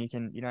topic, and you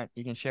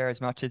can share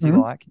as much as you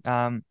Mhm. like.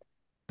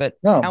 But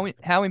No.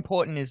 how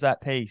important is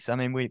that piece? I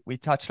mean, we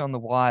touched on the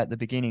why at the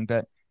beginning,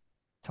 but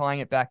tying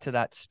it back to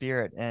that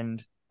spirit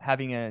and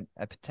having a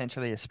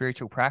potentially a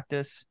spiritual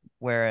practice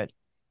where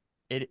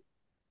it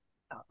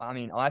I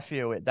mean, I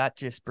feel that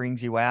just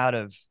brings you out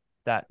of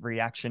that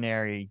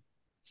reactionary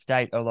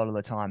state a lot of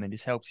the time and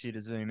just helps you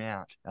to zoom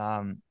out.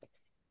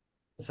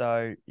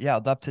 So yeah,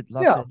 I'd love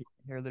Yeah. to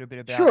hear a little bit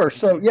about. Sure.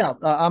 So yeah,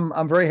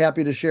 I'm very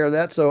happy to share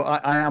that. So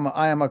I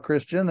am a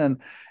Christian,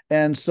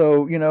 and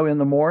so in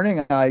the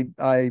morning I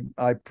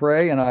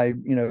pray, and I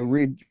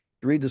read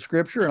the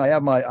scripture, and I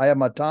have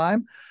my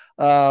time.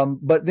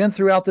 But then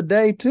throughout the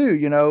day too,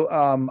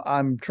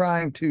 I'm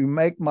trying to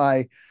make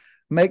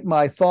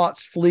my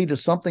thoughts flee to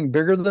something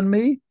bigger than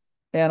me,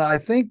 and I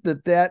think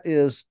that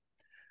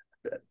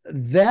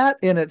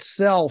in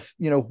itself,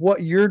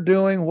 what you're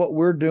doing, what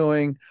we're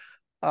doing.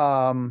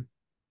 Um,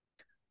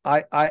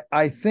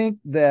 I think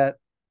that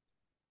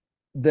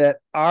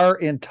our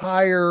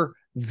entire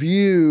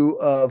view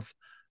of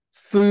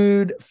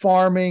food,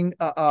 farming,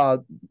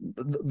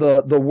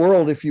 the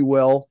world, if you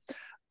will,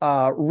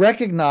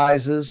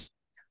 recognizes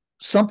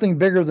something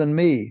bigger than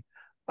me.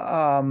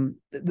 The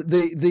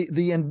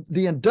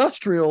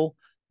industrial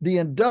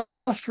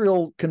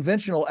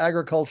conventional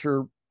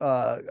agriculture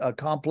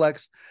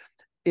complex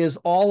is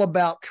all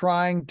about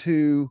trying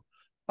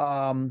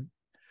um,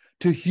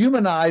 to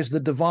humanize the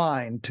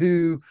divine,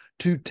 to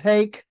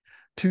take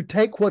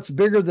what's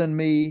bigger than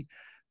me,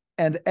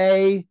 and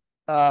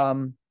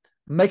um,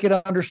 make it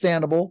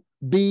understandable,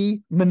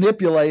 b,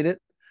 manipulate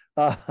it,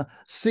 uh,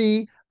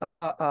 c,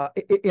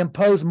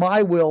 impose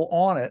my will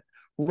on it,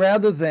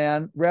 rather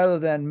than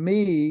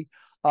me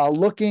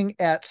looking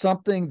at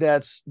something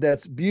that's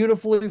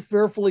beautifully,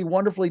 fearfully,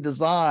 wonderfully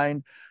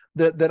designed,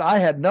 that I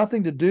had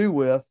nothing to do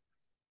with,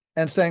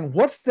 and saying,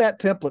 what's that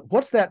template,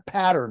 what's that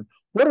pattern,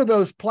 what are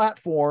those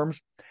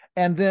platforms,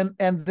 and then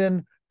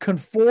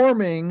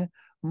conforming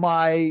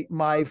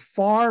my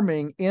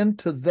farming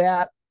into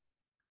that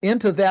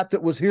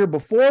was here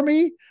before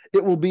me.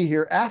 It will be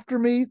here after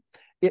me.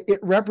 It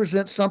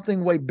represents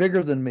something way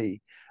bigger than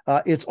me.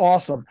 It's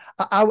awesome.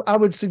 I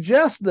would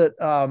suggest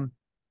that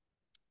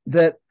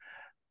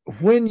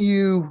when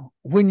you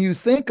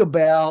think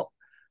about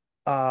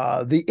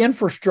the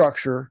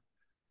infrastructure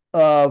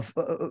of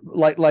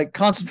like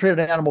concentrated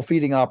animal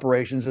feeding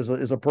operations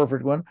is a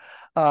perfect one.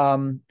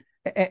 And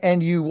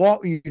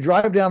you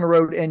drive down the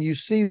road and you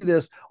see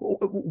this.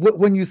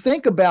 When you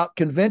think about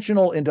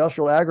conventional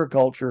industrial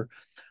agriculture,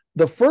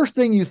 the first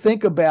thing you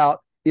think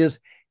about is,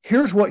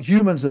 here's what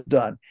humans have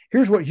done.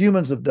 Here's what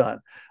humans have done.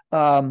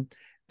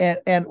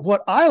 And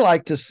what I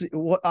like to see,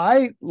 what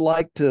I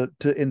like to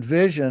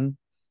envision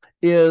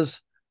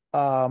is,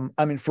 I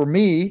mean, for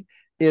me,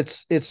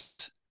 it's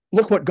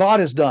look what God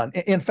has done.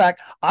 In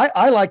fact,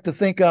 I like to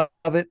think of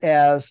it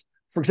as,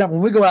 for example,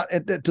 when we go out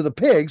to the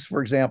pigs,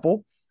 for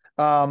example,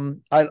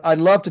 I'd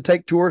love to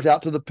take tours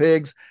out to the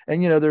pigs,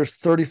 and there's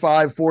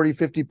 35, 40,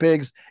 50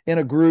 pigs in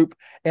a group,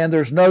 and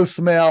there's no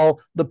smell.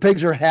 The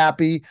pigs are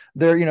happy.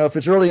 They're, if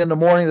it's early in the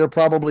morning, they're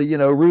probably,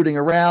 rooting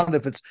around.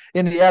 If it's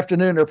in the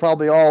afternoon, they're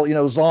probably all,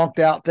 zonked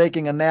out,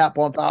 taking a nap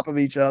on top of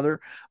each other.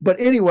 But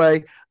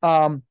anyway,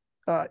 I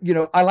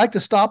like to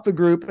stop the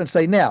group and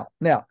say, now,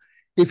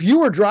 if you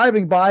were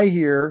driving by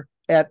here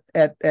at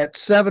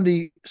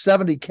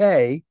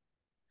 70K,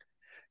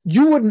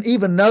 you wouldn't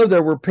even know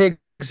there were pigs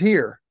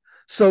here.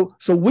 So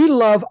we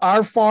love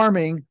our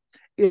farming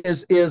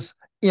is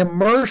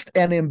immersed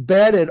and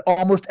embedded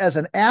almost as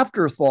an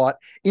afterthought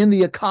in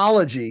the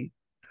ecology,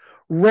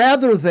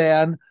 rather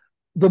than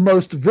the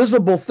most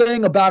visible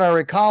thing about our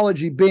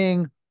ecology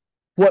being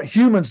what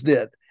humans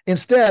did.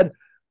 Instead,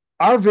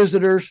 our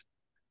visitors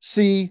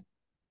see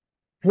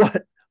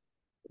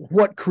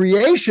what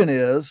creation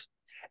is,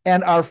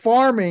 and our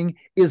farming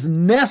is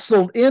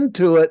nestled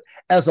into it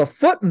as a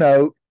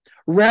footnote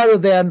rather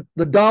than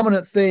the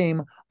dominant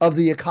theme of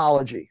the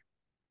ecology.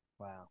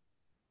 Wow.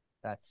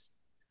 That's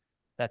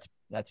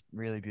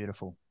really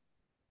beautiful.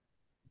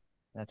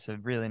 That's a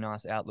really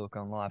nice outlook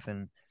on life,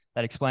 and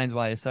that explains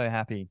why you're so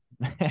happy.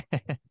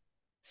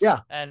 Yeah.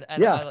 And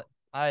Yeah.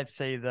 I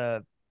see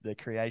the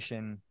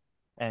creation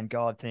and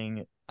God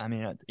thing, I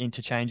mean,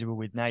 interchangeable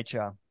with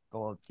nature,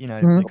 or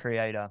the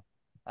creator.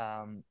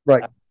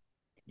 Right.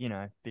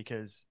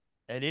 Because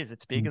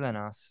it's bigger than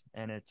us,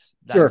 and it's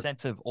that Sure.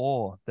 sense of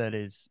awe that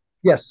is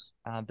Yes.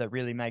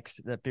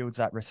 that builds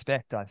that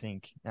respect, I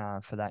think,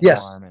 for that Yes.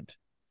 environment.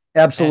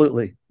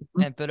 Absolutely.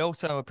 But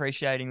also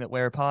appreciating that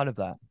we're a part of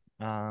that.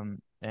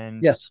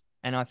 And Yes.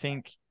 and I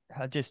think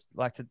I'd just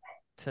like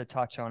to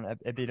touch on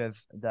a bit of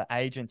the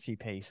agency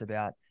piece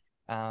about,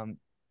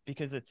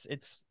 because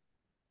it's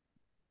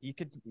you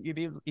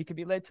could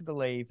be led to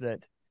believe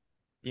that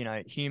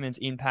humans'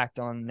 impact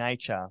on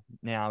nature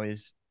now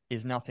is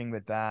nothing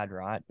but bad,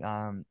 right?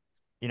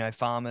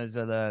 Farmers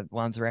are the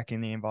ones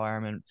wrecking the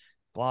environment,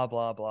 blah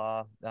blah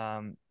blah.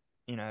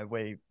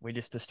 We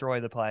just destroy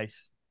the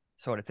place,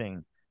 sort of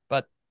thing.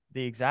 But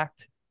the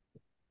exact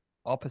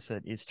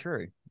opposite is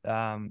true.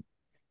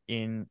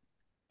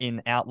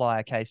 In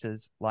outlier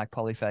cases like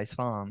Polyface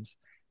farms,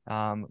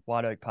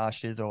 white oak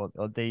pastures, or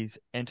these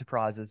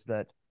enterprises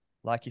that,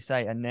 like you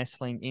say, are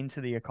nestling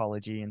into the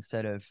ecology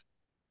instead of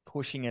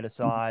pushing it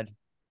aside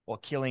or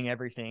killing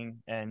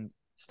everything and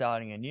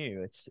starting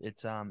anew. It's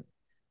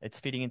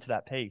fitting into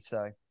that piece.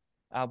 So,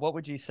 what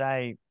would you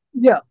say?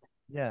 Yeah.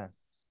 Yeah.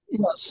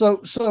 Yeah.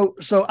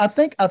 So I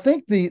think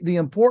the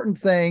important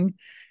thing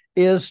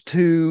is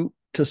to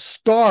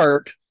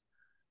start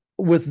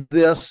with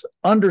this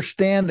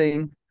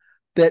understanding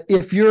that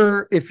if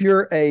you're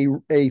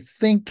a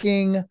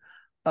thinking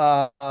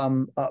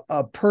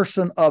a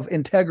person of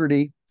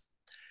integrity,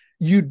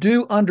 you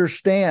do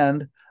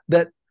understand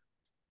that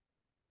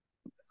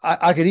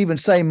I could even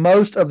say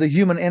most of the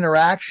human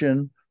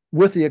interaction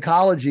with the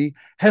ecology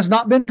has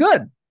not been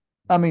good.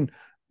 I mean,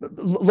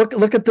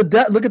 look at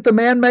the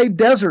man-made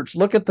deserts.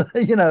 Look at the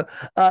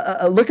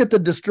look at the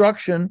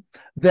destruction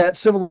that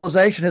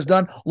civilization has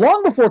done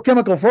long before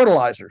chemical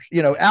fertilizers.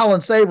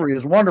 Alan Savory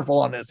is wonderful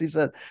on this. He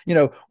said,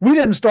 we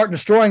didn't start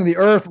destroying the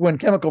earth when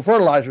chemical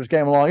fertilizers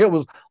came along. It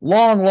was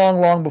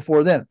long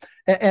before then.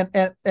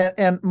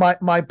 And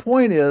my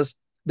point is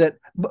that,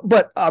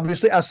 but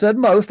obviously I said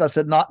most. I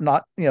said not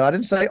I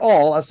didn't say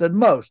all. I said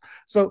most.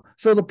 So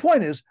the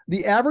point is,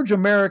 the average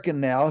American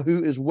now,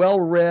 who is well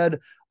read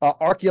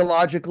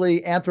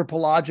archaeologically,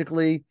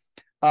 anthropologically,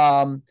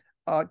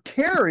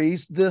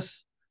 carries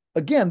this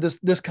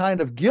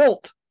kind of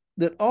guilt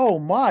that, oh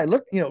my,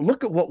 look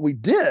at what we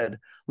did.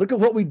 Look at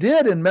what we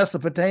did in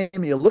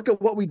Mesopotamia. Look at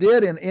what we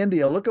did in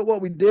India. Look at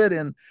what we did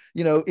in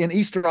in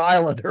Easter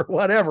Island or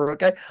whatever.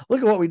 Okay,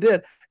 look at what we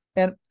did,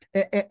 and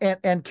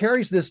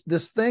carries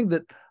this thing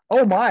that,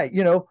 oh my,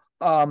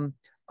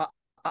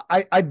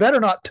 I better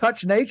not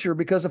touch nature,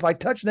 because if I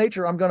touch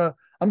nature, I'm gonna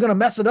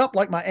mess it up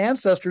like my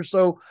ancestors.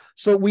 So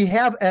we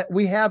have an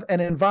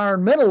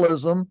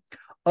environmentalism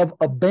of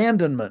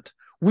abandonment.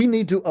 We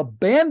need to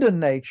abandon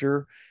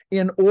nature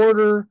in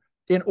order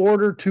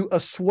to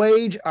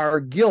assuage our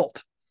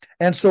guilt,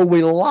 and so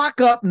we lock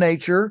up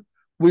nature.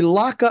 We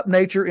lock up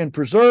nature in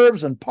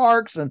preserves and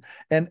parks and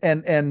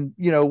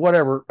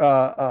whatever,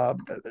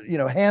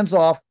 hands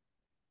off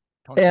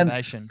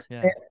Conservation.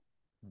 And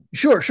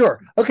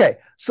sure. Okay.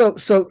 So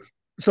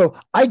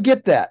I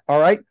get that. All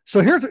right.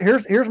 So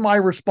here's my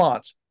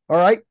response. All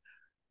right.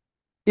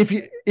 If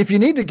you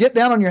need to get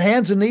down on your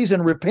hands and knees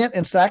and repent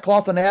in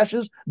sackcloth and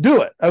ashes,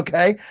 do it.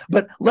 Okay.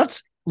 But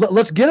let's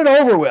get it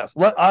over with.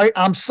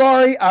 I'm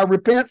sorry. I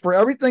repent for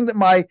everything that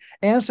my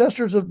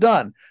ancestors have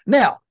done.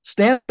 Now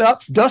stand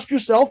up, dust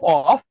yourself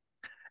off,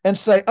 and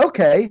say,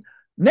 okay,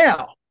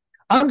 now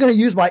I'm going to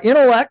use my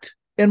intellect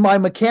and my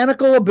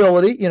mechanical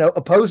ability,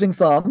 opposing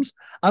thumbs.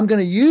 I'm going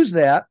to use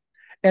that,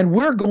 and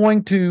we're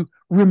going to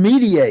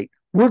remediate.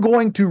 We're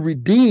going to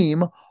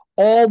redeem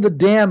all the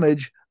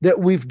damage that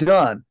we've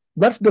done.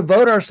 Let's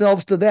devote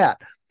ourselves to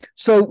that.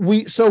 So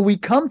we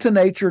come to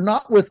nature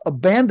not with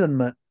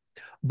abandonment,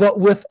 but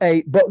with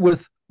a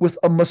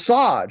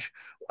massage,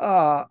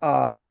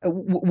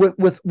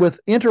 with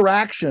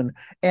interaction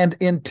and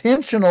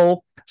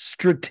intentional,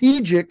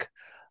 strategic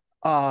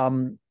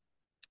healing,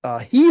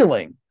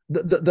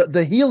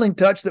 the healing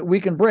touch that we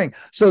can bring.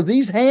 So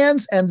these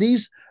hands and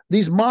these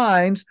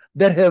minds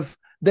that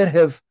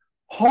have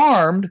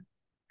harmed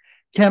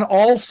can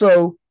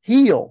also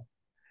heal.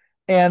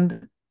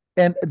 And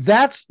And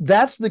that's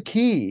the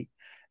key.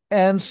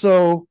 And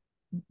so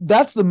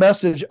that's the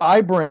message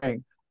I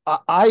bring.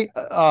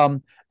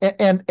 And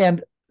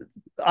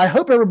I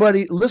hope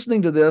everybody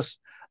listening to this,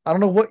 I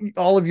don't know what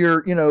all of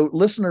your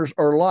listeners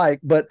are like,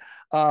 but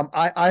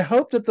I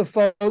hope that the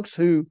folks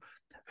who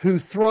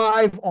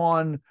thrive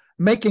on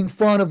making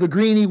fun of the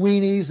greenie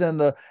weenies and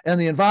the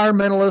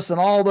environmentalists and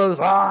all those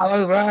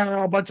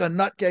a bunch of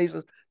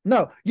nutcases.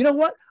 No, you know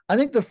what? I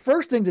think the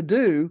first thing to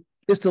do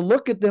is to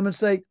look at them and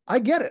say, I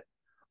get it.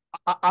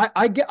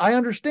 I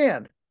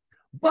understand.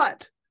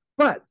 But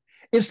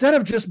instead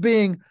of just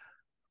being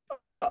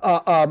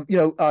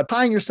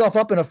tying yourself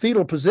up in a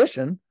fetal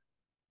position,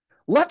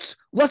 let's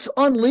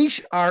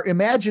unleash our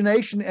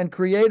imagination and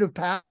creative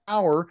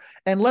power,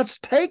 and let's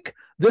take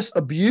this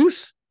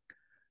abuse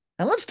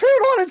and let's turn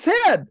it on its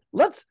head.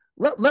 Let's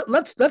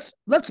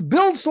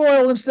build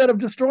soil instead of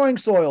destroying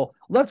soil.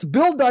 Let's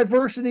build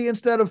diversity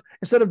instead of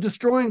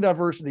destroying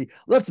diversity.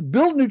 Let's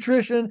build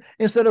nutrition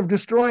instead of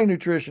destroying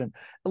nutrition.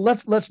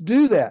 Let's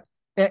do that.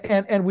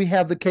 And we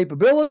have the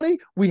capability,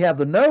 we have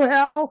the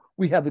know-how,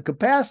 we have the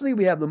capacity,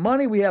 we have the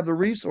money, we have the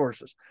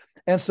resources.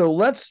 And so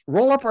let's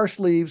roll up our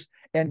sleeves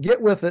and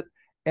get with it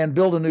and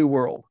build a new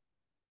world.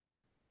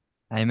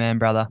 Amen,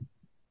 brother.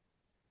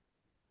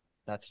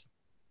 That's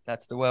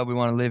the world we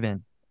want to live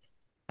in.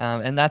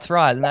 And that's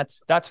right. And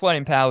that's what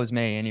empowers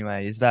me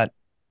anyway, is that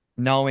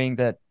knowing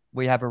that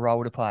we have a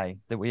role to play,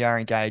 that we are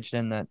engaged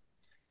in, that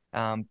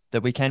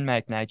we can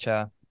make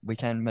nature, we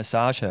can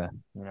massage her.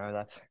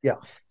 That's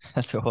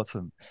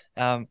awesome.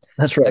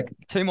 That's right.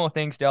 Two more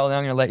things, Joel, and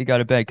I'm going to let you go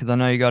to bed because I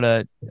know you've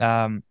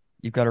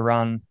got to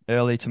run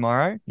early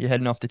tomorrow. You're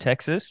heading off to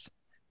Texas.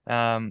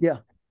 Yeah.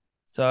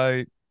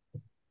 So,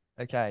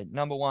 okay,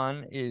 number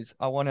one is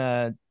I want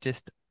to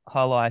just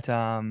highlight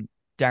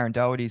Darren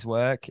Doherty's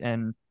work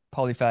and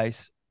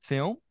Polyface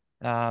film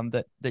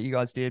that you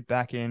guys did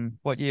back in,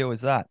 what year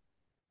was that?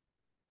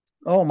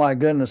 Oh my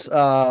goodness.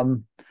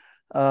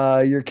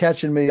 You're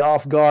catching me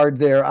off guard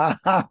there.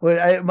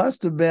 It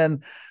must have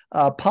been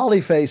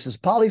Polyfaces.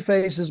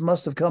 Polyfaces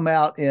must have come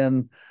out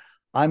in,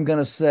 I'm going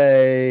to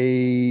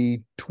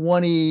say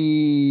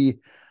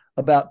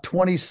about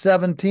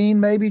 2017,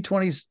 maybe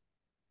 20. Okay.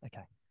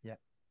 Yeah.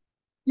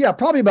 Yeah,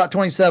 probably about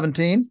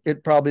 2017.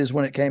 It probably is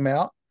when it came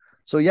out.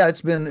 So yeah,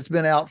 it's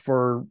been out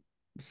for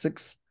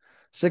six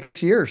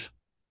years.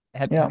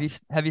 Have you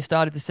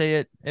started to see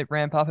it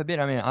ramp up a bit?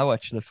 I mean, I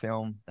watched the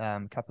film a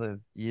couple of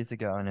years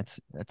ago, and it's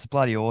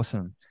bloody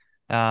awesome.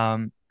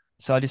 So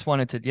I just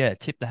wanted to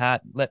tip the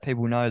hat, let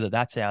people know that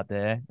that's out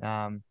there,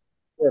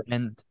 Sure.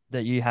 and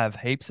that you have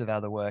heaps of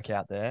other work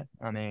out there.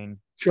 I mean,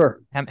 Sure.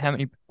 how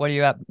many? What are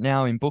you at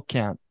now in book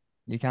count?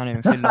 You can't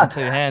even fit it on two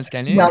hands,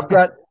 can you? Yeah, I've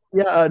got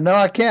no,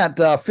 I can't.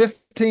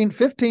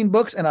 15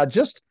 books, and I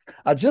just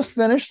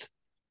finished.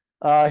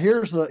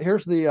 Here's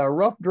the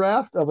rough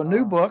draft of a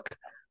new book.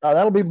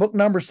 That'll be book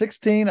number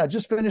 16. I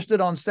just finished it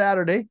on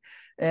Saturday,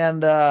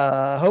 and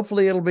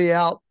hopefully it'll be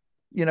out,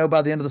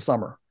 by the end of the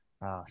summer.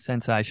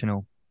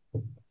 Sensational.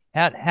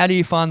 How do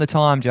you find the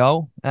time,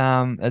 Joel?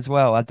 As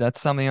well,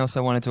 that's something else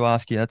I wanted to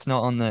ask you. That's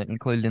not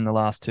included in the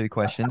last two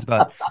questions,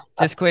 but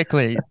just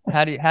quickly,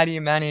 how do you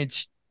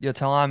manage your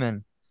time?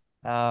 And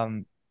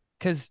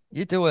because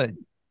you do it,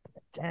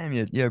 damn,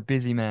 you're a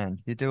busy man.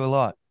 You do a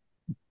lot.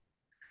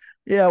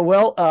 Yeah,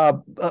 well,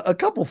 a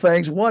couple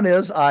things. One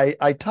is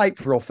I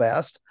type real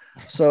fast,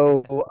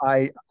 so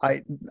with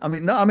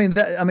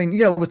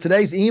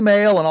today's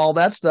email and all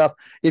that stuff,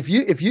 if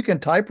you can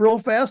type real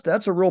fast,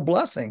 that's a real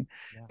blessing.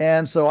 Yeah.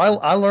 And so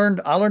I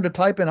learned to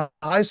type in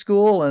high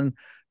school, and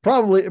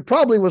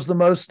probably was the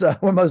most one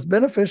of the most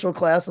beneficial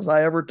classes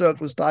I ever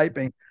took was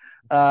typing.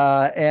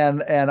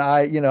 And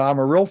I'm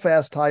a real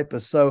fast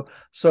typist, so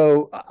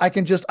I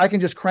can just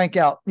crank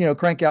out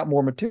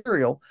more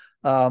material.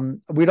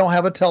 We don't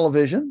have a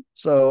television,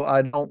 so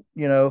I don't,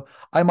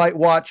 I might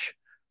watch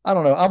 2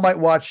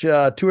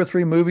 or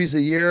 3 movies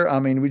a year. I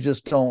mean, we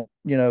just don't,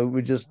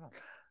 who's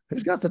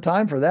got the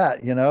time for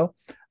that,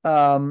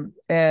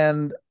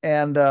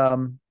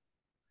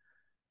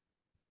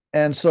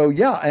 and so,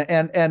 yeah.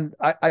 And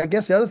I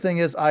guess the other thing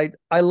is I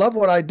love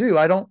what I do.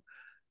 I don't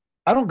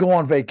go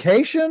on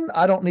vacation.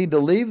 I don't need to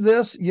leave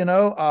this,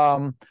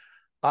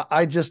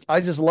 I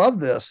just love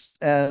this.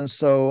 And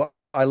so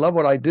I love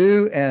what I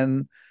do.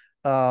 And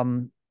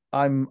I'm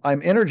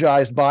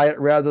energized by it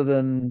rather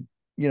than,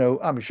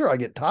 I'm sure I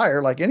get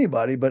tired like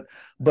anybody, but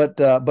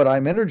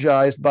I'm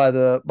energized by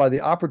the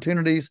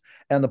opportunities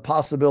and the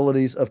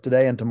possibilities of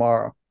today and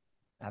tomorrow.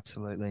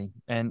 Absolutely.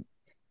 And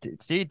do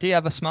you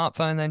have a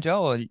smartphone then,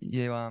 Joel? Or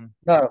you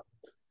No,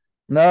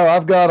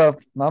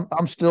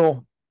 I'm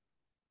still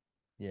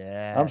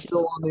on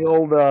the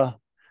old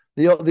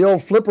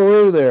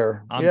flipperoo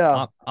there.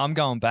 I'm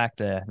going back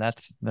there.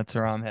 That's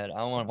where I'm headed.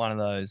 I want one of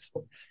those.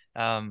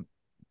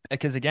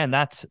 Because again,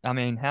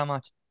 how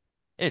much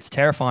it's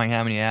terrifying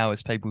how many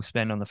hours people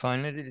spend on the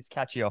phone. It just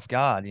catch you off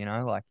guard,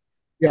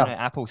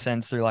 Apple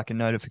sends through like a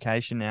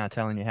notification now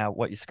telling you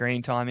what your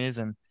screen time is,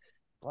 and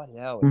bloody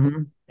hell,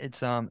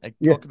 it's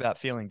talk about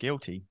feeling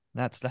guilty.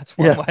 That's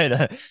one Yeah. way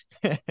to.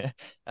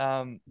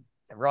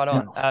 Right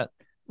Yeah. on.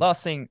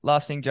 Last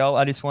thing, Joel.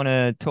 I just want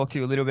to talk to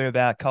you a little bit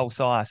about coal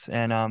size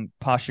and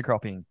pasture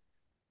cropping.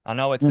 I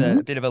know it's Hmm.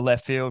 a bit of a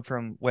left field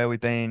from where we've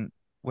been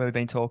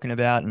talking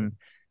about and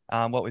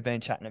what we've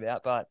been chatting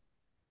about, but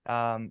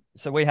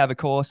so we have a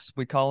course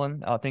with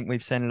Colin. I think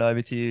we've sent it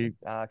over to you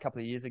a couple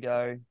of years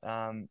ago.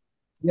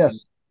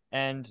 Yes.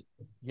 And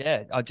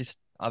yeah,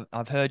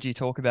 I've heard you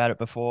talk about it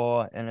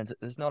before, and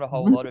there's not a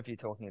whole Mhm. lot of you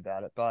talking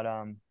about it,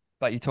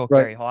 but you talk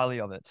Right. very highly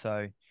of it.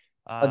 So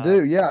I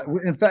do. Yeah.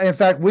 In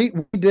fact, we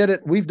did it.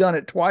 We've done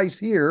it twice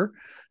here.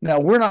 Now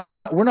we're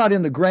not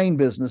in the grain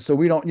business, so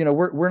we don't.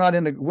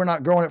 We're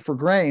not growing it for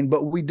grain,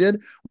 but we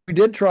did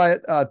try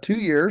it 2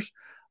 years,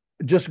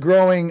 just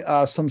growing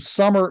some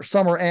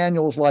summer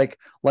annuals like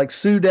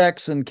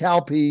Sudex and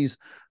cowpeas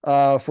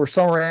for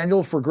summer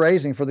annuals for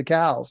grazing for the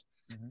cows,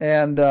 Mhm.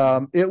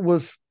 and it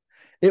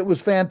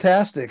was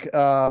fantastic,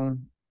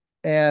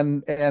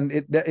 and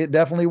it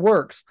definitely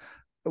works.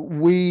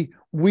 We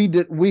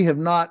have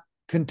not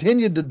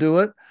continued to do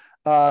it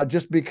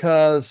just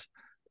because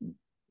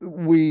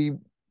we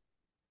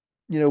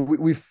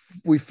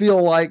we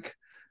feel like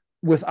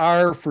with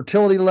our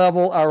fertility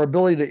level, our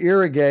ability to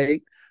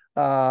irrigate,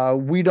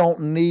 we don't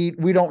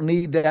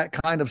need that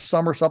kind of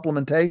summer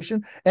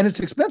supplementation, and it's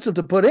expensive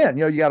to put in.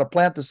 You got to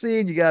plant the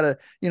seed, you got to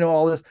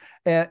all this,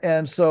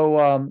 and so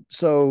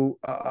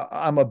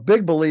I'm a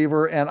big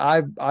believer, and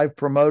I've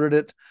promoted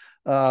it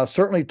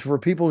certainly for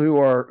people who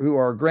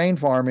are grain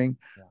farming.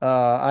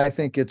 I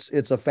think it's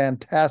a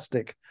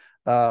fantastic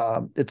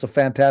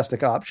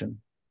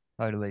option.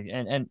 Totally,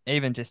 and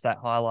even just that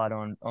highlight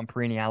on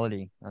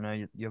perenniality. I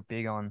know you're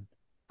big on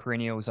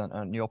perennials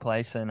on your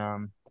place, and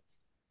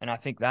I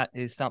think that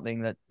is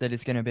something that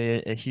is going to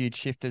be a huge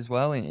shift as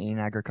well in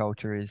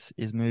agriculture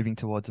is moving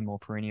towards a more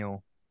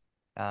perennial,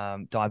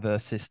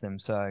 diverse system.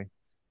 So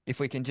if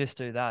we can just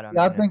do that, I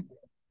Yeah, I mean, think.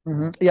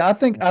 Mhm. Yeah, I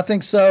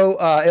think so.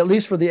 At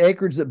least for the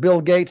acreage that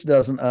Bill Gates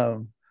doesn't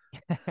own.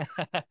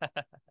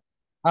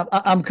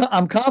 I'm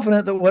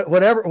confident that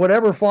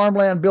whatever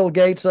farmland Bill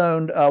Gates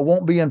owned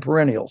won't be in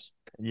perennials.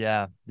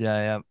 yeah.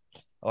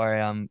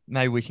 Or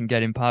maybe we can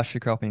get in pasture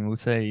cropping. We'll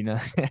see, you know.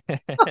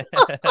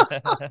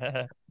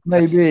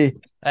 Maybe.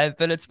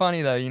 But it's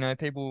funny though,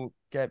 people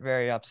get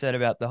very upset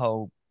about the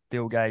whole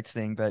Bill Gates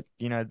thing, but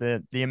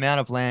the amount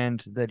of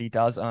land that he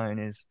does own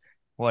is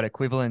what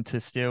equivalent to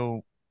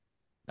still,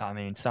 I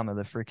mean, Oh, some of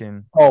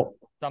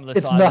the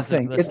it's sizes of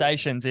nothing. the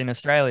stations in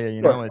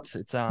Australia, Sure. it's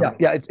Yeah.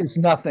 It's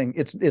nothing.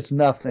 It's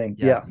nothing.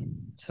 yeah. Yeah.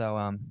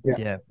 So Yeah.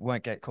 yeah,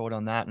 won't get caught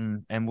on that,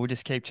 and we'll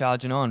just keep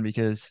charging on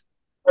because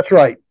That's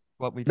right.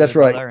 what we do, That's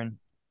right. brother.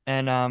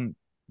 And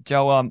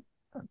Joe, I'm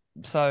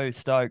so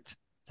stoked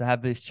to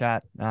have this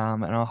chat.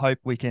 And I hope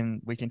we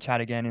can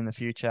chat again in the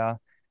future.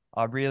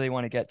 I really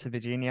want to get to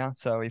Virginia,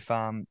 so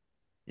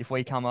if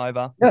we come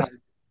over, Yes.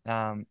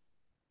 um,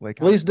 we're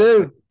come Please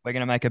do. we're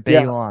gonna make a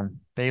Yeah.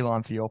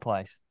 beeline for your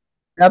place.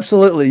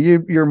 Absolutely.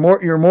 You're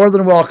more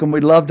than welcome.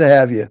 We'd love to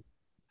have you.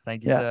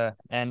 Thank you, Yeah. sir.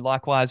 And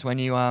likewise, when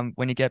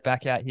you get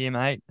back out here,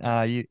 mate,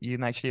 you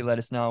make sure you let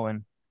us know.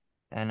 And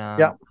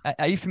Yeah.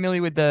 are you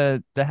familiar with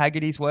the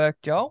Haggerty's work,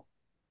 Joel?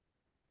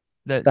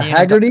 The The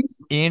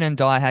Haggertys. Ian and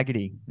Di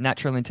Haggerty,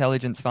 Natural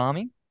Intelligence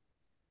Farming.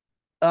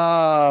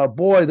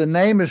 Boy, the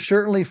name is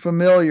certainly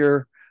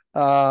familiar.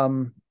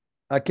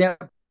 I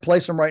can't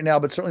place them right now,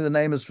 but certainly the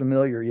name is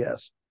familiar.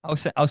 Yes.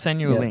 I'll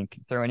send you a Yes. link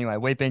through anyway.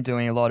 We've been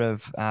doing a lot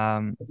of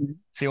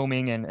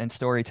filming and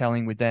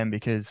storytelling with them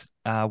because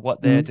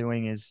what they're Mhm.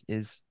 doing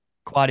is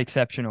quite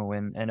exceptional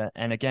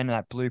and again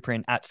that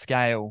blueprint at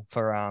scale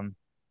for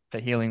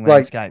healing Right.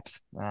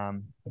 landscapes.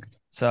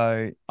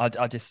 So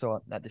I just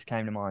thought that just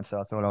came to mind, so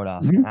I thought I'd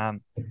ask.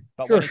 Mhm.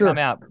 But Sure. when you come Sure.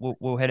 out,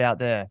 we'll head out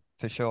there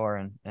for sure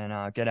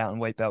and get out in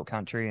wheat belt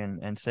country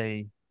and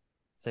see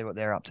what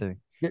they're up to.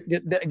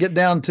 Get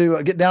down to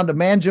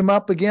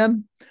Manjum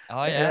again.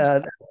 Oh yeah.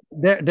 Uh,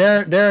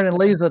 Darren and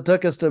Lisa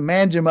took us to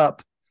Manjum.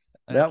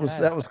 That was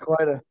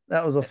Okay.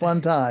 that was a fun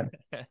time.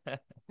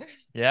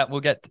 Yeah, we'll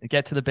get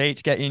to the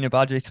beach, get you in your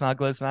budgie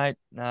smugglers, mate.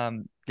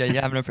 Get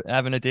you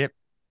having a dip.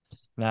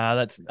 No,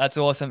 that's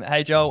awesome.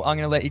 Hey Joel, I'm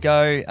gonna let you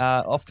go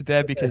off to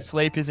bed because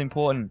sleep is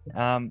important.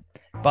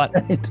 But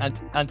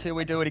until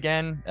we do it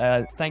again,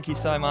 thank you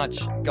so much.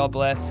 God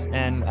bless,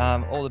 and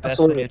all the best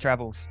on Absolutely. your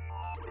travels.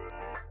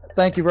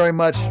 Thank you very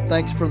much.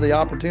 Thanks for the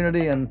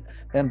opportunity and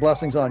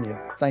blessings on you.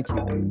 Thank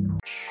you.